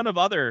a ton of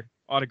other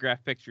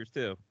autograph pictures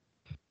too.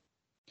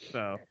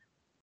 So,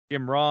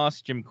 Jim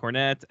Ross, Jim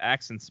Cornette,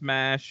 Axe and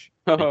Smash,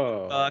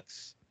 Oh,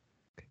 Ducks,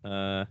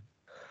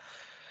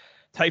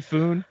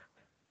 Typhoon.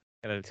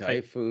 Got a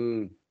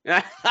Typhoon.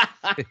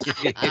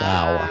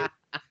 Wow.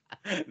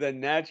 The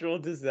natural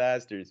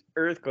disasters,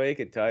 earthquake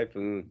and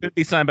typhoon. Could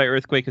be signed by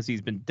Earthquake because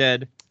he's been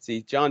dead.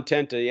 See, John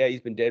Tenta, yeah, he's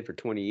been dead for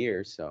 20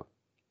 years, so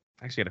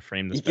I actually got to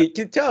frame this. you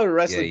can tell a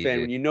wrestling you fan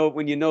did.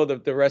 when you know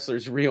the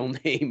wrestler's real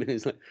name and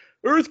it's like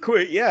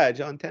earthquake, yeah,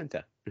 John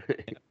Tenta.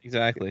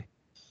 Exactly.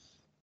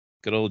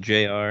 Good old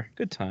JR.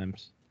 Good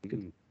times.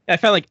 Mm. I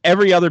found like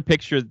every other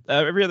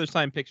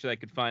signed picture I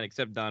could find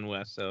except Don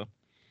West. So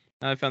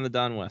now I found the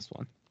Don West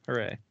one.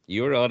 Hooray!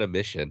 You were on a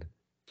mission.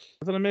 I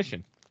was on a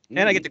mission,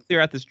 and I get to clear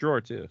out this drawer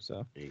too.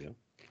 So There you go.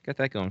 got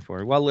that going for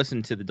her. While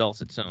listening to the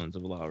dulcet tones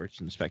of Lawrence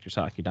and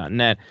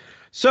SpectresHockey.net.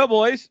 So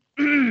boys,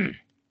 what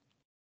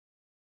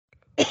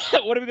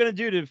are we gonna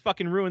do to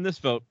fucking ruin this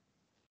vote?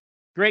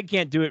 Greg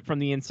can't do it from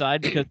the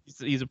inside because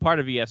he's a part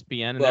of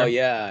ESPN. And Well, they're-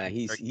 yeah,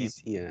 he's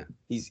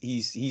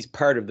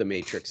part of the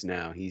Matrix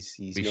now. He's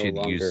We no should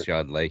longer. use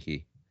John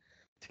Leahy.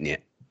 Yeah.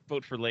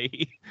 vote for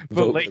Leahy.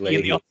 Vote Vote for Leahy in the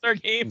Leahy. All-Star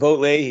game. Vote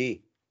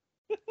Leahy.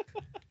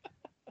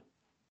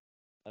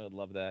 I would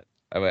love that.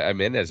 I'm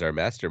in as our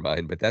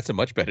mastermind, but that's a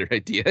much better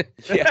idea.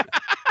 Yeah.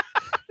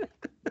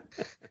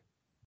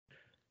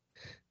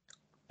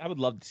 I would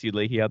love to see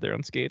Leahy out there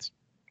on skates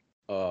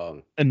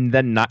Um, and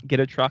then not get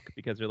a truck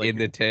because they're like, in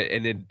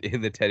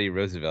the Teddy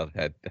Roosevelt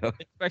head.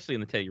 especially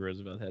in the Teddy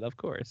Roosevelt head, of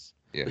course.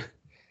 Yeah.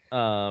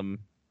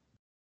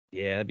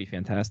 Yeah, that'd be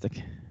fantastic.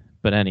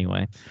 But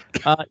anyway,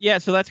 yeah,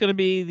 so that's going to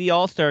be the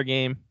All-Star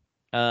game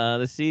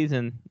this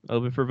season.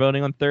 Open for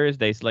voting on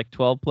Thursday. Select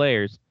 12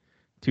 players,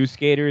 2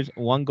 skaters,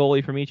 1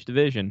 goalie from each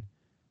division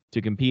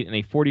to compete in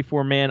a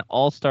 44-man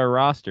All-Star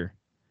roster.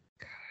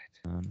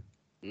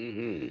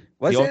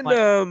 Wasn't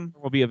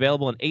Will be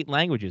available in 8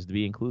 languages to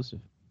be inclusive.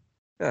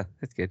 oh,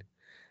 that's good.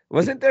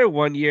 Wasn't there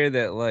one year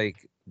that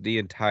like the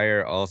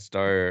entire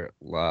All-Star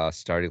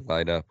starting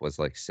lineup was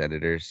like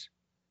senators?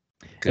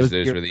 It Because was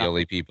those the were year- the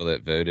only people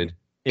that voted.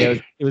 Yeah,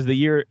 it was the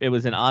year it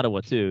was in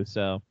Ottawa too,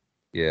 so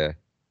Yeah.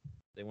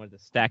 they wanted to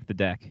stack the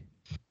deck.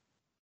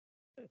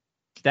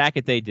 Stack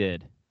it, they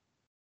did.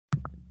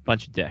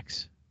 Bunch of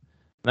decks.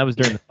 And that was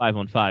during the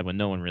 5-on-5 when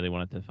no one really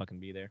wanted to fucking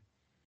be there.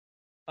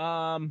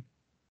 All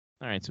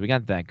right, so we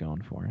got that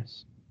going for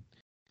us.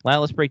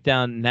 Well, let's break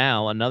down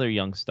now another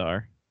young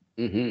star.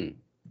 Mm-hmm.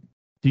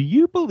 Do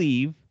you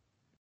believe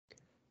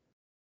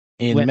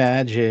In When-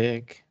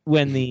 magic.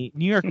 when the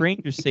New York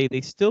Rangers say they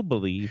still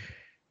believe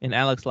in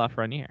Alex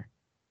Lafreniere?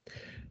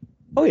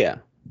 Oh yeah,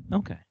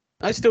 Okay.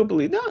 I still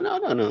believe. No.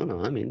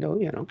 I mean, no,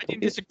 you know. I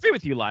didn't disagree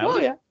with you, Lyle. Oh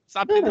yeah.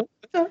 Stop No, being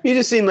no. You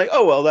just seem like,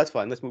 oh well, that's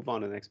fine. Let's move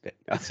on to the next bit.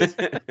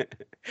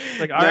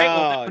 like, all right,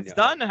 well, that one's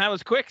done. That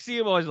was quick. See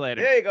you boys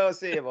later. There you go.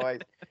 See you, boys.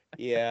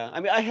 Yeah, I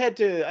mean, I had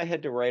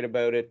to write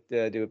about it,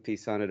 do a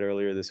piece on it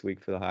earlier this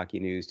week for the Hockey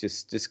News,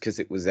 just because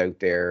it was out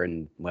there,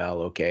 and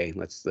well, okay,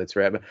 let's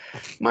wrap it.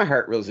 My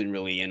heart wasn't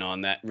really in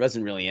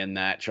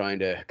that, trying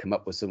to come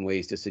up with some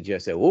ways to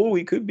suggest that, oh,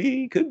 he could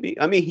be.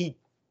 I mean,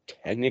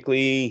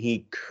 technically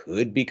he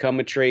could become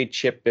a trade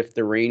chip if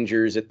the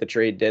Rangers at the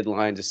trade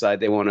deadline decide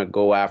they want to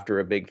go after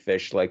a big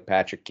fish like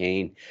Patrick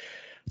Kane.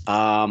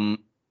 But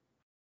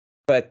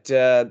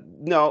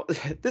no,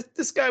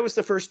 this guy was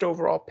the first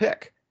overall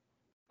pick.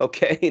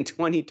 Okay, in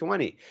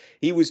 2020,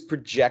 he was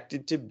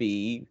projected to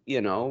be,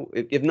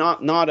 if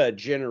not a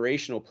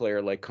generational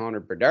player like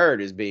Connor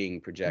Bedard is being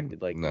projected.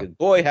 Like,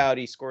 boy,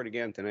 howdy, scored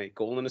again tonight.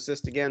 Goal and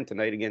assist again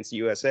tonight against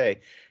USA.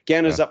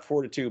 Canada's up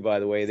 4-2, by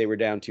the way. They were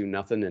down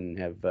 2-0 and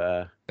have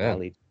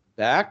rallied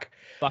back.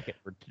 Fuck it,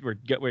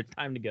 we're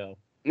time to go.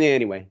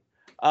 Anyway,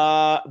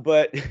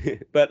 but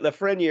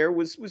Lafreniere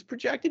was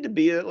projected to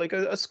be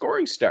a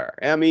scoring star.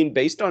 I mean,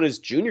 based on his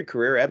junior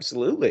career,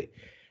 absolutely.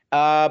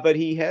 But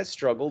he has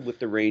struggled with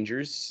the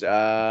Rangers,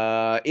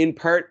 in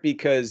part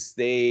because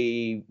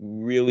they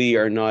really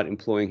are not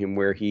employing him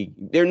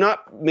they're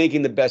not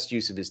making the best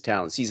use of his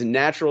talents. He's a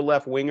natural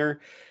left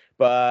winger,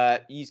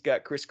 but he's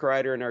got Chris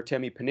Kreider and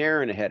Artemi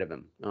Panarin ahead of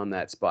him on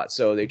that spot.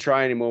 So they're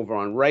trying him over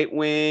on right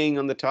wing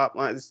on the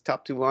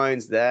top two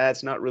lines.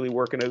 That's not really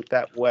working out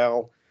that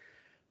well.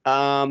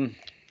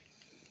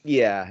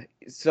 Yeah.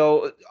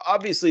 So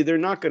obviously they're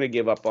not going to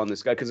give up on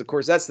this guy because, of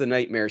course, that's the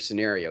nightmare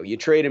scenario. You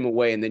trade him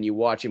away and then you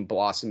watch him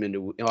blossom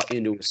into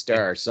a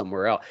star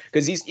somewhere else.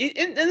 Because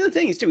and the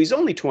thing is, too, he's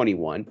only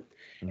 21,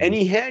 and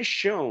he has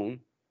shown,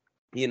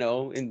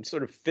 in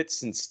sort of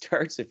fits and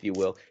starts, if you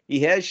will, he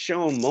has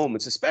shown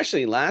moments,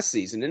 especially last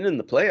season and in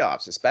the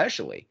playoffs,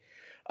 especially,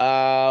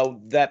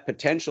 that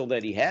potential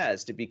that he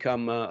has to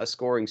become a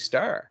scoring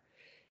star.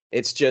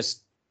 It's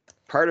just,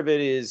 part of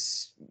it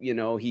is,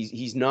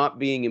 he's not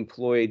being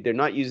employed. They're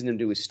not using him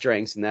to his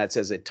strengths, and that's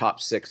as a top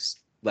 6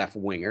 left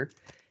winger.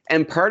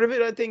 And part of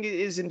it, I think,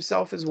 is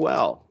himself as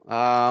well.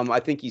 I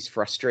think he's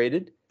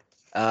frustrated.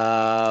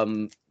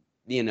 It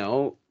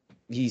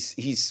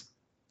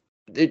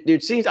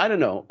seems, I don't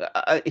know.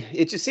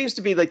 It just seems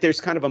to be like there's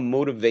kind of a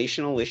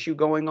motivational issue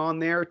going on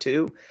there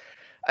too.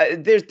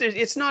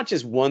 It's not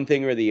just one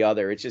thing or the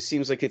other. It just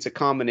seems like it's a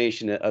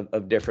combination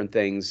of different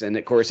things. And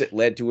of course, it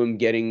led to him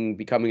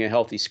becoming a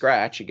healthy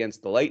scratch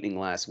against the Lightning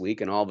last week.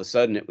 And all of a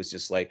sudden, it was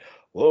just like,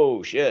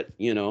 whoa, shit.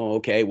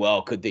 Okay,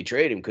 well, could they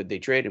trade him? Could they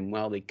trade him?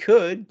 Well, they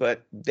could,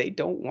 but they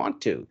don't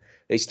want to.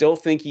 They still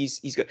think he's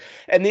good.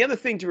 And the other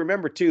thing to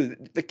remember too,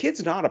 the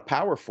kid's not a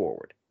power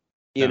forward.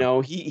 He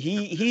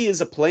is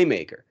a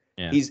playmaker.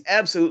 Yeah. He's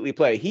absolutely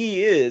play.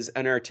 He is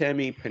an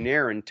Artemi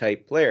Panarin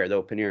type player,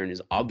 though Panarin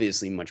is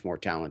obviously much more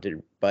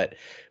talented. But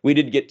we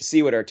didn't get to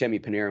see what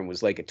Artemi Panarin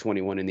was like at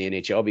 21 in the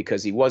NHL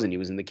because he wasn't. He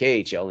was in the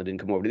KHL and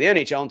didn't come over to the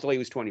NHL until he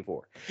was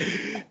 24.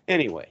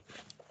 Anyway,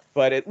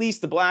 but at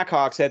least the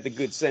Blackhawks had the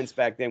good sense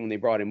back then when they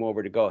brought him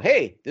over to go,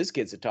 hey, this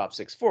kid's a top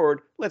 6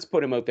 forward. Let's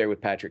put him out there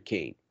with Patrick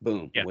Kane.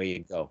 Boom, away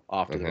you go,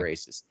 off to the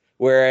races.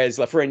 Whereas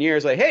Lafreniere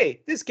is like,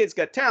 hey, this kid's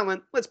got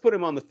talent. Let's put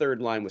him on the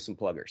third line with some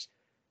pluggers.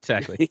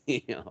 Exactly.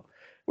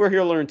 Where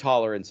he'll learn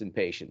tolerance and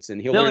patience,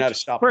 and he'll learn how to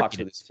stop pucks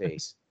with his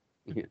face.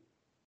 Yeah.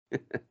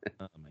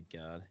 Oh my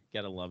God,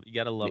 you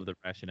gotta love the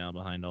rationale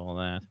behind all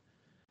that.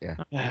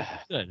 Yeah.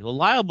 Good. Well,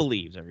 Lyle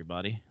believes,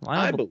 everybody.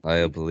 Lyle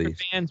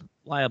believes. Fans,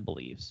 Lyle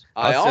believes.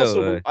 I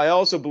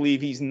also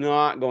believe he's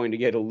not going to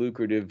get a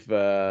lucrative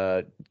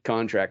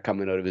contract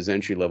coming out of his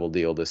entry-level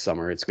deal this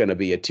summer. It's going to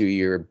be a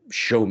 2-year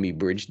show-me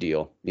bridge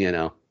deal,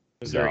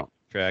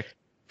 Contract.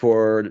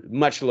 For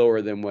much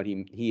lower than what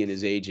he and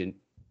his agent,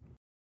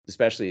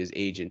 especially his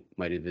agent,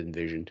 might have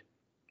envisioned.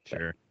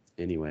 Sure.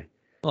 But anyway.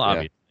 Well,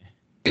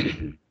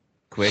 obviously.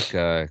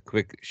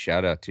 Quick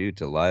shout out to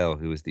Lyle,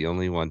 who was the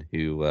only one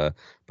who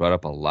brought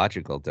up a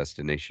logical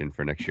destination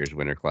for next year's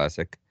Winter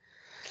Classic.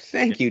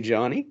 Thank you,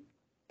 Johnny.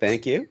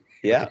 Thank you.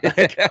 Yeah.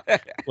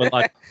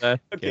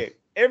 Okay.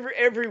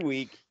 Every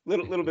week,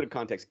 little bit of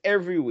context.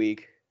 Every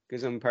week,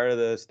 because I'm part of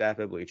the staff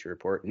at Bleacher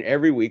Report, and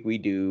every week we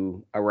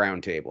do a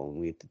roundtable, and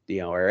we,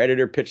 our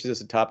editor pitches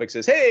us a topic,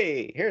 says,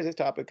 "Hey, here's a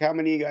topic. How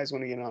many of you guys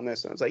want to get on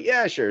this?" And I was like,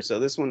 "Yeah, sure." So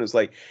this one is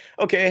like,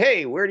 "Okay,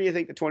 hey, where do you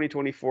think the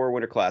 2024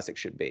 Winter Classic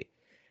should be?"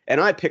 And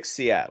I picked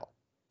Seattle.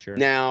 Sure.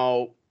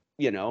 Now,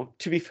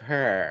 to be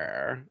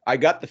fair, I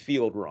got the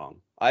field wrong.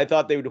 I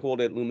thought they would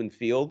hold it at Lumen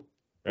Field,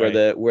 where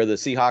the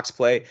Seahawks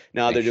play.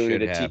 Now they're doing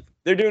it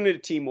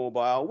at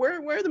T-Mobile,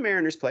 where the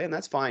Mariners play, and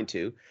that's fine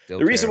too.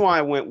 The reason why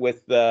I went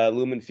with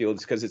Lumen Field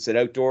is because it's an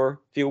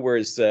outdoor field,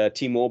 whereas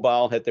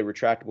T-Mobile had the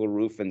retractable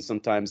roof, and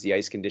sometimes the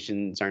ice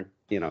conditions aren't.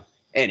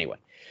 Anyway.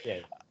 Yeah.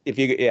 If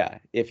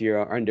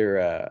you're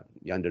under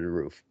the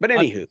roof, but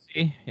anywho.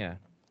 Yeah.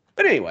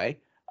 But anyway.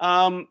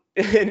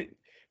 And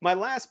my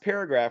last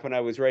paragraph when I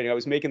was writing, I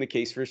was making the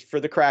case for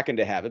the Kraken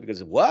to have it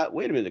because what?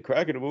 Wait a minute, the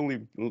Kraken have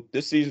only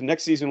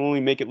next season will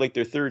only make it like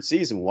their third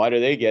season. Why do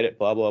they get it?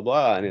 Blah, blah,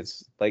 blah. And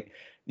it's like,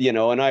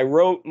 and I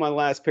wrote my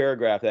last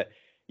paragraph that,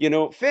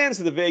 fans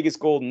of the Vegas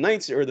Golden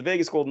Knights and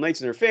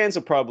their fans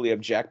will probably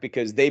object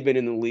because they've been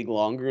in the league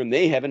longer and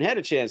they haven't had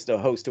a chance to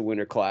host a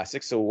Winter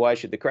Classic. So why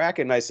should the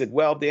Kraken? And I said,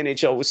 well, if the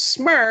NHL was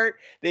smart,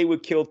 they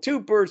would kill 2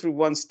 birds with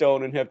 1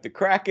 stone and have the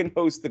Kraken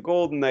host the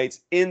Golden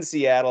Knights in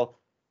Seattle.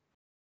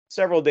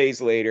 Several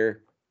days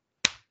later,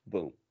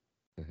 boom.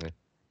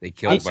 They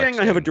killed. I'm saying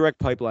I have a direct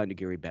pipeline to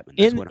Gary Bettman.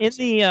 That's what I'm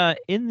saying.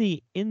 In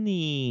the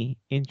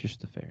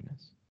interest of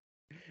fairness,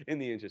 In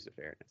the interest of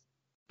fairness.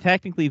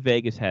 technically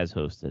Vegas has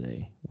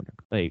hosted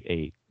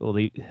they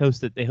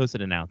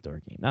hosted an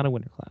outdoor game, not a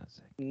Winter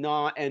Classic.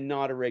 Not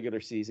a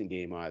regular season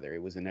game either.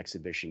 It was an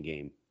exhibition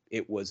game.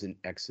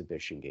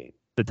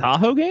 The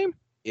Tahoe game?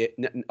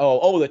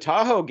 The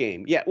Tahoe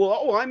game. Yeah.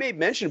 Well, I made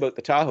mention about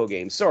the Tahoe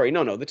game. Sorry.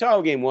 No. The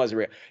Tahoe game was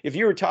real. If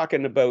you were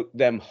talking about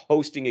them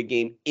hosting a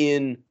game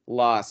in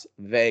Las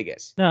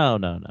Vegas. No.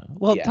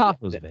 Well, Yeah,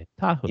 Tahoe's big.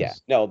 Tahoe's. Yeah.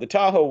 No, the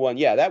Tahoe one.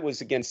 Yeah, that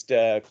was against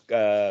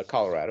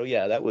Colorado.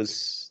 Yeah, that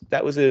was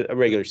a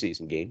regular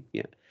season game.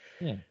 Yeah.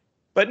 Yeah.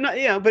 But not.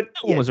 Yeah. But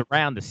No one was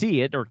around to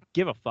see it or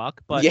give a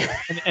fuck. But yeah.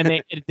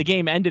 the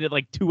game ended at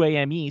like 2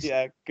 a.m. East.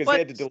 Yeah, because But they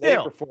had to delay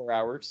still. for 4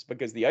 hours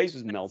because the ice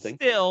was melting.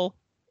 Still,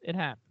 it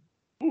happened.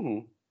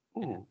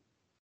 Mm-hmm.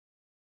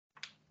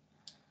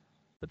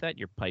 Put that in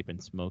your pipe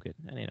and smoke it.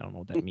 I don't know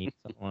what that means.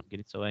 I don't want to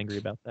get so angry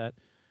about that.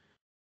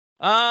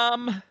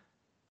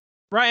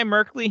 Ryan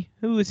Merkley,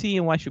 who is he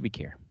and why should we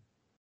care?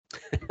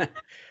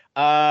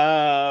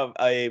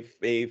 A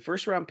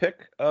first round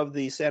pick of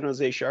the San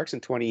Jose Sharks in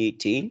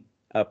 2018.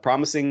 A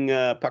promising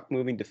puck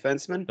moving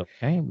defenseman.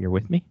 Okay, you're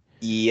with me.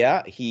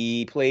 Yeah,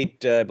 he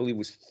played, I believe it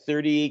was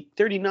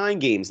 39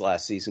 games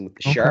last season with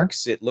the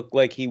Sharks. It looked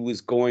like he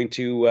was going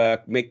to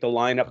make the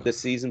lineup this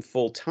season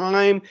full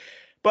time.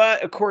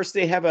 But, of course,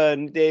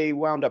 they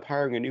wound up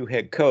hiring a new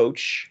head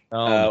coach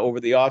over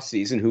the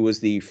offseason who was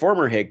the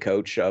former head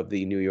coach of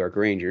the New York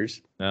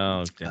Rangers.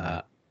 Oh,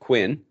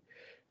 Quinn.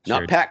 Sure.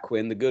 Not Pat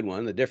Quinn, the good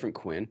one, the different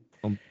Quinn.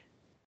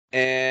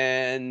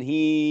 And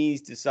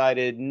he's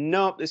decided,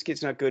 nope, this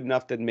kid's not good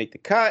enough to make the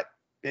cut.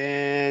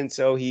 And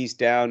so he's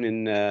down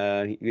in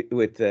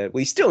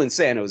he's still in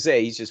San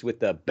Jose. He's just with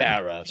the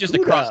Barracudas. Just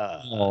across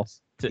the wall.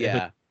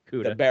 The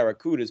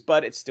Barracudas,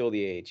 but it's still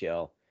the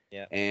AHL.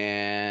 Yeah.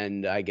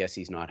 And I guess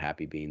he's not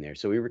happy being there.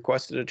 So he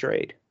requested a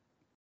trade.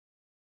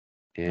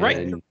 And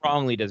Right or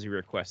wrongly does he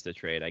request a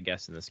trade, I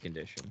guess, in this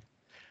condition?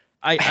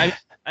 I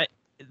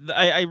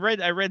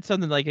read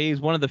something like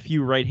he's one of the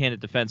few right-handed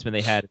defensemen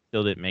they had that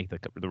still didn't make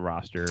the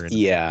roster. And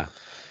yeah.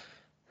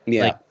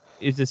 Like,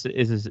 is this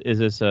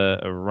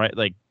a right?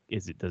 Like,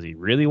 does he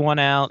really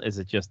want out? Is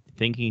it just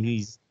thinking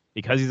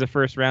because he's a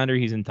first rounder,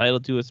 he's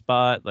entitled to a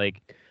spot?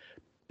 Like,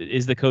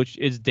 is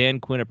Dan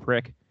Quinn a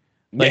prick?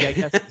 Like, I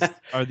guess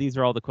these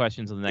are all the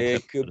questions on the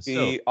next episode. It could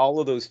be all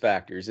of those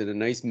factors in a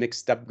nice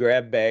mixed up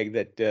grab bag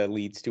that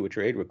leads to a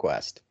trade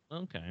request.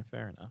 Okay,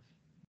 fair enough.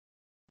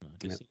 It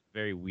just seems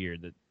very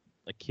weird that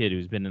a kid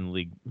who's been in the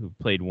league, who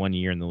played 1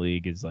 year in the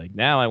league, is like,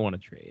 now I want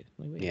to trade.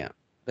 Like, wait. Yeah.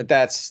 But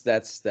that's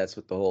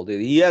what the whole deal.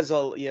 He has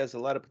a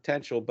lot of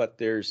potential, but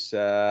there's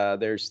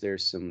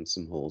some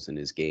holes in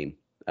his game.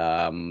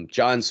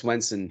 John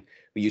Swenson,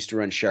 who used to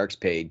run Sharks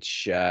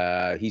page,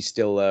 he's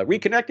still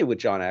reconnected with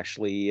John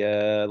actually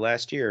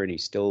last year, and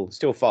he's still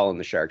following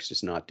the Sharks,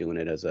 just not doing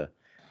it as a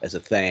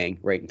thing,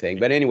 right and thing.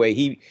 But anyway,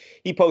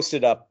 he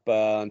posted up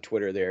on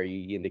Twitter there.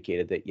 He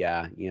indicated that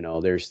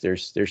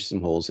there's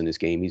some holes in his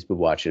game. He's been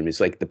watching him. It's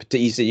like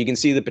he said you can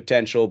see the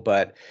potential,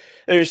 but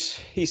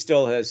he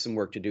still has some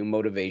work to do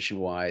motivation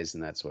wise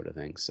and that sort of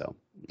thing. So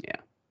yeah.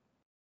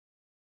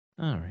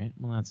 All right.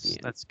 Well,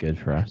 that's good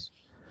for us.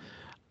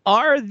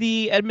 Are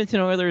the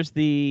Edmonton Oilers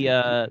the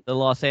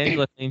Los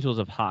Angeles Angels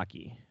of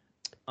hockey?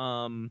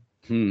 Two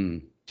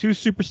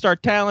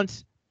superstar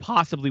talents,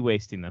 possibly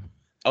wasting them.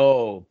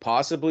 Oh,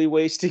 possibly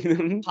wasting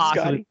them,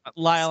 Scotty?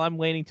 Lyle, I'm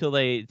waiting till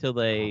they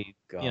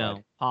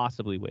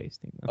possibly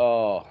wasting them.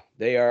 Oh,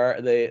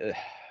 they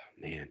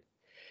man.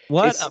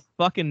 What a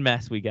fucking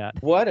mess we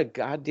got. What a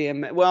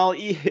goddamn mess. Well,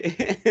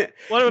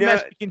 what a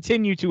mess we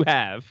continue to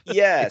have.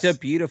 Yes. It's a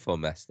beautiful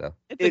mess, though.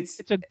 It's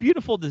a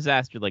beautiful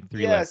disaster, like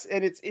 3 Yes,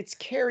 and it's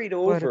carried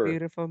over. What a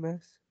beautiful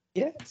mess.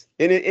 Yes,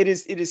 and it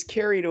is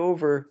carried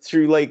over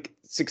through like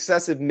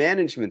successive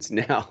managements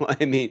now.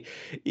 I mean,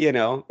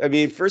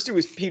 first it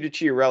was Peter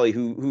Chiarelli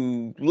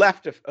who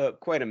left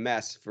quite a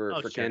mess for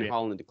Ken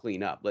Holland to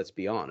clean up. Let's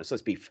be honest.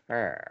 Let's be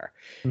fair.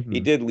 Mm-hmm. He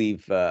did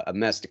leave a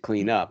mess to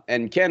clean up,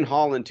 and Ken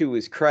Holland, to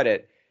his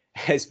credit,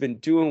 has been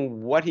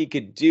doing what he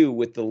could do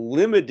with the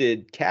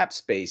limited cap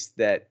space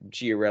that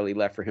Chiarelli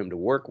left for him to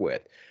work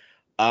with.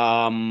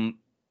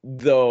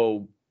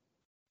 Though,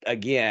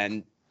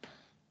 again,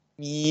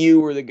 you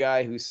were the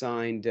guy who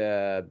signed,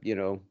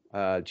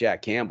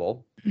 Jack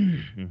Campbell.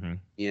 Mm-hmm.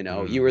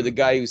 You were the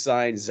guy who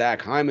signed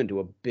Zach Hyman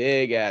to a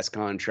big ass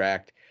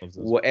contract.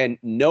 And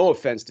no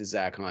offense to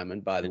Zach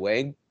Hyman, by the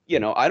way.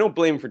 I don't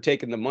blame him for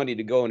taking the money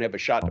to go and have a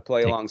shot to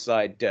play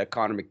alongside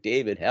Connor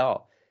McDavid.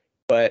 Hell,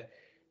 but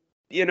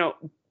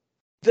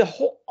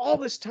all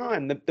this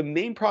time, the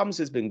main problems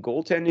has been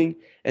goaltending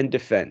and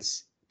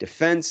defense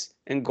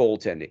and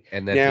goaltending.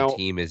 And that the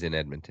team is in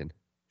Edmonton.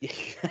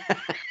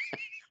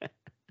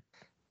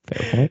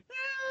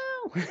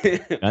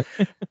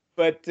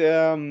 But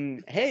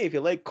hey, if you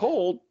like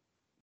cold,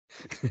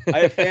 I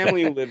have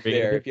family who live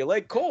there. If you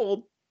like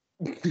cold,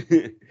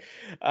 but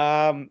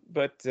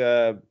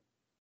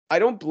I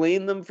don't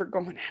blame them for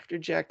going after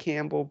Jack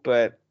Campbell,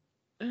 but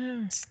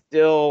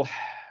still,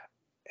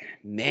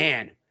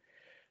 man,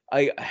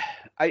 I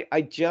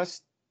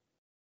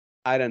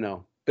don't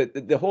know.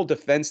 But the whole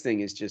defense thing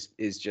is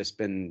just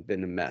been a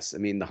mess. I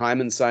mean, the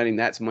Hyman signing,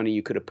 that's money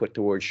you could have put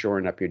towards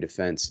shoring up your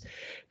defense,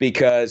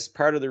 because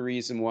part of the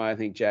reason why I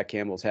think Jack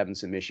Campbell's having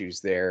some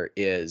issues there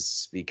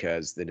is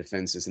because the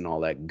defense isn't all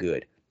that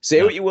good.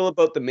 Say what you will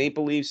about the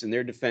Maple Leafs and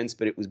their defense,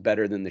 but it was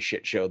better than the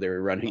shit show they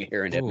were running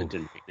here in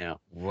Edmonton right now.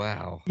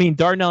 Wow. I mean,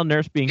 Darnell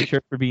Nurse being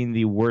short for being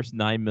the worst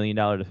 $9 million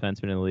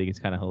defenseman in the league is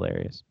kind of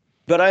hilarious.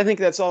 But I think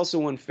that's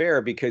also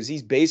unfair because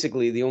he's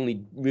basically the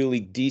only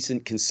really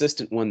decent,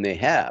 consistent one they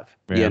have.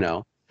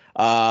 Yeah.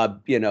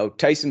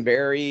 Tyson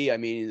Barrie, I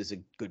mean, is a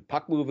good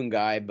puck moving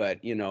guy, but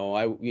his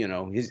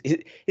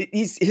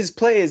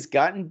play has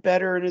gotten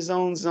better in his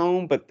own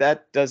zone, but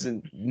that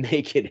doesn't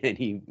make it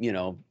any,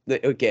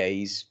 okay,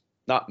 he's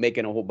not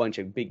making a whole bunch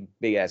of big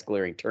ass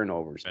glaring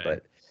turnovers, right.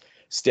 But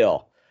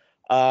still,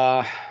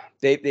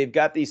 they've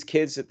got these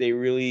kids that they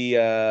really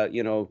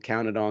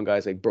counted on,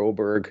 guys like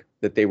Broberg,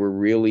 that they were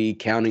really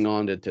counting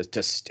on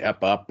to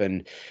step up.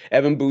 And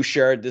Evan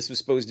Bouchard, this was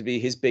supposed to be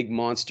his big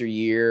monster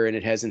year, and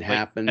it hasn't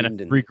happened.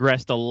 And it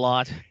regressed a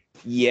lot.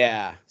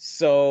 Yeah.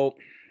 So,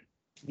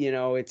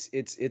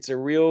 it's a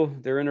real,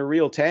 they're in a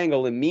real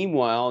tangle. And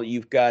meanwhile,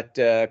 you've got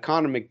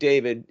Connor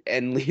McDavid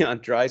and Leon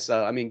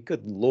Draisaitl. I mean,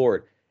 good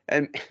Lord.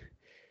 And,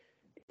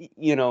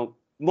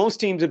 most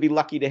teams would be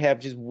lucky to have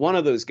just one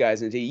of those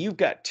guys in the team. You've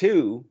got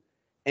two,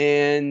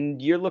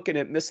 and you're looking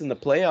at missing the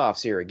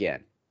playoffs here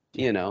again,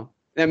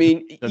 I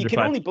mean, you can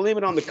only blame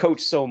it on the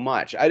coach so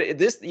much.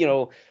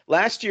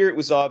 Last year it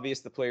was obvious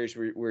the players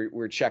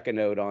were checking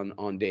out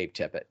on Dave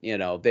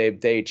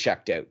Tippett. They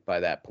checked out by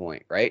that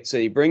point, right? So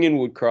you bring in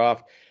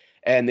Woodcroft,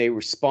 and they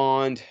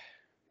respond.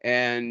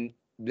 And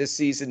this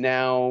season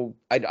now,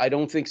 I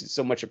don't think it's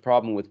so much a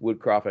problem with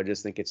Woodcroft. I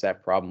just think it's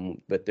that problem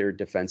with their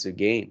defensive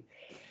game.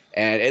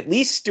 And at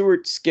least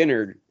Stuart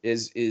Skinner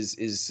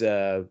is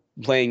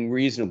playing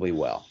reasonably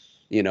well.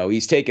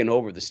 He's taken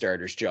over the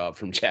starter's job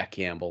from Jack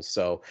Campbell,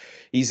 so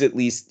he's at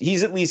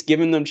least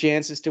given them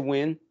chances to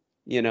win.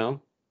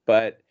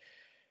 But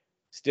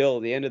still,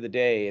 at the end of the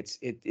day,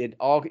 it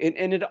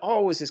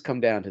always has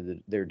come down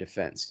to their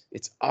defense.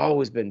 It's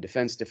always been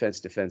defense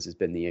has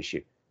been the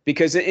issue,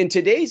 because in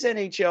today's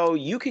NHL,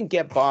 you can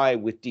get by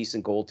with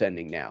decent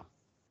goaltending now.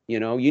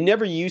 You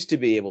never used to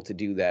be able to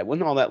do that.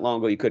 Wasn't all that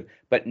long ago you could,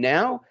 but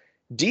now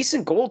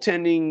decent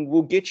goaltending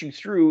will get you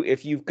through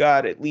if you've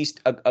got at least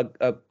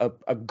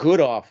a good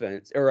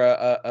offense, or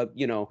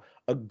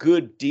a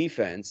good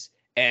defense,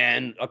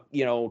 and a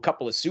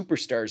couple of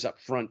superstars up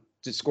front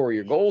to score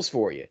your goals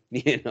for you,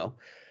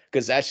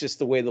 because that's just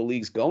the way the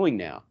league's going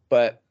now.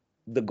 But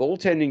the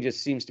goaltending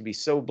just seems to be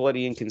so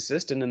bloody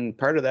inconsistent, and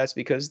part of that's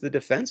because the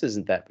defense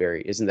isn't that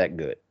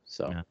good.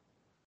 So, yeah.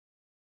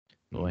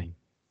 Boy,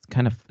 it's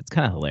kind of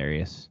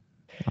hilarious.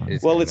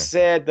 It's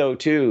sad though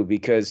too,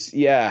 because this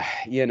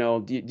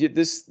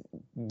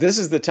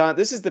is the time,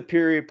 this is the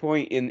period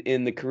point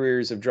in the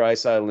careers of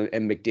Draisaitl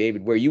and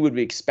McDavid where you would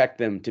expect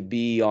them to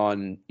be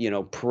on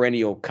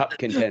perennial cup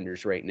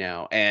contenders right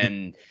now.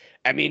 And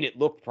I mean, it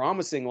looked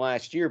promising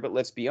last year, but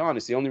let's be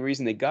honest, the only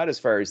reason they got as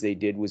far as they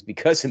did was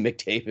because of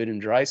McDavid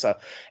and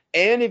Draisaitl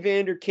and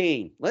Evander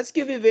Kane. Let's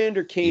give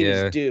Evander Kane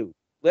his due.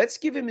 Let's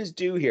give him his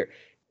due here.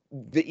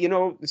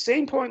 The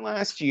same point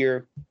last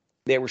year.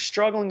 They were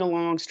struggling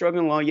along.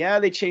 Yeah,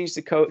 they changed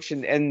the coach,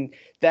 and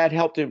that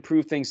helped to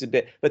improve things a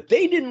bit. But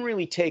they didn't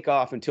really take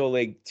off until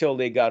they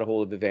got a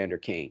hold of Evander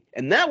Kane.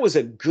 And that was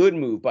a good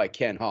move by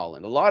Ken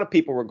Holland. A lot of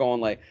people were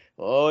going like,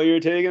 oh, you're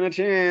taking a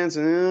chance.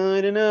 I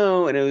don't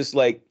know. And it was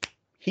like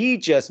he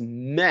just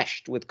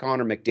meshed with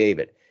Connor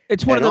McDavid.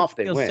 It's one of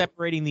those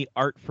separating the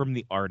art from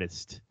the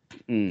artist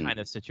kind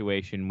of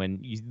situation when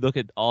you look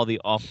at all the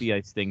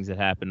off-the-ice things that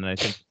happened. And I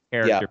think the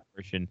character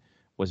portion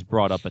was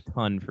brought up a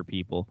ton for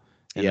people.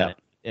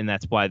 And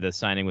that's why the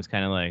signing was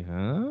kind of like,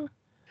 huh?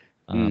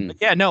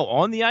 But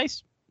on the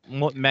ice,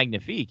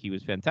 magnifique. He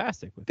was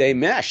fantastic. They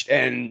meshed,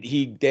 and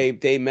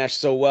they meshed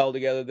so well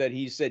together that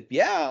he said,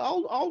 "Yeah,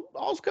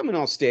 I'll come and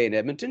I'll stay in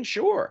Edmonton,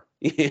 sure."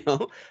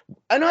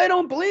 And I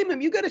don't blame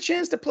him. You got a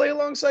chance to play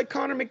alongside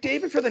Connor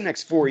McDavid for the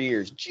next 4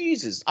 years.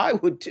 Jesus, I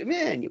would too,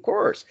 man, of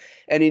course.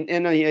 And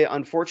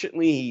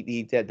unfortunately,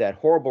 he had that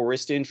horrible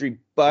wrist injury.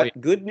 But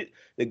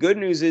the good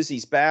news is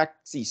he's back.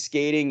 He's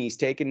skating. He's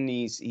taking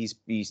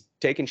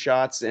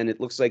shots, and it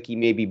looks like he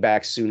may be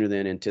back sooner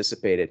than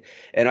anticipated.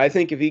 And I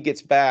think if he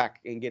gets back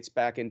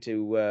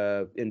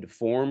into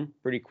form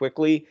pretty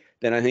quickly,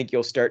 then I think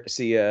you'll start to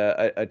see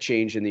a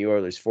change in the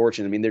Oilers'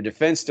 fortune. I mean, their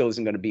defense still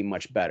isn't going to be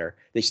much better.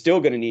 They're still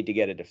going to need to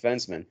get a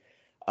defenseman.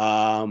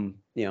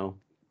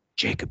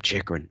 Jacob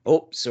Chychrun.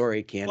 Oh,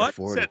 sorry, can't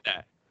afford it.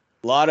 That?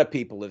 A lot of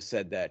people have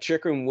said that.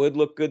 Chychrun would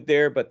look good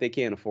there, but they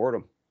can't afford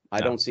him. I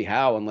don't see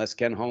how, unless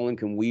Ken Holland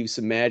can weave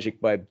some magic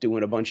by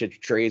doing a bunch of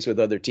trades with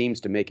other teams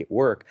to make it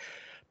work.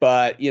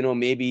 But,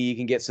 maybe you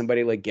can get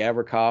somebody like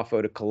Gavrikov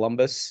out of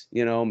Columbus.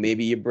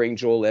 Maybe you bring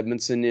Joel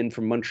Edmondson in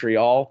from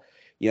Montreal.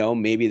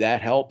 Maybe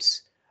that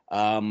helps.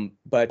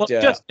 But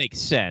it just makes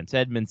sense.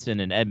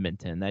 Edmondson and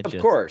Edmonton. Of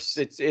course,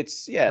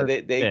 it's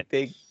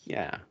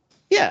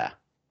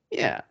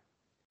Yeah.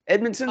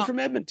 Edmondson from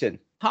Edmonton.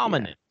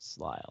 Homonyms,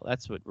 Lyle.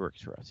 That's what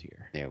works for us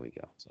here. There we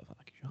go.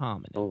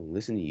 Homonyms. Oh,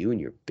 listen to you and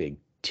your big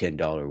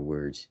 $10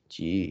 words.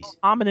 Jeez.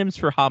 Homonyms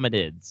for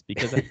hominids,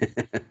 because that's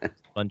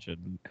a bunch of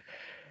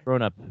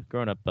grown up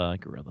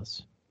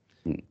gorillas.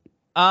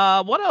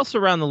 What else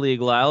around the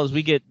league, Lyle? As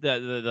we get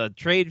the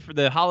trade for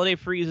the holiday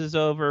freeze is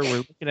over, we're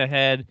looking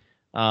ahead.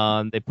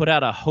 They put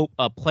out a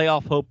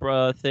playoff hope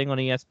thing on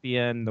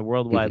ESPN, the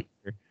worldwide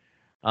leader.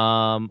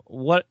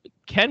 What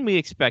can we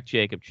expect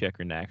Jacob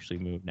Chikrin to actually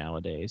move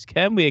nowadays?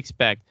 Can we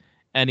expect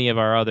any of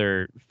our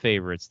other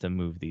favorites to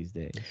move these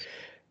days?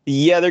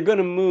 Yeah, they're going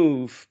to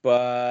move,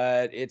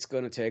 but it's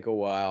going to take a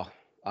while.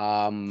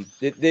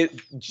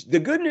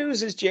 The good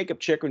news is Jacob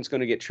Chikrin's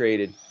going to get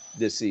traded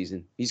this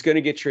season. He's going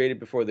to get traded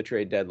before the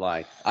trade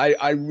deadline.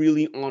 I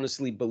really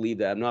honestly believe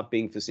that. I'm not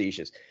being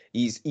facetious.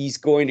 He's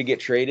going to get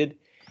traded.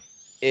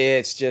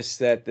 It's just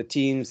that the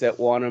teams that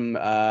want him,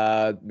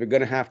 they're going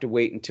to have to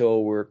wait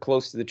until we're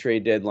close to the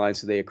trade deadline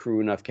so they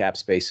accrue enough cap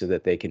space so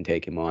that they can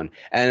take him on.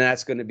 And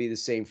that's going to be the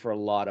same for a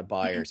lot of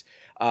buyers.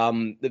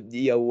 On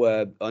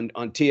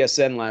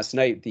TSN last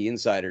night, the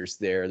insiders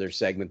their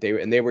segment,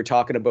 they were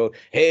talking about,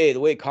 hey, the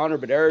way Connor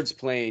Bedard's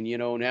playing,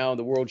 now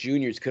the World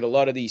Juniors, could a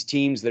lot of these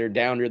teams that are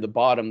down near the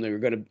bottom, they're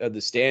going to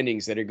the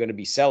standings that are going to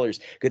be sellers,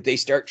 could they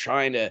start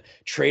trying to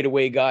trade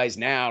away guys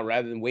now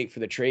rather than wait for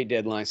the trade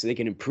deadline so they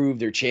can improve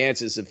their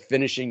chances of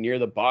finishing near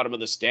the bottom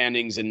of the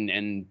standings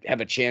and have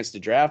a chance to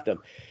draft them?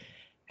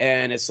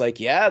 And it's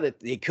like, yeah, that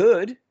they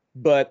could,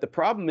 but the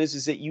problem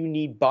is that you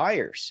need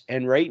buyers,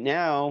 and right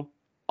now,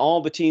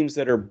 all the teams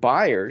that are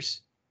buyers,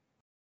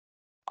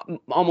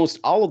 almost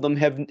all of them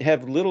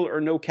have little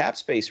or no cap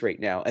space right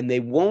now, and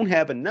they won't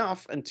have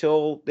enough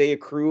until they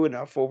accrue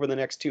enough over the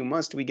next 2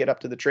 months till we get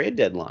up to the trade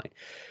deadline.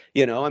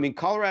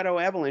 Colorado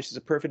Avalanche is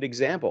a perfect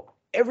example.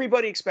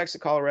 Everybody expects the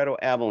Colorado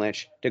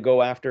Avalanche to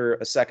go after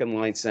a second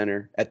line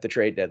center at the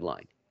trade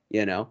deadline.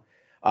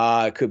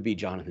 It could be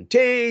Jonathan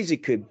Toews,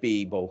 it could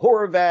be Bo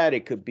Horvat,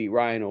 it could be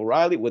Ryan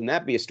O'Reilly. Wouldn't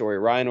that be a story?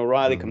 Ryan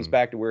O'Reilly comes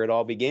back to where it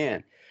all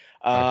began.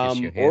 Or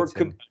it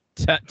could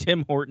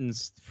Tim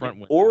Hortons front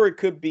window. Or it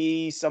could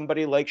be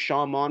somebody like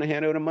Sean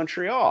Monahan out of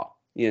Montreal,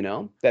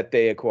 that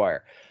they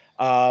acquire.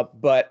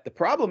 But the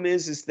problem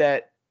is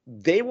that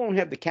they won't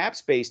have the cap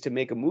space to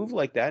make a move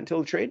like that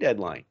until the trade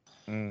deadline.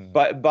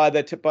 But by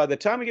the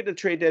time we get to the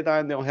trade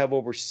deadline, they'll have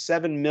over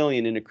 $7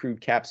 million in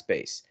accrued cap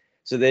space,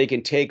 so they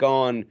can take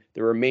on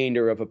the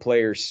remainder of a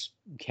player's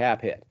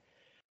cap hit.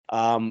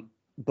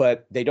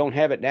 But they don't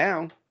have it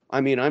now.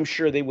 I mean, I'm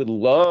sure they would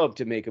love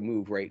to make a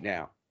move right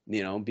now.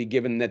 Be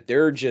given that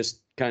they're just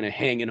kind of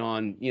hanging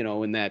on,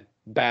 in that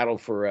battle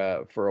for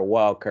a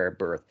wild card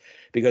berth,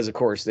 because of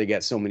course they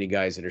got so many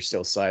guys that are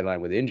still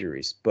sidelined with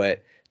injuries.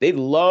 But they'd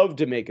love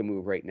to make a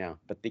move right now,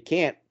 but they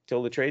can't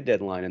till the trade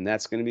deadline, and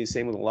that's going to be the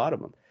same with a lot of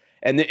them.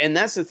 And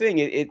that's the thing.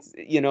 It's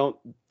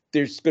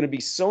there's going to be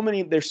so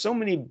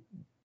many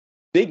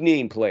big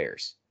name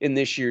players in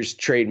this year's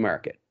trade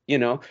market.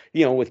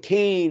 With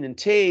Kane and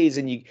Toews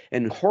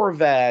and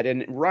Horvat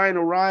and Ryan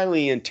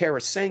O'Reilly and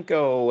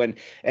Tarasenko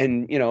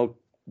and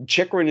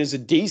Chikrin is a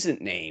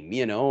decent name.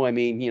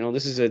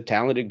 This is a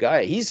talented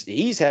guy.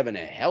 He's having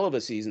a hell of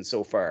a season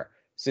so far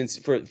since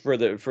for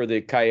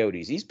the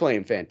Coyotes. He's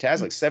playing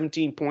fantastic.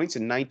 17 points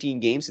in 19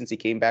 games since he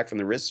came back from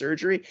the wrist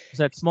surgery. Is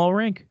that small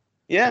rink?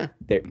 Yeah,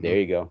 there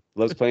you go.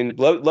 Loves playing in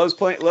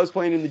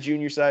the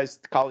junior size,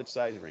 college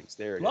size rinks.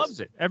 There it Loves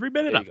is. it every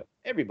minute of it.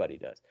 Everybody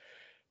does.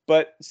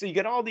 But so you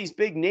get all these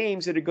big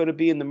names that are going to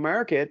be in the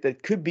market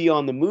that could be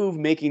on the move,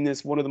 making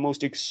this one of the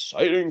most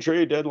exciting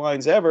trade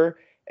deadlines ever.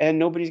 And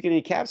nobody's getting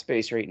any cap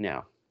space right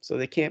now, so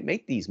they can't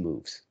make these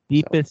moves.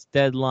 Deepest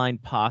deadline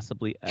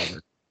possibly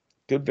ever.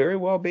 Could very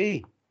well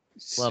be.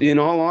 Love in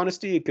all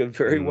honesty, it could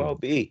very well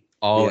be.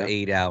 All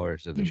 8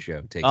 hours of the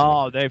show takes.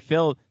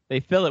 They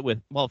fill it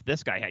with. Well, if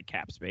this guy had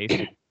cap space,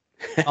 they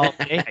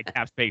had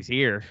cap space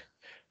here.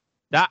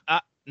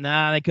 Nah,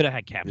 they could have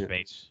had cap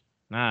space.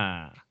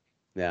 Nah.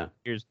 Yeah.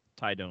 Here's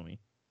Ty Domi.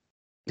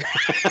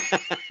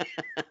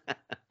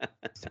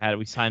 How do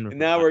we sign?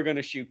 Now we're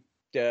gonna shoot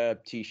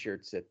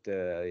T-shirts at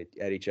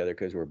each other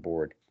because we're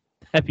bored.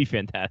 That'd be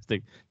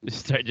fantastic.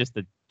 Just start just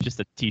a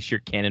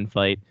T-shirt cannon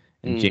fight,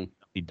 and James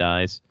Duffy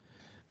dies.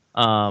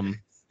 Wow,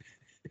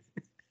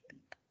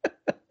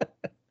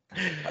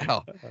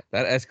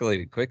 that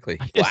escalated quickly.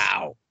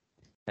 Wow.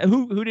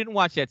 Who didn't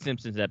watch that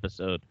Simpsons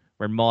episode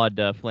where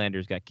Maude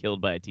Flanders got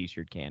killed by a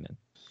T-shirt cannon?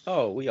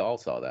 Oh, we all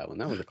saw that one.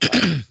 That was a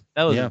classic.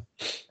 That was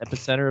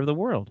epicenter of the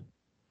world.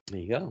 There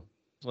you go.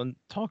 When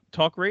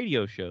talk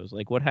radio shows,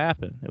 like what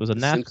happened? It was a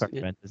NASCAR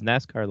event. Does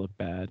NASCAR look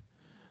bad?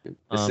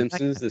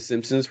 The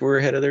Simpsons were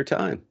ahead of their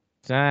time.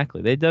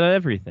 Exactly. They did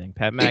everything.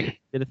 Pat McAfee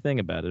did a thing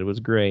about it. It was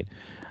great.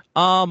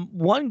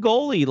 One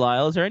goalie,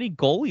 Lyle. Is there any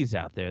goalies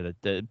out there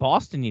that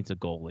Boston needs a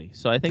goalie?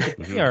 So I think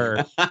they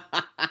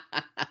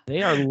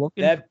are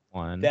looking for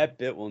one. That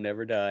bit will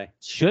never die.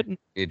 Shouldn't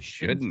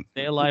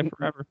stay alive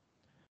forever.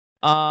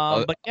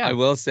 But yeah, I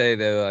will say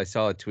though, I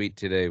saw a tweet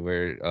today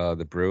where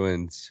the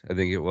Bruins, I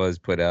think it was,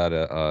 put out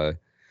a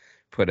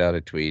put out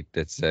a tweet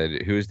that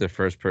said, "Who's the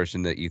first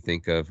person that you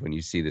think of when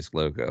you see this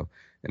logo?"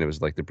 And it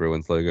was like the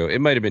Bruins logo. It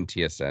might have been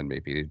TSN,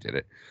 maybe who did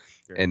it.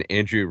 Sure. And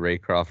Andrew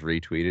Raycroft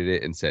retweeted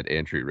it and said,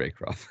 "Andrew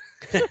Raycroft."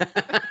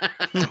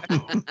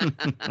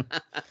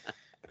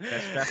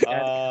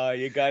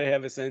 You gotta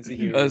have a sense of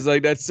humor. I was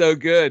like, "That's so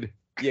good."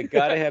 You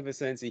gotta have a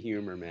sense of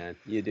humor, man.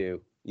 You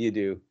do. Get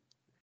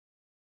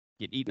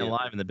eaten Yeah.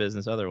 alive in the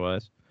business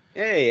otherwise.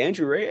 Hey,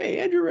 Andrew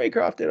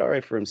Raycroft did all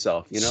right for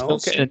himself. You know. Still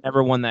should have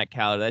never won that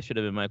calendar. That should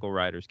have been Michael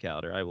Ryder's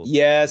calendar. I will.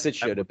 Yes, it I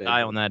should will have been.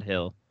 die on that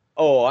hill.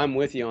 Oh, I'm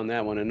with you on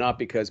that one, and not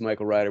because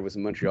Michael Ryder was a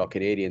Montreal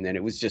Canadian. Then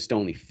it was just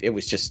only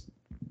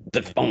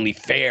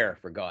fair,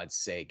 for God's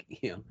sake,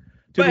 you know.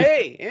 To But be-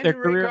 hey, Andrew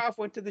career- Raycroft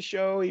went to the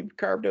show. He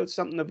carved out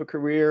something of a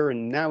career,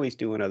 and now he's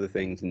doing other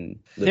things and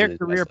living Their his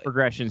career best life.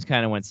 progressions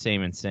kind of went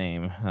same and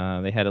same.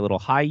 They had a little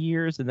high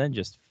years and then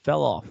just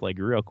fell off like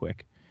real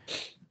quick.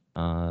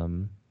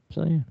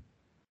 So yeah.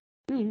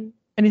 Mhm.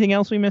 Anything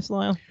else we missed,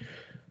 Lyle?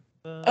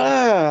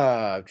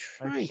 Trying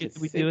to Shit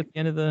did we do think.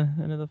 at the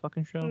end of the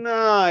fucking show? No,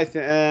 I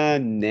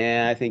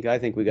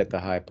think we got the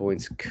high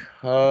points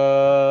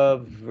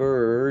covered.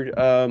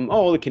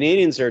 The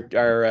Canadians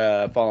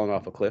are falling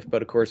off a cliff,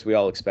 but of course we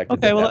all expected.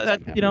 Okay, well, was gonna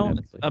happen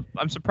eventually.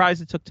 I'm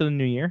surprised it took till the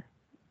new year.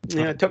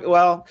 Yeah, it took.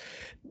 Well,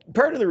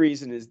 part of the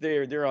reason is they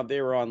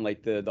were on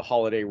like the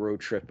holiday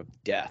road trip of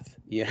death.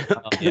 Yeah,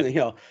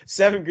 yeah.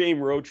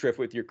 7-game road trip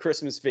with your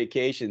Christmas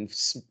vacation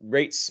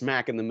right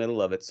smack in the middle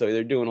of it. So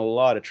they're doing a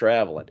lot of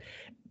traveling,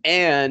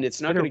 and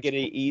it's not going to get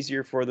any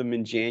easier for them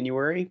in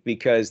January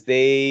because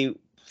they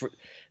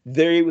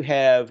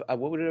have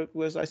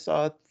I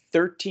saw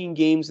 13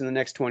 games in the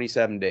next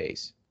 27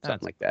 days.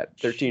 Something like that.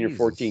 13 or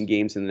 14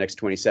 games in the next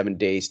 27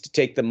 days to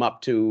take them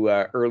up to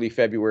early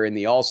February in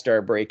the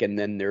All-Star break and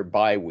then their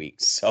bye week.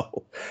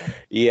 So,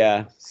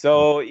 yeah.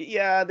 So,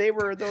 yeah, they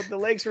were the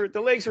legs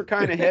were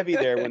kind of heavy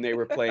there when they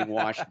were playing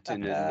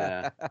Washington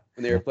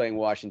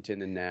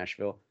and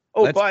Nashville.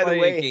 Oh, Let's by the play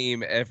a way,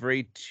 game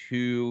every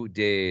 2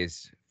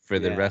 days for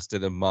the Yeah. rest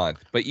of the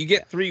month, but you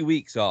get 3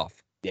 weeks off.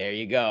 there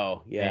you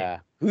go. Yeah.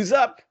 Who's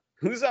up?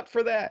 Who's up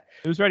for that?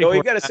 Who's ready No, for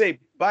you got to say.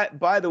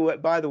 By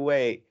the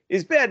way,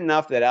 it's bad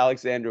enough that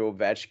Alexander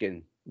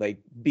Ovechkin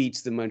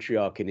beats the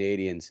Montreal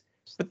Canadiens,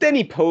 but then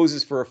he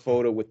poses for a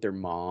photo with their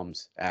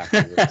moms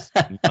afterwards.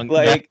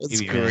 Like,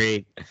 It's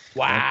great.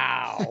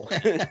 Wow.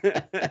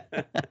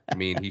 I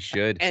mean, he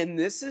should. And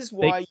this is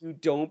why you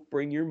don't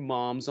bring your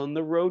moms on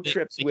the road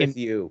trips they with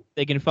can- you.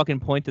 They can fucking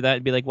point to that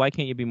and be like, "Why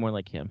can't you be more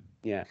like him?"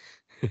 Yeah,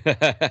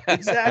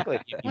 exactly.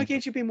 Why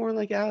can't you be more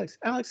like Alex?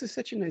 Alex is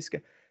such a nice guy.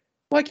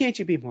 Why can't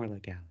you be more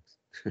like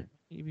Alex?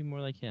 You be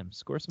more like him.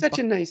 Score some Such a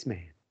fucking, nice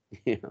man.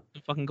 Yeah.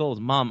 fucking goals.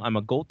 Mom, I'm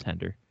a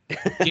goaltender.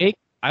 Jake,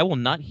 I will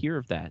not hear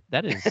of that.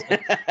 That is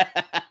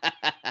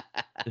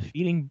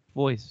defeating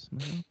voice.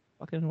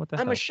 Fucking what the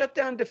I'm hell? a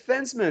shutdown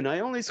defenseman. I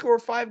only score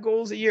 5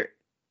 goals a year.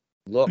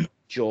 Look,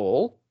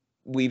 Joel,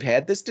 we've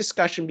had this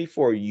discussion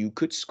before. You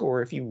could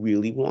score if you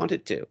really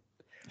wanted to.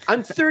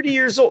 I'm 30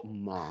 years old.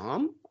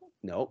 Mom?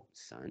 No,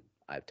 son,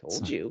 I've told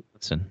Son. you.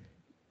 Listen,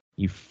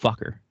 you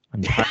fucker.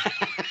 I'm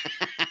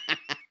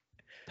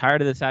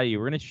tired of this out of you.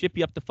 We're gonna ship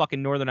you up to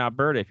fucking northern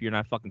Alberta if you're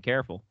not fucking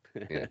careful.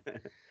 Yeah.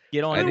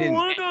 Get on. I I it. don't didn't-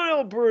 want to go to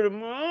Alberta,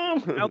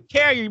 Mom. I don't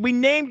care. We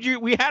named you.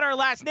 We had our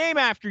last name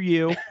after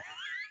you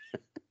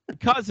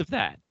because of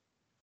that.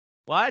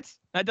 What?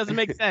 That doesn't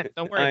make sense.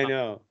 Don't worry. I honey.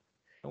 know.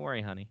 Don't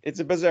worry, honey. It's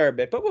a bizarre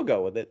bit, but we'll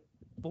go with it.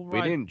 We'll We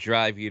ride- didn't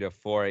drive you to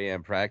 4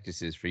 a.m.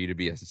 practices for you to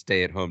be a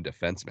stay-at-home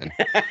defenseman.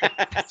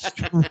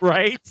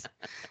 right?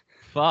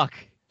 Fuck.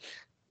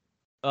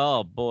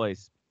 Oh,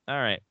 boys. All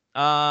right.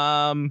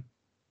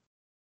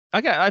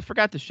 I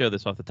forgot to show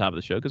this off the top of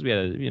the show because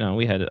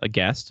we had a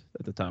guest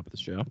at the top of the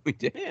show. We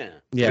did. Yeah.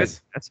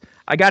 Yes.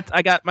 I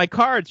got my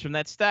cards from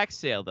that stack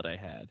sale that I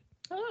had.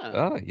 Ah,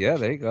 Oh, yeah,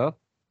 there you go.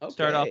 okay.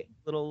 Start off with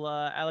little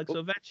Alex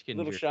Oh, Ovechkin. A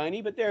little jersey.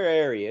 shiny, but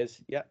there he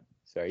is. Yep.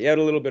 Sorry, you had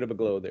a little bit of a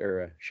glow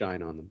there,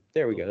 shine on them.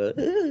 There we go.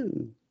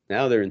 Ooh.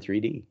 Now they're in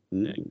 3D.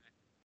 Ooh. Then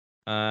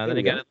There I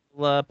we got go.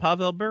 a little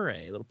Pavel Bure.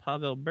 Little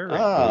Pavel Bure.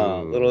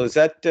 Ah, Ooh. little. Is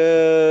that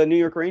New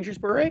York Rangers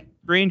beret?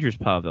 Rangers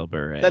Pavel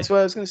Bure. That's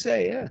what I was going to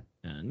say. Yeah.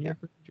 New York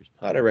Rangers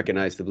Thought I Pavel.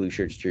 recognized the blue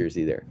shirts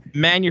jersey there.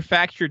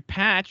 Manufactured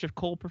patch of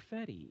Cole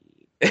Perfetti.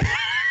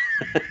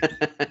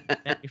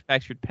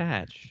 Manufactured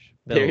patch.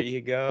 There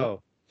you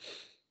go.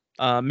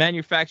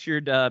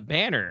 Manufactured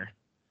banner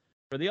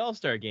for the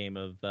All-Star game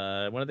of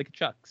one of the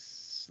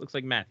Kachucks. Looks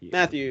like Matthew.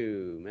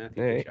 Matthew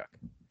Hey.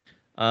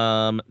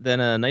 Tkachuk. Then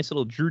a nice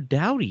little Drew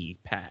Doughty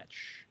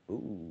patch.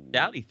 Ooh.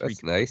 Doughty 3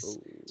 That's nice.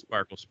 Ooh.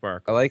 sparkle I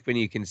sparkle. like when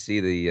you can see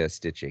the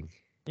stitching.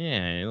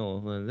 Yeah, a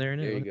little, there it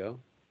There is. you go.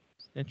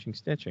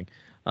 Stitching.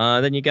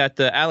 Then you got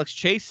the Alex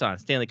Chason,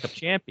 Stanley Cup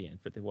champion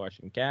for the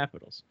Washington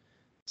Capitals.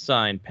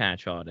 Signed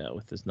patch auto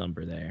with his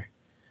number there.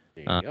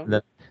 There you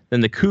go.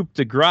 Then the Coupe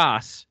de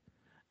Grace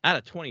out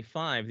of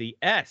 25, the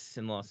S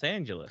in Los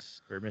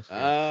Angeles for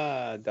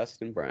Mr.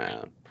 Dustin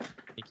Brown.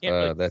 You can't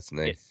really That's see it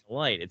nice. in the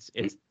light. It's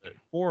the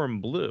forum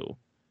blue.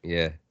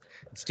 Yeah.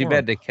 It's too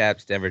bad the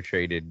Caps never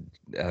traded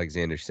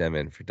Alexander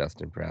Semin for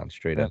Dustin Brown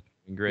straight up.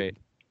 Great.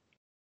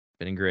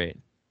 Feeling great.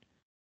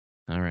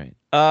 All right.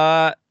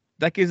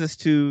 That gives us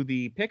to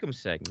the Pick'em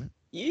segment.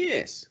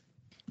 Yes.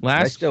 I'm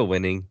Last, still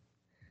winning.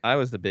 I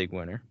was the big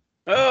winner.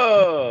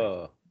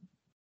 Oh.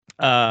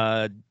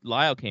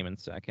 Lyle came in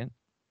second.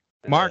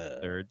 Mark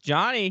third.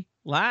 Johnny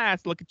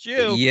last. Look at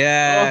you.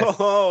 Yes.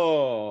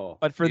 Oh.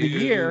 But for the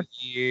year,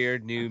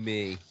 new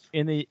me.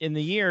 in the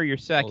year, you're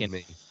Old second.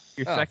 me.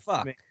 You're Oh, second. to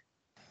fuck. me.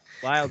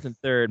 Lyle's in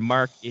third.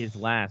 Mark is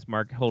last.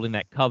 Mark holding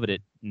that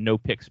coveted no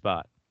pick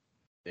spot.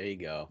 There you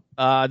go.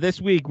 This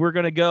week we're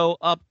gonna go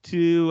up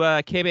to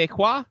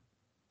Québécois.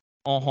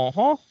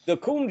 The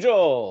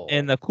Kunjo.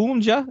 In the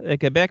Kunja, the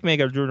Quebec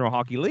Major Junior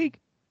Hockey League.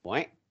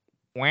 What?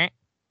 Wah.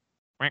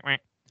 Wah,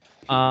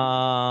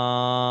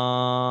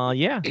 wah.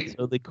 Yeah.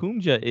 So the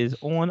Kunja is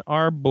on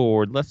our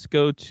board. Let's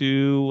go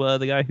to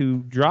the guy who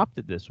dropped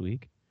it this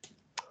week,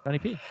 Johnny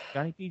P.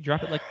 Johnny P.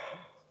 Drop it like.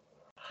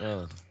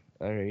 Oh,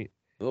 all right.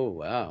 Oh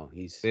wow.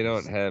 They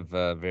don't have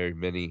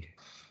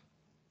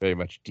very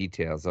much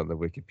details on the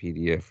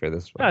Wikipedia for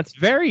this one. No, it's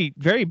very,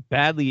 very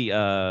badly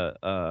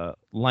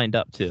lined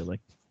up too.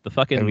 Like the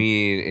fucking. I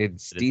mean,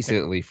 it's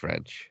decently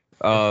French.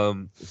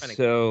 So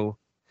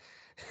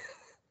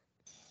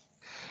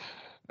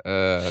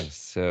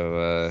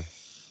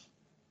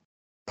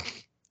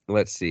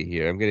let's see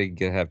here. I'm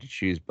gonna have to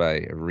choose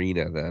by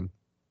arena then.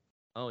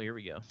 Oh, here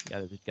we go.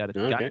 Got it.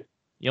 Okay.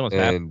 You almost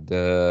have.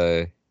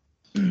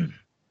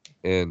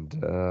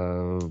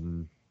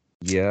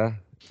 Yeah.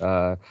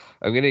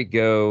 I'm gonna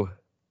go.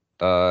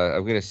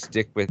 I'm gonna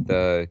stick with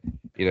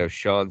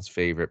Sean's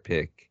favorite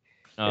pick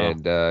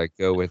and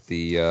go with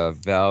the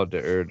Val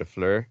de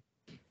Fleur.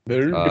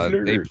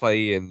 They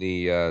play in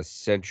the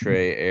Centre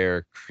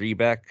Air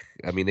Quebec.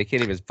 I mean, they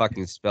can't even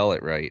fucking spell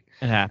it right.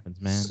 It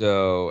happens, man.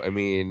 So, I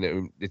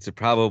mean, it's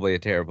probably a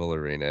terrible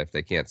arena if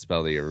they can't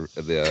spell the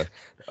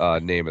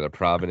name of the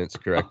province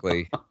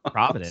correctly.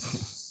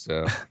 Providence.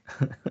 So,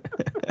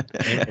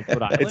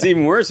 it's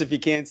even worse if you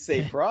can't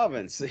say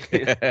province.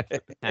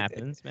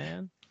 Happens,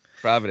 man.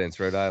 Providence,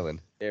 Rhode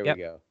Island. There we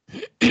go.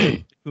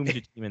 Whom's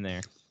your team in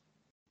there?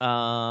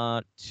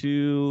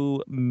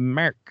 To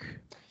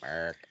Mark.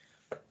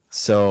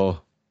 So,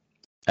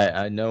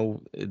 I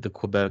know the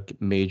Quebec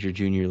Major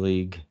Junior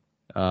League.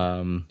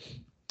 Oh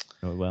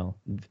well.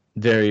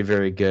 Very,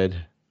 very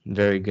good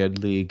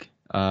league.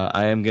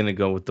 I am gonna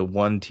go with the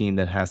one team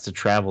that has to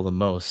travel the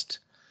most.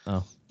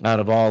 Out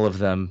of all of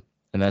them,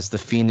 and that's the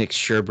Phoenix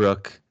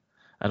Sherbrooke.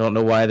 I don't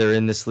know why they're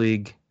in this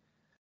league.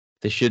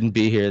 They shouldn't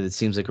be here. That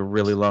seems like a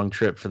really long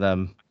trip for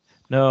them.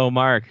 No,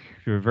 Mark,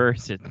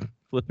 reverse it.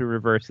 Flip it,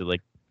 reverse it. Like,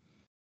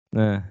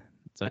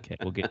 it's okay.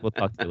 We'll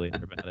talk to you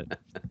later about it.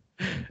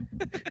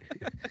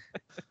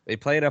 They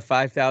play in a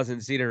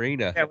 5,000 seat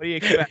arena. Yeah, what do you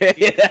expect?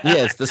 Yeah,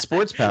 it's the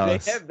Sports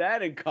Palace. They have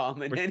that in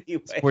common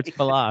anyway. Sports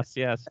Palace,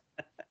 yes.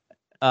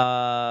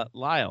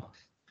 Lyle.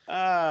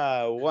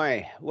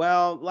 Why?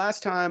 Well,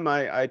 last time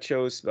I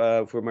chose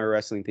for my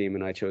wrestling team,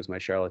 and I chose my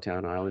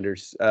Charlottetown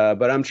Islanders.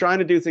 But I'm trying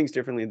to do things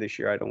differently this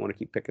year. I don't want to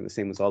keep picking the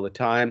same ones all the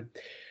time.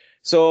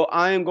 So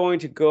I am going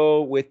to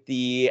go with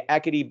the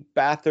Acadie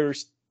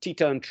Bathurst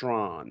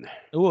Titantron.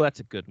 Oh, that's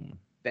a good one.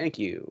 Thank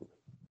you.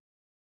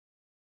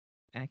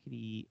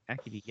 Acadie.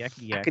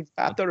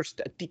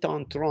 Bathurst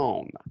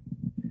Titantron.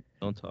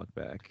 Don't talk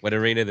back. What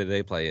arena did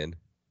they play in?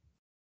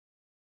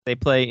 They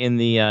play in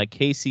the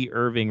Casey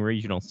Irving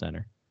Regional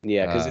Center.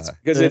 Yeah,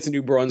 because it's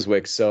New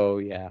Brunswick, so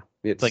yeah,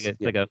 it's like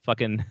a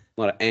fucking a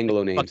lot of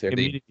Anglo names there.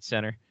 Community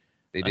center.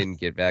 They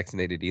didn't get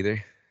vaccinated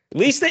either. At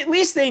least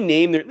they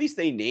named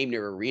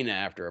their arena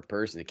after a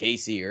person. The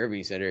KC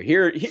Irving Center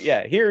here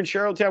in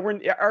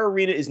Charlottetown. Our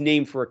arena is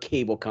named for a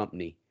cable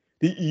company,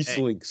 the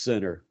Eastlink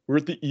Center. We're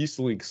at the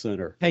Eastlink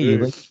Center. Hey, you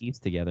link these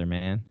together,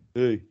 man.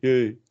 Hey.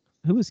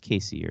 Who is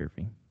Casey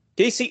Irving?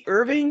 Casey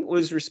Irving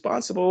was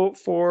responsible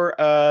for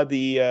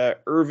the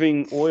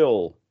Irving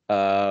oil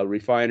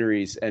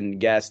refineries and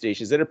gas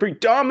stations that are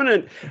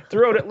predominant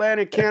throughout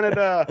Atlantic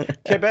Canada,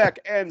 Quebec,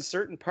 and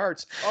certain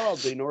parts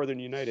of the northern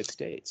United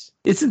States.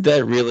 Isn't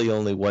that really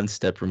only one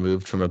step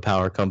removed from a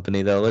power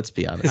company, though? Let's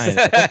be honest.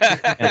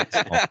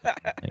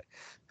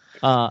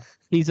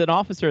 He's an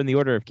officer in the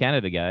Order of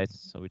Canada,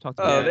 guys. So we talked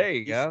about. Oh, there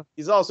you go.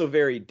 He's also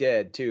very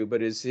dead too. But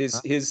his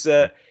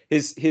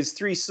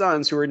three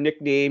sons, who are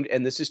nicknamed,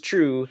 and this is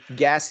true,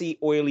 Gassy,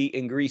 Oily,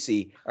 and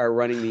Greasy, are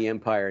running the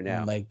empire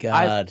now. Oh my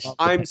God!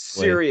 I'm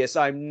serious.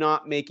 I'm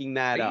not making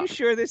that up. Are you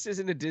sure this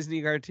isn't a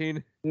Disney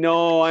cartoon?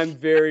 No, I'm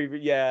very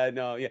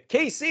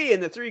KC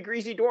and the Three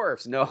Greasy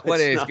Dwarfs. No,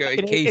 what is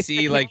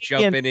KC like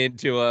Canadian... jumping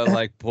into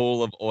a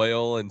pool of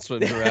oil and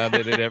swims around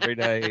in it every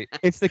night?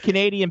 It's the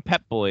Canadian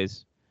Pep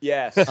Boys.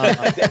 Yes.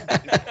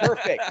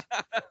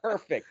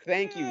 Perfect.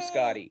 Thank you,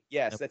 Scotty.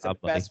 Yes, that's the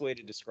best way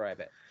to describe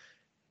it.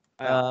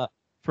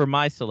 For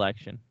my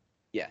selection.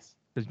 Yes.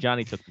 Because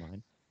Johnny took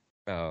mine.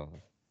 Oh.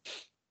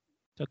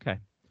 It's okay.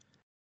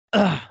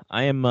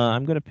 I'm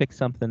gonna pick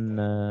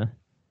something.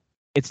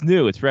 It's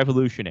new. It's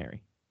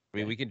revolutionary. I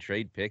mean, we can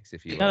trade picks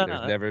if you want.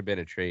 There's never been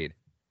a trade.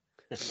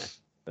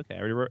 Okay,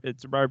 I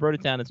wrote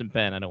it down in some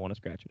pen. I don't want to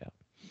scratch it out.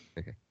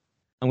 Okay.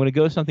 I'm gonna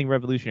go something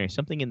revolutionary,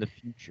 something in the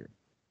future.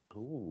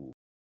 Ooh.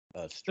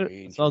 A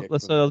strange So Nick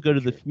let's from go to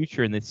the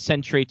future in the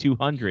Century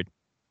 200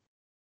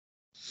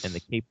 and the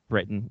Cape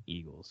Breton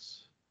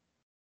Eagles.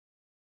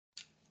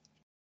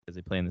 Because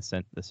they play in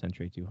the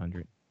Century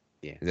 200.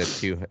 Yeah.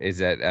 Is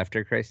that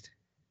after Christ?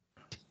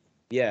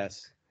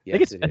 Yes. I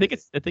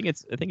think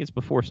it's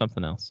before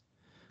something else.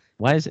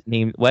 Why is it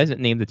named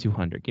the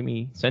 200? Give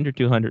me Century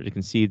 200 to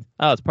concede.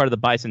 Oh, it's part of the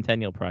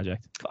Bicentennial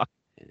Project. Fuck.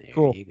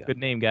 Cool. Good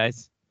name,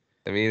 guys.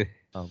 I mean,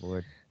 oh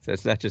Lord. So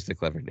it's not just a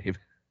clever name.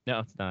 No,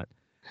 it's not.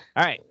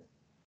 All right.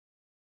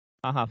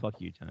 Haha,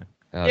 fuck you time.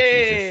 Oh,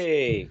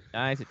 Yay! Jesus.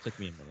 Guys, it took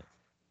me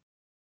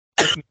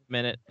a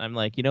minute. I'm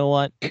like, you know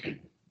what?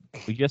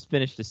 We just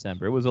finished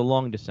December. It was a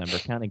long December.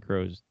 Counting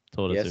Crows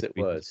told us. Yes, it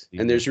was.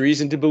 And there's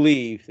reason to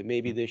believe that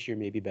maybe this year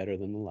may be better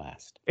than the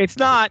last. It's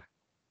not.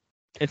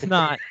 It's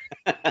not.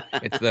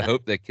 It's the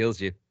hope that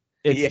kills you.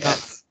 It's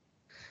not.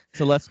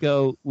 So let's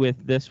go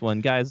with this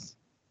one, guys.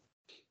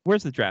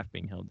 Where's the draft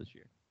being held this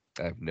year?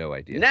 I have no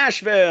idea.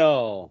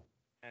 Nashville.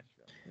 Let's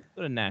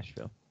go to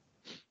Nashville.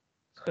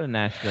 Oh,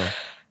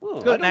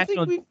 Let's go I to don't think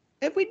Nashville.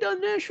 have we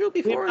done Nashville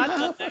We before? have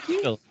not done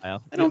Nashville,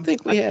 Kyle. I don't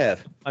think we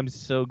have. I'm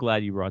so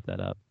glad you brought that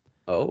up.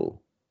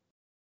 Oh.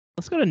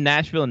 Let's go to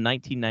Nashville in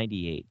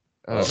 1998.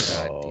 Oh,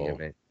 God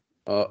damn it.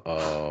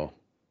 Uh-oh.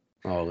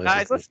 Oh,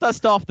 Guys, let's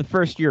dust off the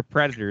first-year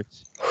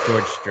Predators.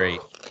 George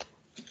Strait.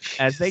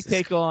 As they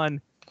take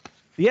on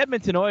the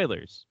Edmonton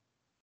Oilers.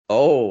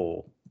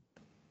 Oh.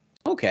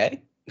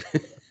 Okay.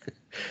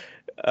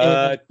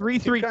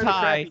 3-3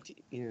 tie.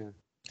 Yeah.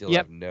 Still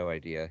have no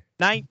idea.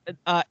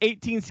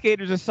 18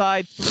 skaters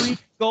aside, 3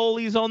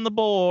 goalies on the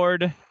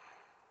board.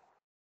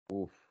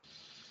 Oof.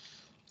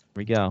 Here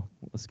we go.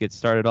 Let's get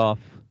started off.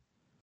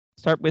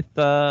 Start with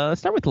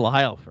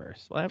Lyle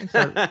first. Well, I haven't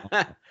started with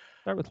Lyle.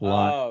 Start with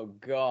Lyle. Oh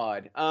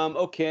God.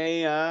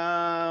 Okay.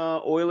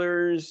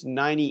 Oilers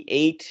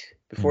 98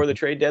 before the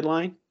trade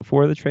deadline.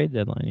 Before the trade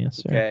deadline, yes,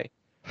 sir. Okay.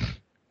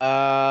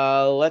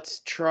 Let's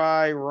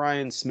try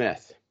Ryan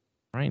Smith.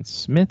 Ryan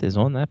Smith is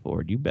on that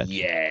board. You bet.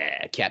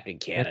 Yeah, Captain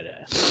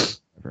Canada.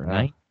 For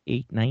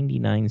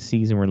 98-99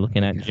 season, we're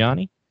looking at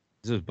Johnny.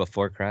 This was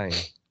before crying.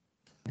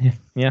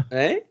 Yeah.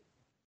 Hey.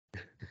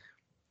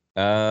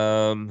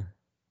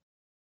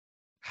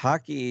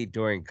 Hockey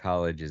during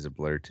college is a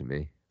blur to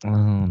me.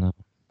 Oh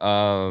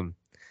no.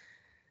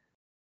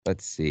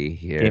 Let's see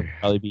here. It'd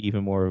probably be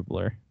even more of a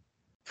blur.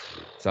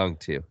 Song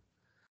 2.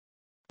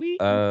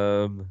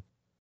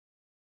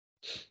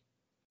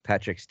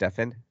 Patrick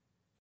Stefan.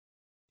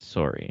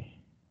 Sorry.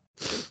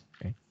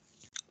 Okay.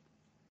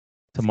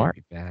 Tamar.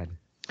 Bad.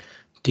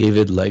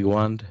 David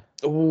Legwand.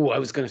 Oh, I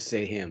was gonna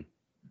say him.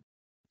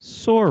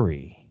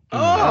 Sorry.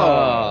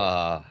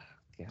 Oh,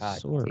 God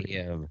Sorry.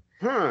 damn.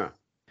 Huh.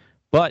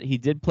 But he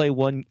did play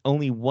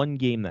only one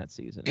game that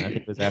season. I think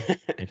it was after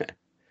his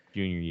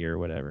junior year or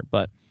whatever.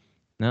 But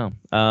no.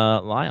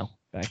 Lyle,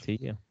 back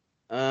to you.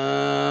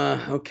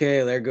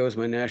 Okay, there goes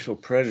my Nashville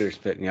Predators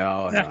pick.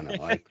 No,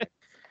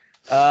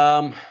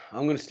 I'm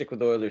gonna stick with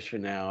the Oilers for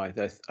now.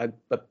 I'm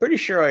pretty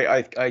sure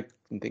I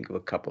can think of a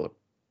couple of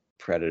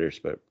Predators,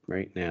 but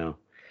right now,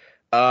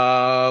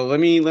 let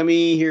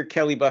me hear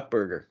Kelly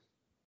Buchberger.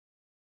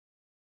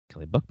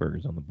 Kelly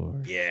Buchberger's on the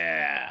board.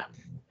 Yeah.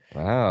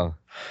 Wow.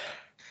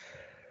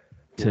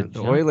 The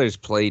Oilers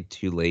played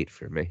too late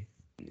for me.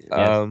 Yes.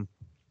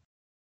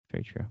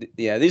 Very true.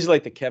 Yeah, these are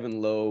like the Kevin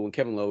Lowe when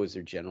Kevin Lowe was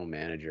their general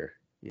manager.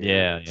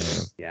 Yeah.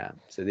 Yeah.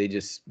 So they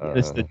just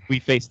we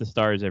face the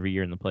Stars every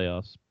year in the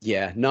playoffs.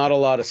 Yeah, not a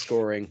lot of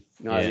scoring.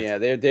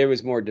 There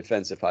was more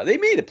defensive. They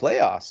made the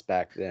playoffs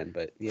back then,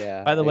 but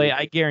yeah. By the way,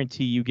 I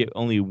guarantee you get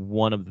only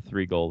one of the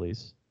 3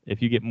 goalies. If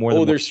you get more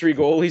than there's 3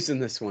 goalies in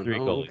this one. 3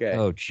 goalies. Okay.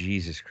 Oh,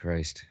 Jesus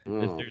Christ.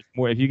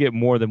 If you get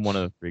more than one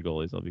of the 3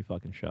 goalies, I'll be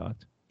fucking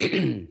shocked.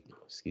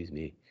 Excuse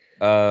me.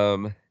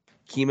 Kimmo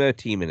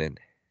Timonen.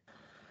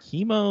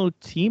 Kimmo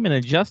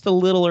Timonen, just a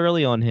little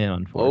early on him,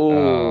 unfortunately.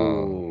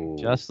 Oh.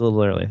 Just a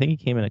little early. I think he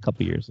came in a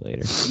couple years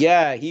later.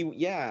 Yeah, he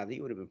would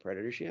have been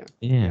Predators,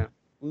 Yeah.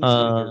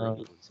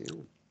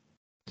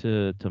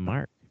 To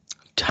Mark.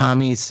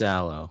 Tommy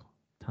Salo.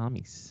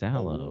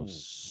 Oh.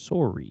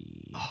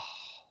 Sorry.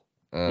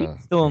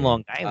 He's still in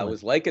Long Island. I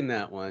was liking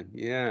that one.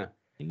 Yeah.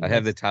 I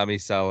have the Tommy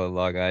Salo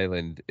Long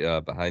Island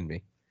behind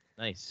me.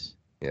 Nice.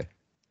 Yeah.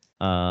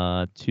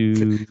 But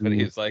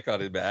he was like on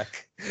his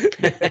back.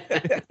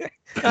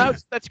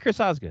 That's Chris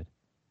Osgood.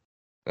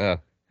 Oh,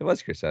 it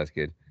was Chris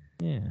Osgood.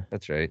 Yeah.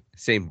 That's right.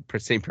 Same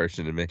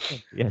person to me.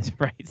 Yes,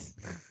 right.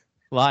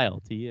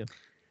 Lyle, to you.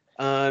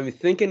 I'm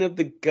thinking of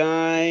the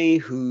guy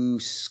who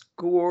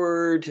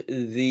scored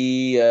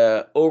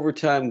the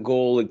overtime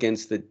goal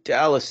against the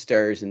Dallas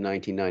Stars in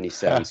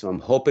 1997. So I'm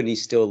hoping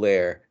he's still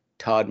there.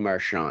 Todd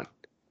Marchant.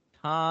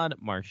 Todd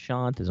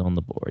Marchant is on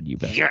the board. You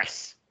bet.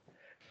 Yes.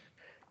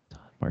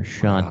 Todd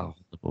Marchant on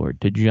the board.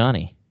 To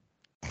Johnny.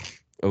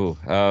 Oh,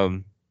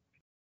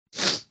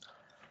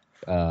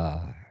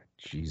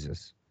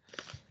 Jesus.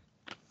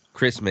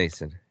 Chris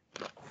Mason.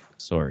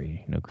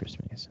 Sorry, no Chris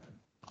Mason.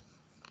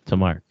 To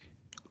Mark.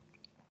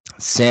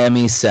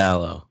 Sammy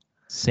Salo.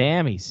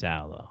 Sammy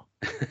Salo.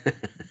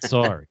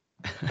 Sorry.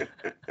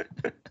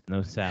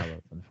 No Salos,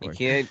 You unfortunately.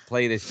 can't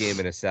play this game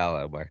in a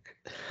salo, Mark.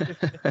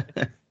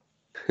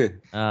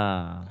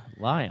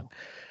 Lyle.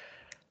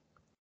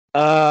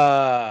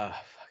 Fuck,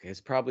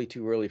 it's probably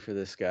too early for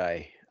this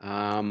guy.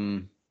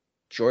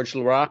 George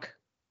LaRock.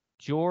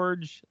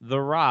 George the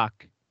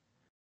Rock.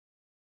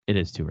 It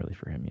is too early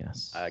for him,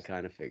 yes. I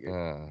kind of figured.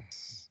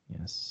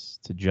 Yes.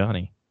 To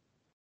Johnny.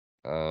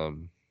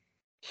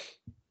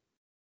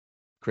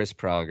 Chris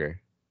Pronger.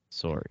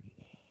 Sorry.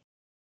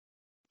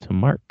 To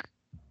Mark.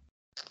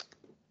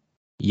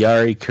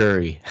 Yari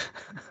Curry.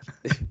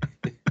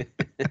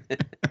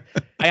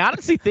 I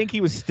honestly think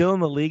he was still in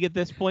the league at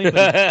this point.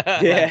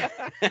 But Yeah.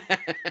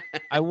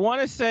 I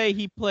want to say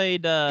he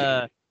played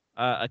a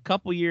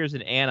couple years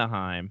in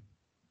Anaheim,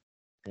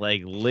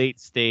 like late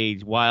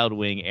stage Wild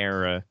Wing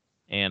era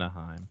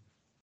Anaheim.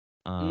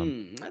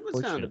 That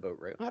would sound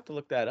about right. I'll have to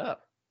look that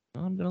up.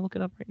 I'm gonna look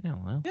it up right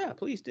now. Lyle. Yeah,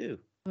 please do.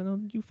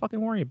 Don't you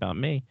fucking worry about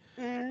me.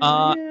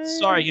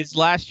 Sorry, his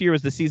last year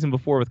was the season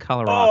before with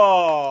Colorado.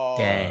 Oh,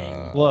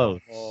 Dang.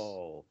 Close.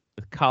 Oh.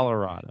 With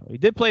Colorado. He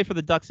did play for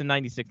the Ducks in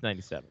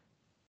 96-97.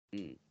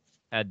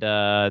 Had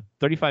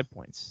 35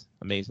 points.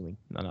 Amazingly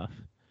enough.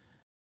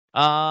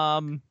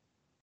 The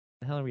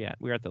hell are we at?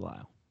 We're at the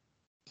Lyle.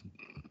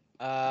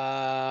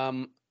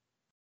 I'm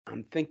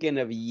thinking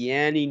of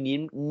Yanni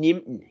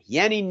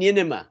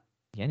Ninema.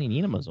 Yanni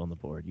Nienema's on the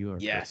board. You are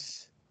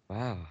Yes.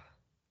 Wow.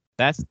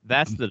 That's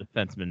the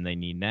defenseman they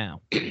need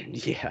now.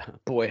 Yeah.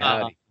 Boy,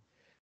 howdy.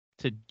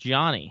 To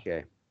Johnny.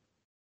 Okay.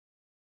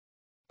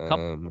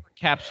 Couple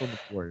caps on the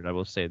board. I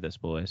will say this,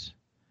 boys.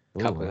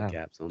 Couple of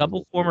caps on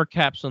Couple former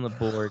caps on the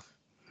board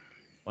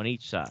on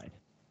each side.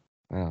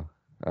 Wow.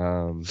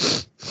 On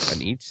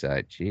each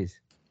side, jeez.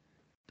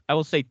 I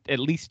will say at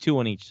least 2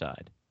 on each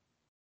side.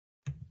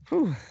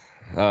 Whew.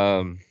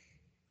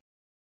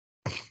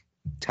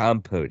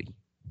 Tom Pody.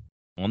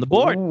 On the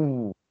board.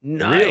 Ooh,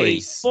 Really?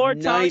 nice.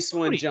 Board Tom Nice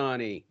one, Pody.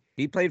 Johnny.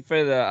 He played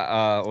for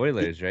the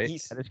Oilers, right?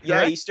 He's- That is yeah,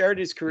 correct. he started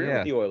his career Yeah.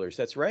 with the Oilers.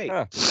 That's right.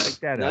 Huh, like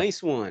that up.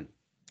 Nice one.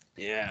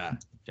 Yeah.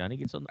 Johnny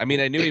gets on the I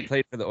mean, I knew he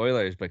played for the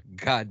Oilers, but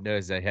God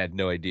knows I had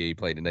no idea he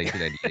played in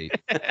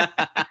 1998.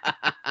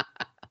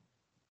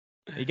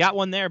 You got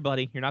one there,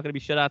 buddy. You're not going to be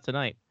shut out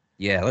tonight.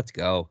 Yeah, let's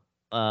go.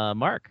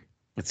 Mark.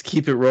 Let's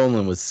keep it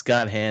rolling with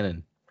Scott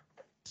Hannon.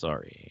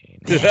 Sorry.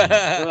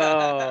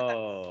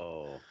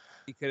 Oh.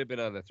 He could have been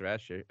on the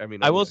Thrasher. I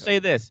mean, I on will the say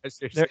this.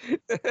 Thrashers.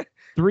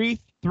 Three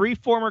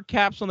former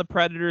caps on the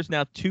Predators,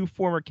 now 2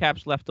 former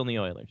caps left on the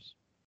Oilers.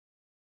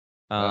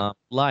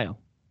 Lyle.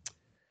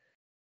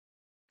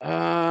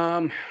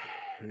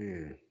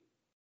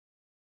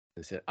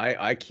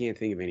 I can't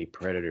think of any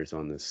Predators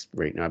on this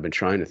right now. I've been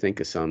trying to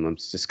think of some. I'm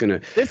just gonna.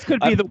 This could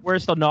be the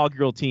worst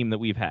inaugural team that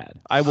we've had.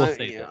 I will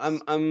say yeah,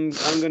 this.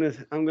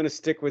 I'm gonna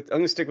stick with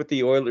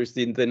the Oilers.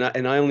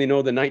 And I only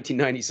know the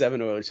 1997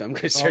 Oilers. So I'm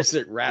gonna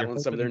start rattling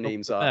some of their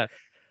names off.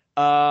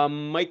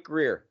 Mike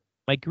Greer.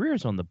 Mike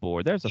Greer's on the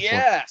board. There's a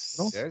Yes.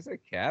 There's a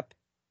cap.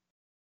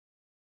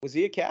 Was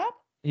he a cap?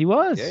 He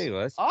was. Yeah, he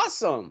was.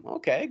 Awesome.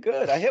 Okay,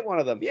 good. I hit one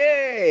of them.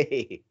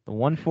 Yay. The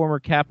 1 former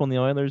cap on the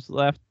Oilers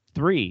left.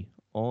 3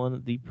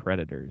 on the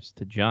Predators.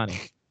 To Johnny.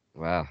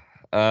 Wow.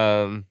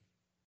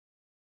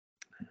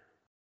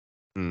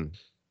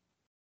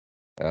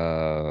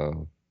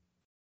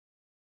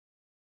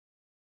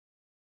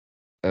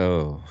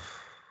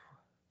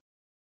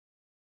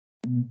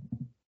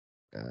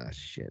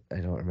 Shit. I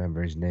don't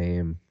remember his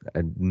name.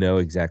 I know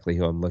exactly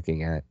who I'm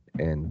looking at,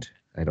 and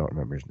I don't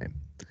remember his name.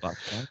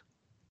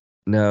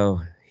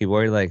 No, he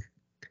wore like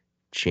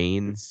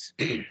chains.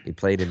 He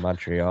played in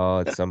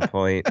Montreal at some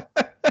point.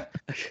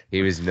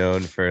 He was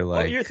known for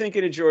like. Oh, you're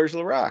thinking of George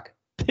LaRock.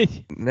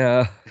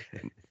 No.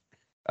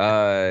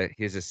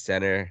 He's a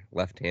center,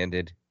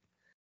 left-handed,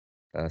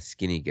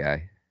 skinny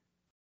guy.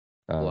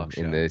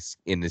 In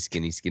the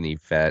skinny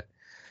fat.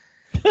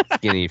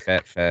 Skinny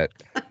fat.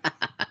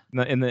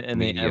 In the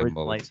Medium average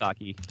mold. light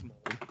hockey.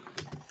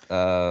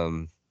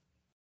 I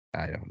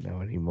don't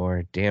know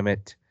anymore. Damn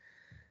it.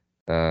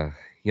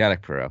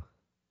 Yannick Perreault.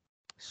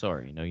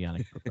 Sorry, no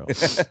Yannick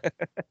Perreault.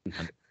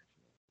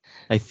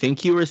 I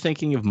think you were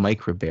thinking of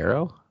Mike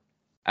Ribeiro.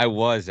 I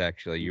was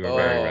actually. You were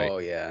very right. Oh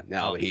yeah.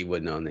 No, he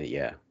wouldn't own it.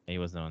 Yeah. He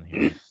wasn't on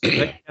here.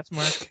 That's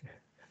Mark.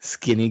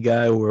 Skinny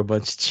guy wore a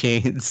bunch of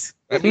chains.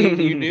 I mean,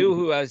 you knew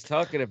who I was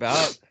talking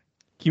about.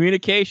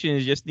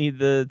 Communications just need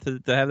to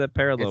have that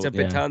parallel. It's a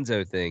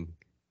Betanzo thing.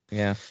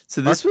 Yeah.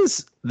 So this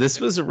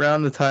was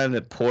around the time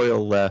that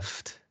Poyle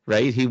left,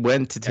 right? He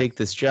went to take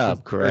this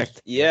job,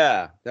 correct?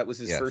 Yeah, that was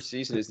his Yes. first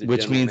season as the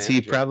Which general means he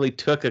manager. probably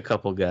took a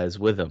couple guys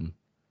with him.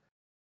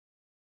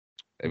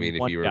 I mean, if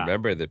One you guy.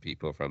 remember the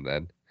people from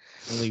then.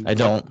 Only I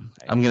don't. one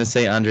guy. I'm gonna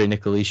say Andre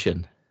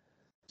Nicolishin.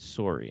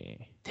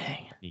 Sorry.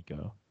 Dang.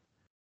 Nico.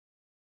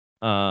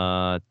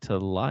 To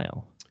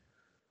Lyle.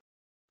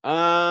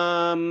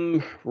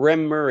 Rem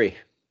Murray.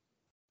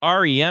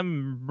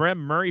 Rem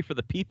Murray for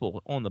the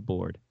people on the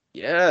board.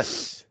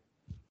 Yes.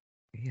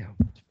 Yeah.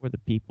 For the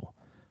people.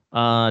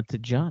 To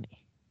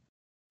Johnny.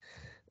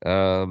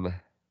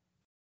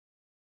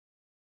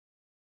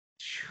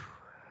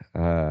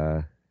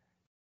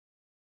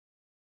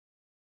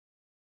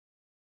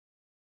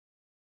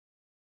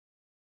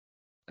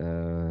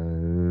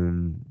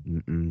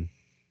 Mm-mm.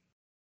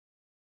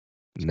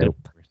 It's gonna Nope.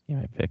 be the worst game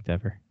I picked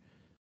ever.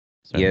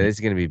 Yeah, Sorry. this is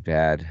gonna be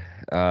bad.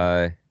 It's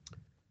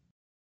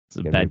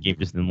a bad game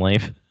just in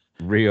life.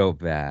 Real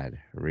bad.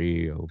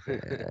 Real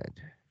bad.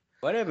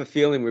 But I have a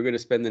feeling we're going to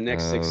spend the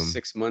next Um,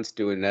 six months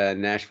doing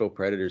Nashville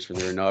Predators for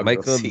their inaugural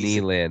Michael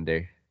season.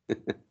 Nylander.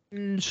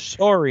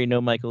 Sorry, no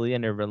Michael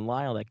Leander Van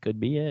Lyle. That could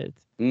be it.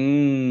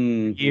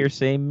 Mm. Here,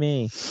 same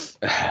me.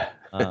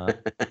 No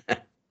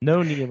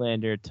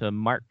Nylander to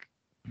Mark.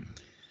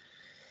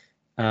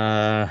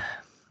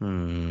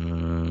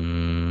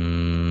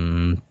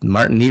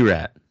 Martin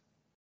Erat.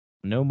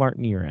 No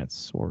Martin Erantz.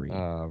 Sorry.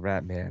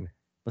 Rat Man.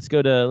 Let's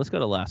go to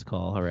last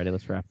call already.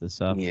 Let's wrap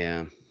this up.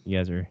 Yeah. You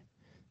guys are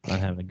not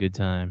having a good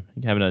time.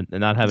 You're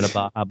not having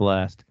a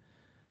blast.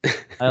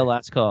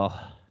 Last call.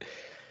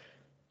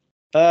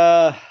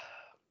 Kind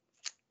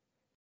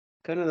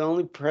of the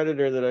only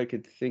Predator that I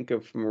could think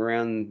of from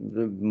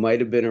around might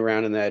have been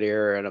around in that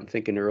era, and I'm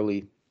thinking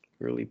early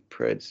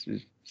Preds.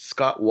 Is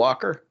Scott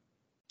Walker.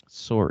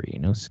 Sorry,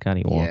 no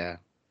Scotty Walker.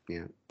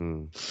 Yeah.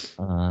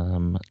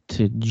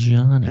 To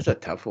Johnny. That's a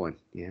tough one.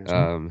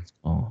 Yeah.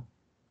 Oh,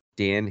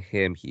 Dan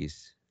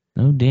Hamhuis.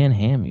 no Dan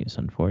Hamhuis,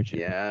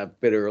 unfortunately. Yeah, a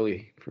bit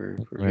early for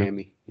Right.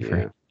 Hammy.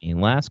 Yeah.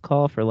 Last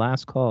call for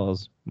last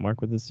calls.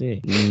 Mark with a C.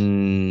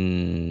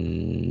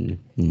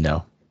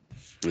 No.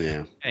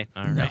 Yeah. Okay,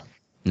 all right.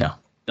 No.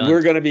 Done.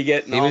 We're gonna be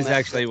getting. He all was Nashville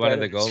actually one of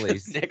the Predators for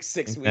goalies. the next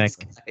 6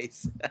 Exactly. weeks,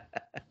 guys.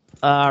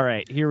 All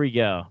right, here we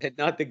go. And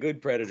not the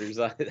good Predators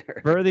either.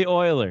 For the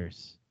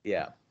Oilers,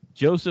 Yeah.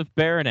 Joseph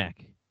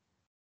Baranek,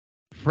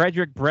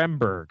 Frederick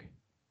Bremberg,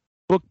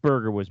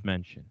 Bookberger was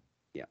mentioned.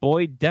 Yeah.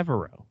 Boyd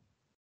Devereaux,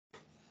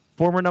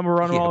 former number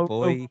one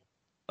boy.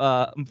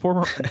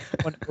 former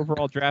one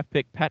overall draft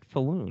pick Pat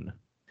Falloon.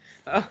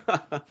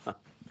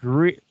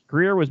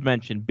 Greer was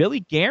mentioned.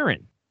 Billy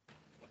Guerin,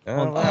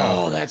 Oh,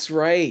 wow. Oh, that's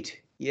right.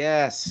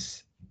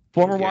 Yes.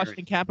 former Guerin.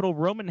 Washington Capital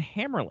Roman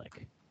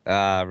Hammerlick,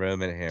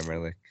 Roman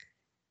Hammerlick.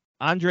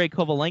 Andrei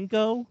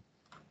Kovalenko,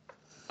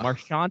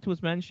 Marchant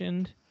was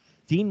mentioned.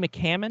 Dean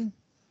McCammon,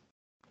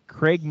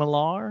 Craig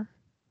Millar,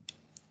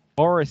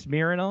 Boris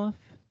Mironov,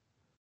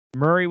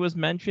 Murray was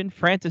mentioned.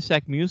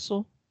 František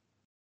Musel,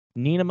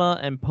 Nienema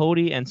and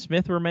Pody and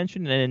Smith were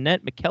mentioned, and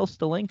Annette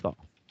Mikhail-Stalenkov.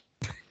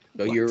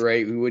 No, you're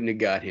right. We wouldn't have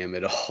got him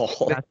at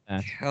all. Got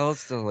that. Kel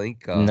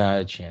Stelinko. Not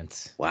a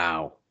chance.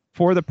 Wow.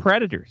 For the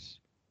Predators,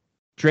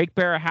 Drake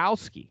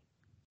Barahowski,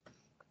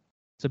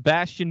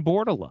 Sebastian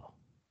Bordelot,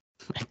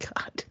 My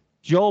God.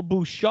 Joel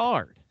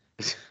Bouchard,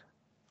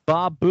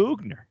 Bob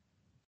Bugner,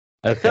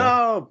 Okay.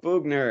 Oh,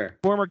 Bugner.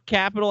 former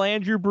Capital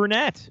Andrew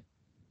Brunette,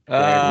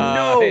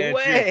 No Andrew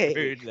way.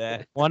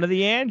 Brunette. one of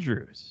the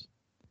Andrews,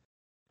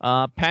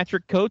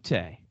 Patrick Cote,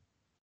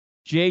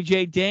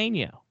 J.J.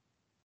 Daigneault,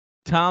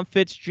 Tom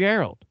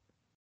Fitzgerald,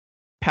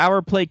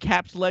 power play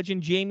Caps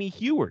legend Jamie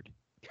Heward,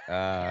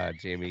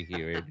 Jamie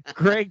Heward.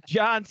 Greg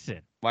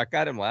Johnson, Mark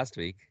got him last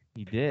week.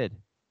 he did,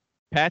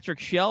 Patrick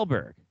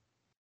Shellberg,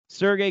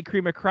 Sergei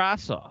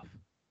Krimakrasov,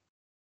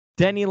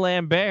 Denny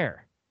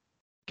Lambert,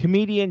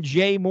 comedian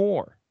Jay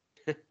Moore,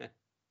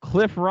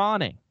 Cliff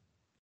Ronning,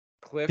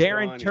 Cliff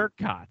Darren Ronning.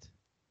 Turcotte,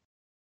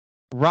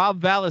 Rob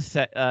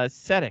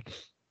Valasetic,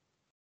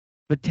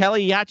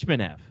 Vitaly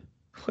Yachmanev,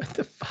 What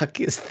the fuck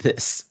is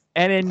this?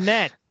 and in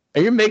net,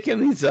 Are you making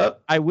these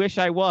up? I wish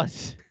I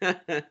was.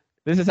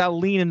 This is how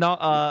lean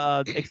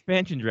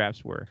expansion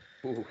drafts were.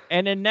 Ooh.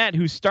 And in net,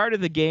 who started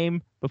the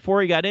game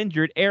before he got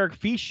injured, Eric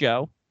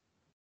Fischio,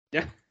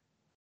 Yeah.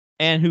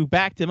 and who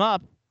backed him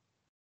up,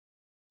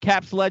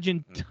 Caps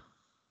legend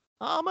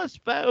Thomas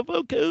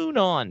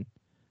Vokoun.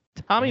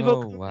 Tommy Oh,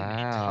 Vokoun.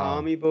 wow.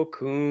 Tommy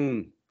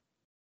Bocoon,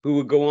 who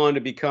would go on to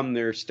become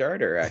their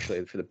starter,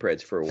 actually, for the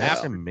Preds for a while.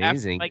 That's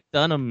amazing. Mike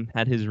Dunham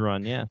had his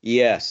run, yeah.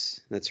 Yes,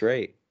 that's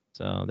right.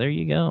 So there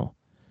you go.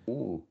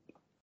 Ooh,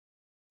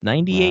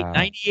 98,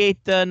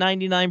 Wow.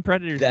 99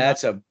 Predators.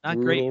 that's not, a not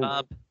great, brutal,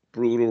 Bob.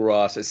 brutal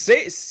roster.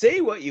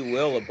 Say what you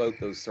will about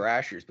those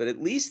Thrashers, but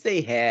at least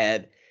they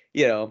had,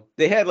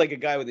 they had like a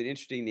guy with an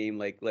interesting name,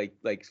 like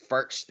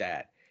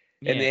Farkstad.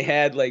 And Yeah. they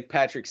had like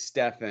Patrick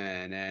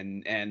Stefan,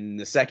 and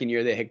the second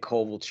year they had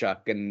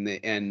Kovalchuk,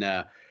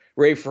 and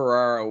Ray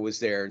Ferraro was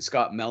there, and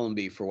Scott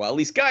Mellenby for a while.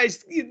 These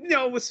guys,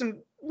 with some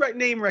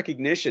name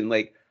recognition,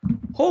 like,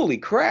 holy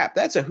crap,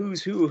 that's a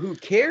who's who. Who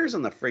cares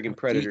on the friggin'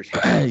 Predators?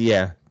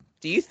 Yeah.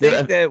 Do you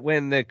think that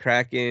when the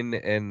Kraken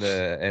and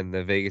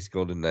the Vegas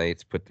Golden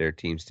Knights put their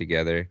teams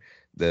together,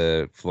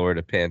 the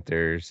Florida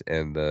Panthers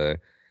and the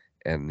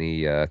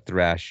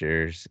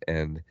Thrashers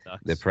and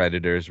the Sucks.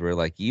 Predators were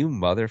like, you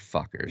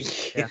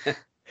motherfuckers?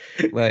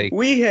 Like,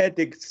 we had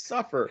to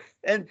suffer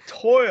and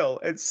toil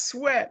and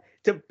sweat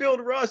to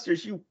build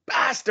rosters, you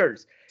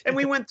bastards. And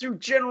we went through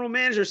general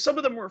managers. Some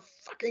of them were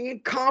fucking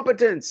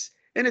incompetents.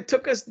 And it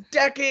took us a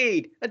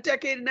decade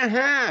and a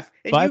half.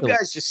 And By you the way-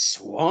 guys just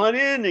swan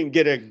in and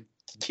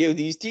give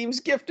these teams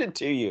gifted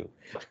to you.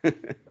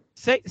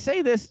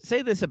 Say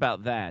this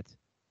about that.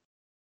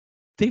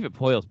 David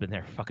Poyle's been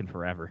there fucking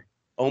forever.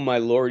 Oh my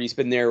Lord, he's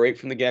been there right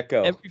from the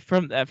get-go.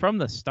 From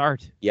the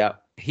start. Yeah.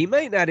 He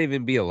might not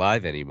even be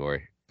alive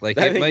anymore. Like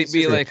I it think might it's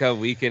be true. like a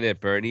Weekend at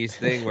Bernie's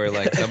thing where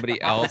like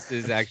somebody else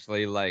is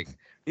actually like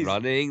He's-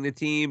 running the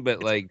team,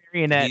 but like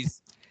marionette.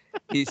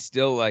 he's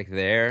still like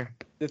there.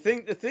 The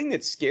thing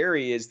that's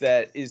scary is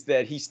that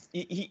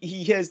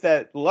he has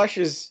that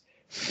luscious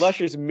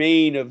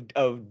mane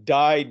of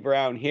dyed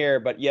brown hair,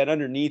 but yet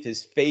underneath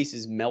his face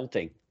is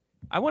melting.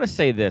 I want to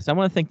say this. I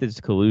want to think there's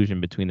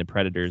collusion between the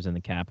Predators and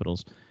the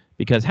Capitals,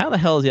 because how the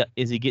hell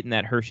is he getting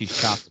that Hershey's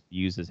chocolate to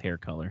use as hair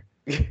color?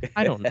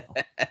 I don't know.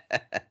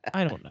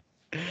 I don't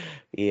know.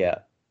 Yeah.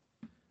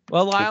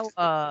 Well, Lyle,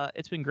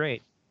 it's been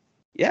great.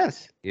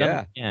 Yes. Done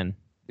Yeah. it again.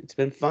 It's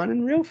been fun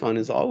and real fun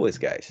as always,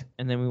 guys.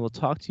 And then we will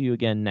talk to you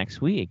again next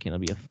week. It'll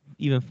be a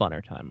even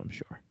funner time, I'm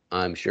sure.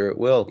 I'm sure it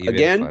will. Even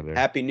Again, funner.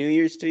 Happy New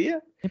Year's to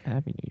you. Yep,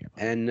 Happy New Year.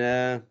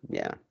 And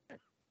yeah,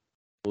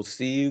 we'll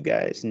see you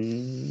guys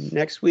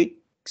next week.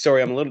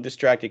 Sorry, I'm a little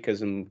distracted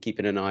because I'm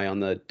keeping an eye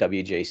on the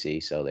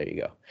WJC. So there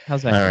you go.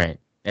 How's that? All going? right.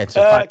 It's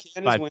Canada's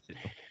five- win.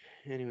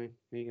 Anyway,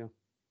 there you go.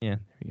 Yeah, there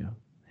you go.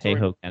 Hey Sorry.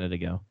 ho, Canada,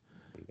 go.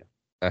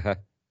 Uh-huh.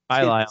 Bye,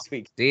 See you Lyle. next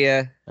week. See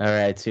ya. all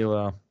right. See you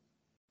well.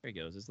 There he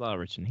goes. It's Lyle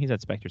Richardson. He's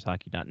at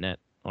SpectorsHockey.net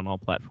on all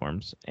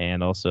platforms,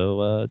 and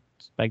also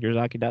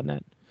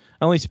SpectorsHockey.net.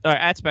 Only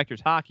at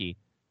Spectors Hockey.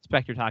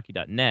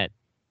 SpectorsHockey.net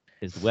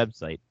is the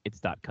website.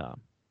 It's .com.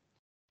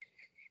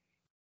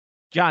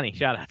 Johnny,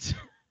 shout outs.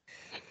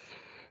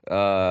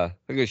 I'm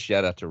gonna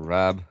shout out to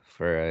Rob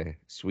for a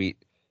sweet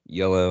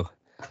yellow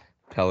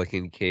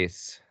Pelican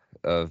case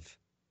of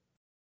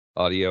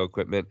audio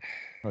equipment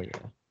Oh yeah.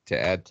 to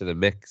add to the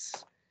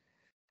mix.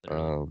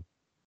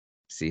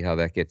 See how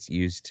that gets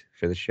used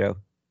for the show.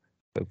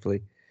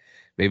 Hopefully,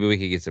 maybe we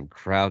can get some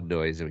crowd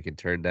noise and we can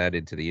turn that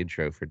into the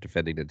intro for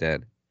Defending the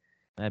Dead.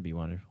 That'd be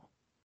wonderful.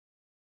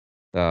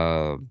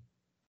 And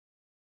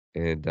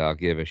I'll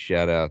give a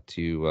shout out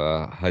to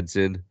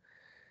Hudson.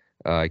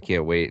 I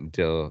can't wait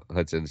until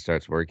Hudson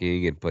starts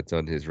working and puts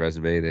on his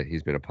resume that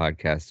he's been a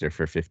podcaster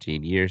for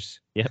 15 years.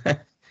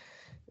 Yep.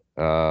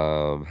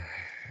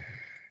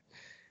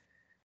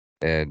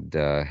 And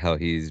how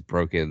he's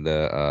broken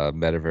the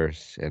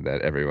metaverse and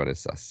that everyone is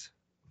sus.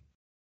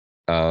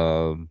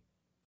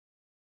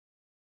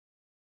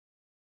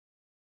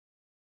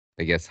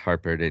 I guess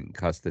Harper didn't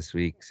cuss this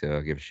week, so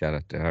I'll give a shout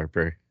out to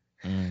Harper.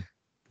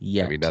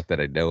 Yeah. I mean, not that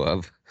I know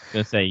of. I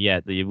was gonna say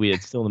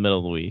it's still in the middle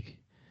of the week.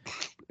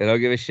 And I'll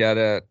give a shout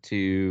out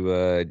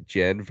to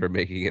Jen for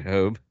making it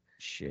home.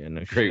 Shit,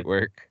 no Great shit.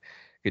 work.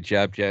 Good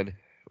job, Jen.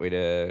 Way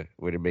to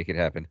make it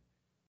happen.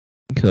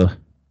 Cool.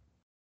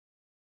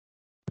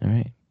 All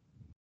right.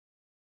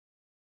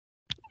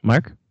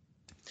 Mark?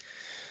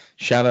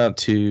 Shout out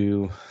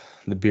to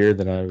the beer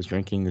that I was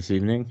drinking this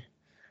evening.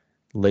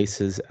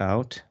 Laces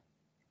Out.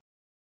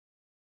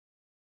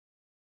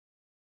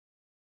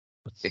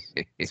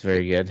 It's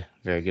very good.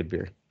 Very good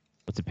beer.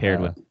 What's it paired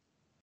with?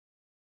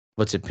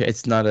 What's it?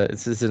 It's not a.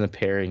 This isn't a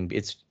pairing.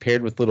 It's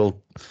paired with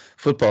little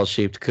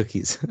football-shaped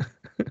cookies.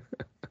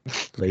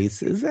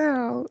 Laces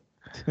Out.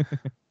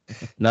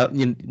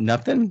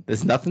 Nothing.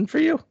 There's nothing for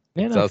you.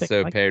 Yeah, It's no,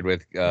 also like- paired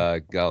with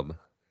gum.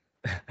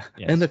 yes.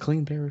 And a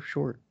clean pair of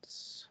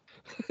shorts.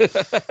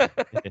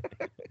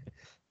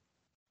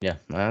 Yeah,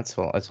 that's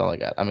all. That's all I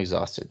got. I'm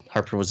exhausted.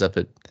 Harper was up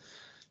at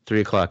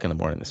 3:00 in the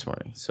morning this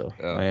morning, so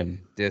Oh, I am.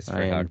 This for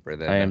I am. Harper,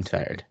 then. I am not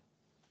sleeping. tired.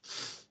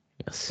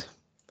 Yes,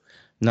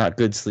 not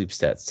good sleep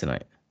stats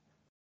tonight.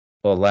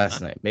 Well,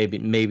 last night,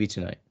 maybe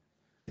tonight.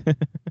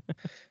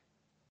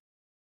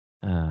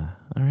 All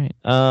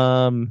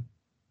right.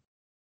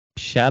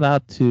 Shout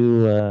out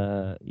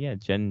to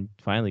Jen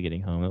finally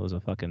getting home. It was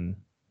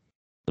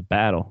a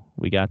battle.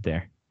 We got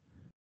there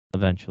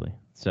eventually.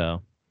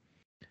 So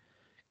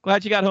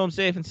glad she got home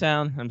safe and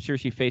sound. I'm sure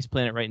she face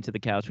planted right into the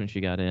couch when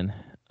she got in.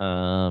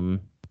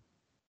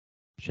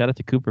 Shout out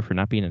to Cooper for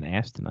not being an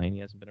ass tonight. He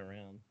hasn't been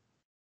around.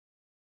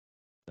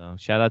 So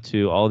shout out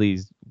to all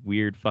these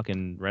weird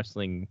fucking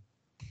wrestling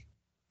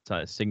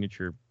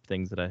signature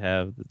things that I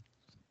have, the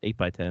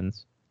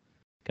 8x10s.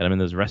 Got them in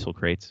those wrestle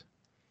crates.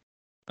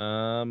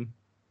 That's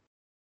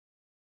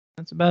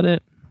about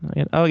it.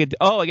 I get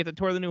to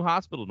tour the new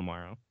hospital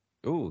tomorrow.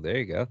 Ooh, there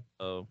you go.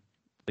 So,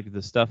 like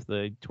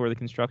the tour the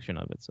construction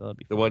of it. So that'll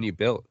be The fun. one you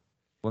built.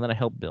 One that I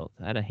helped build.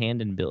 I had a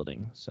hand in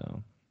building.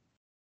 So,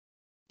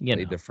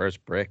 Laid the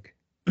first brick.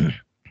 I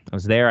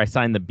was there. I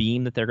signed the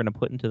beam that they're going to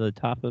put into the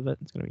top of it.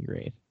 It's going to be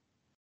great.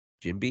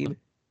 Jim Beam.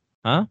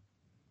 Huh?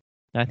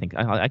 I think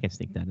I can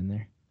sneak that in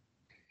there.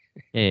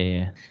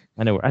 Yeah.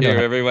 I know. Here,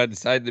 everyone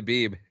signed the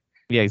beam.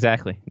 Yeah,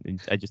 exactly.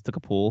 I just took a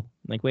pool.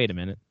 I'm like, wait a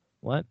minute.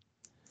 What?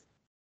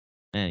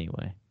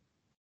 Anyway.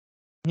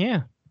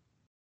 Yeah.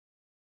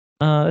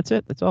 That's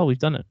it. That's all. We've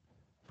done it.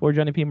 For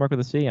Johnny P. Mark with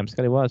the C, I'm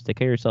Scotty Waz. Take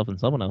care of yourself and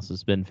someone else. This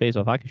has been Face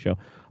Off Hockey Show.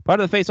 Part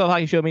of the Face Off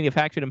Hockey Show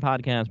manufactured and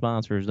podcast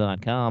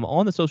sponsors.com.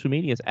 On the social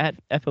medias at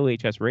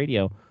FOHS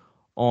Radio.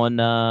 On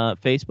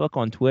Facebook,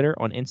 on Twitter,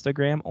 on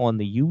Instagram, on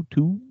the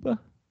YouTube.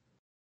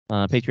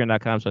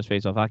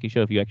 Patreon.com/Face Off Hockey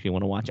Show if you actually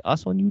want to watch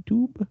us on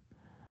YouTube.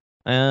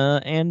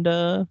 And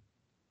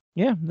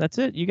Yeah, that's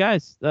it. You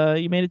guys,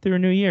 you made it through a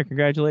new year.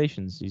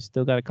 Congratulations. You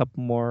still got a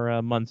couple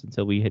more months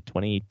until we hit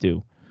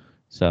 2022.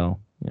 So,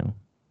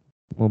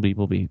 we'll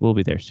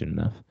be there soon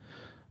enough.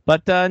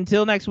 But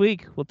until next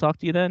week, we'll talk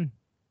to you then.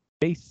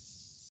 Peace.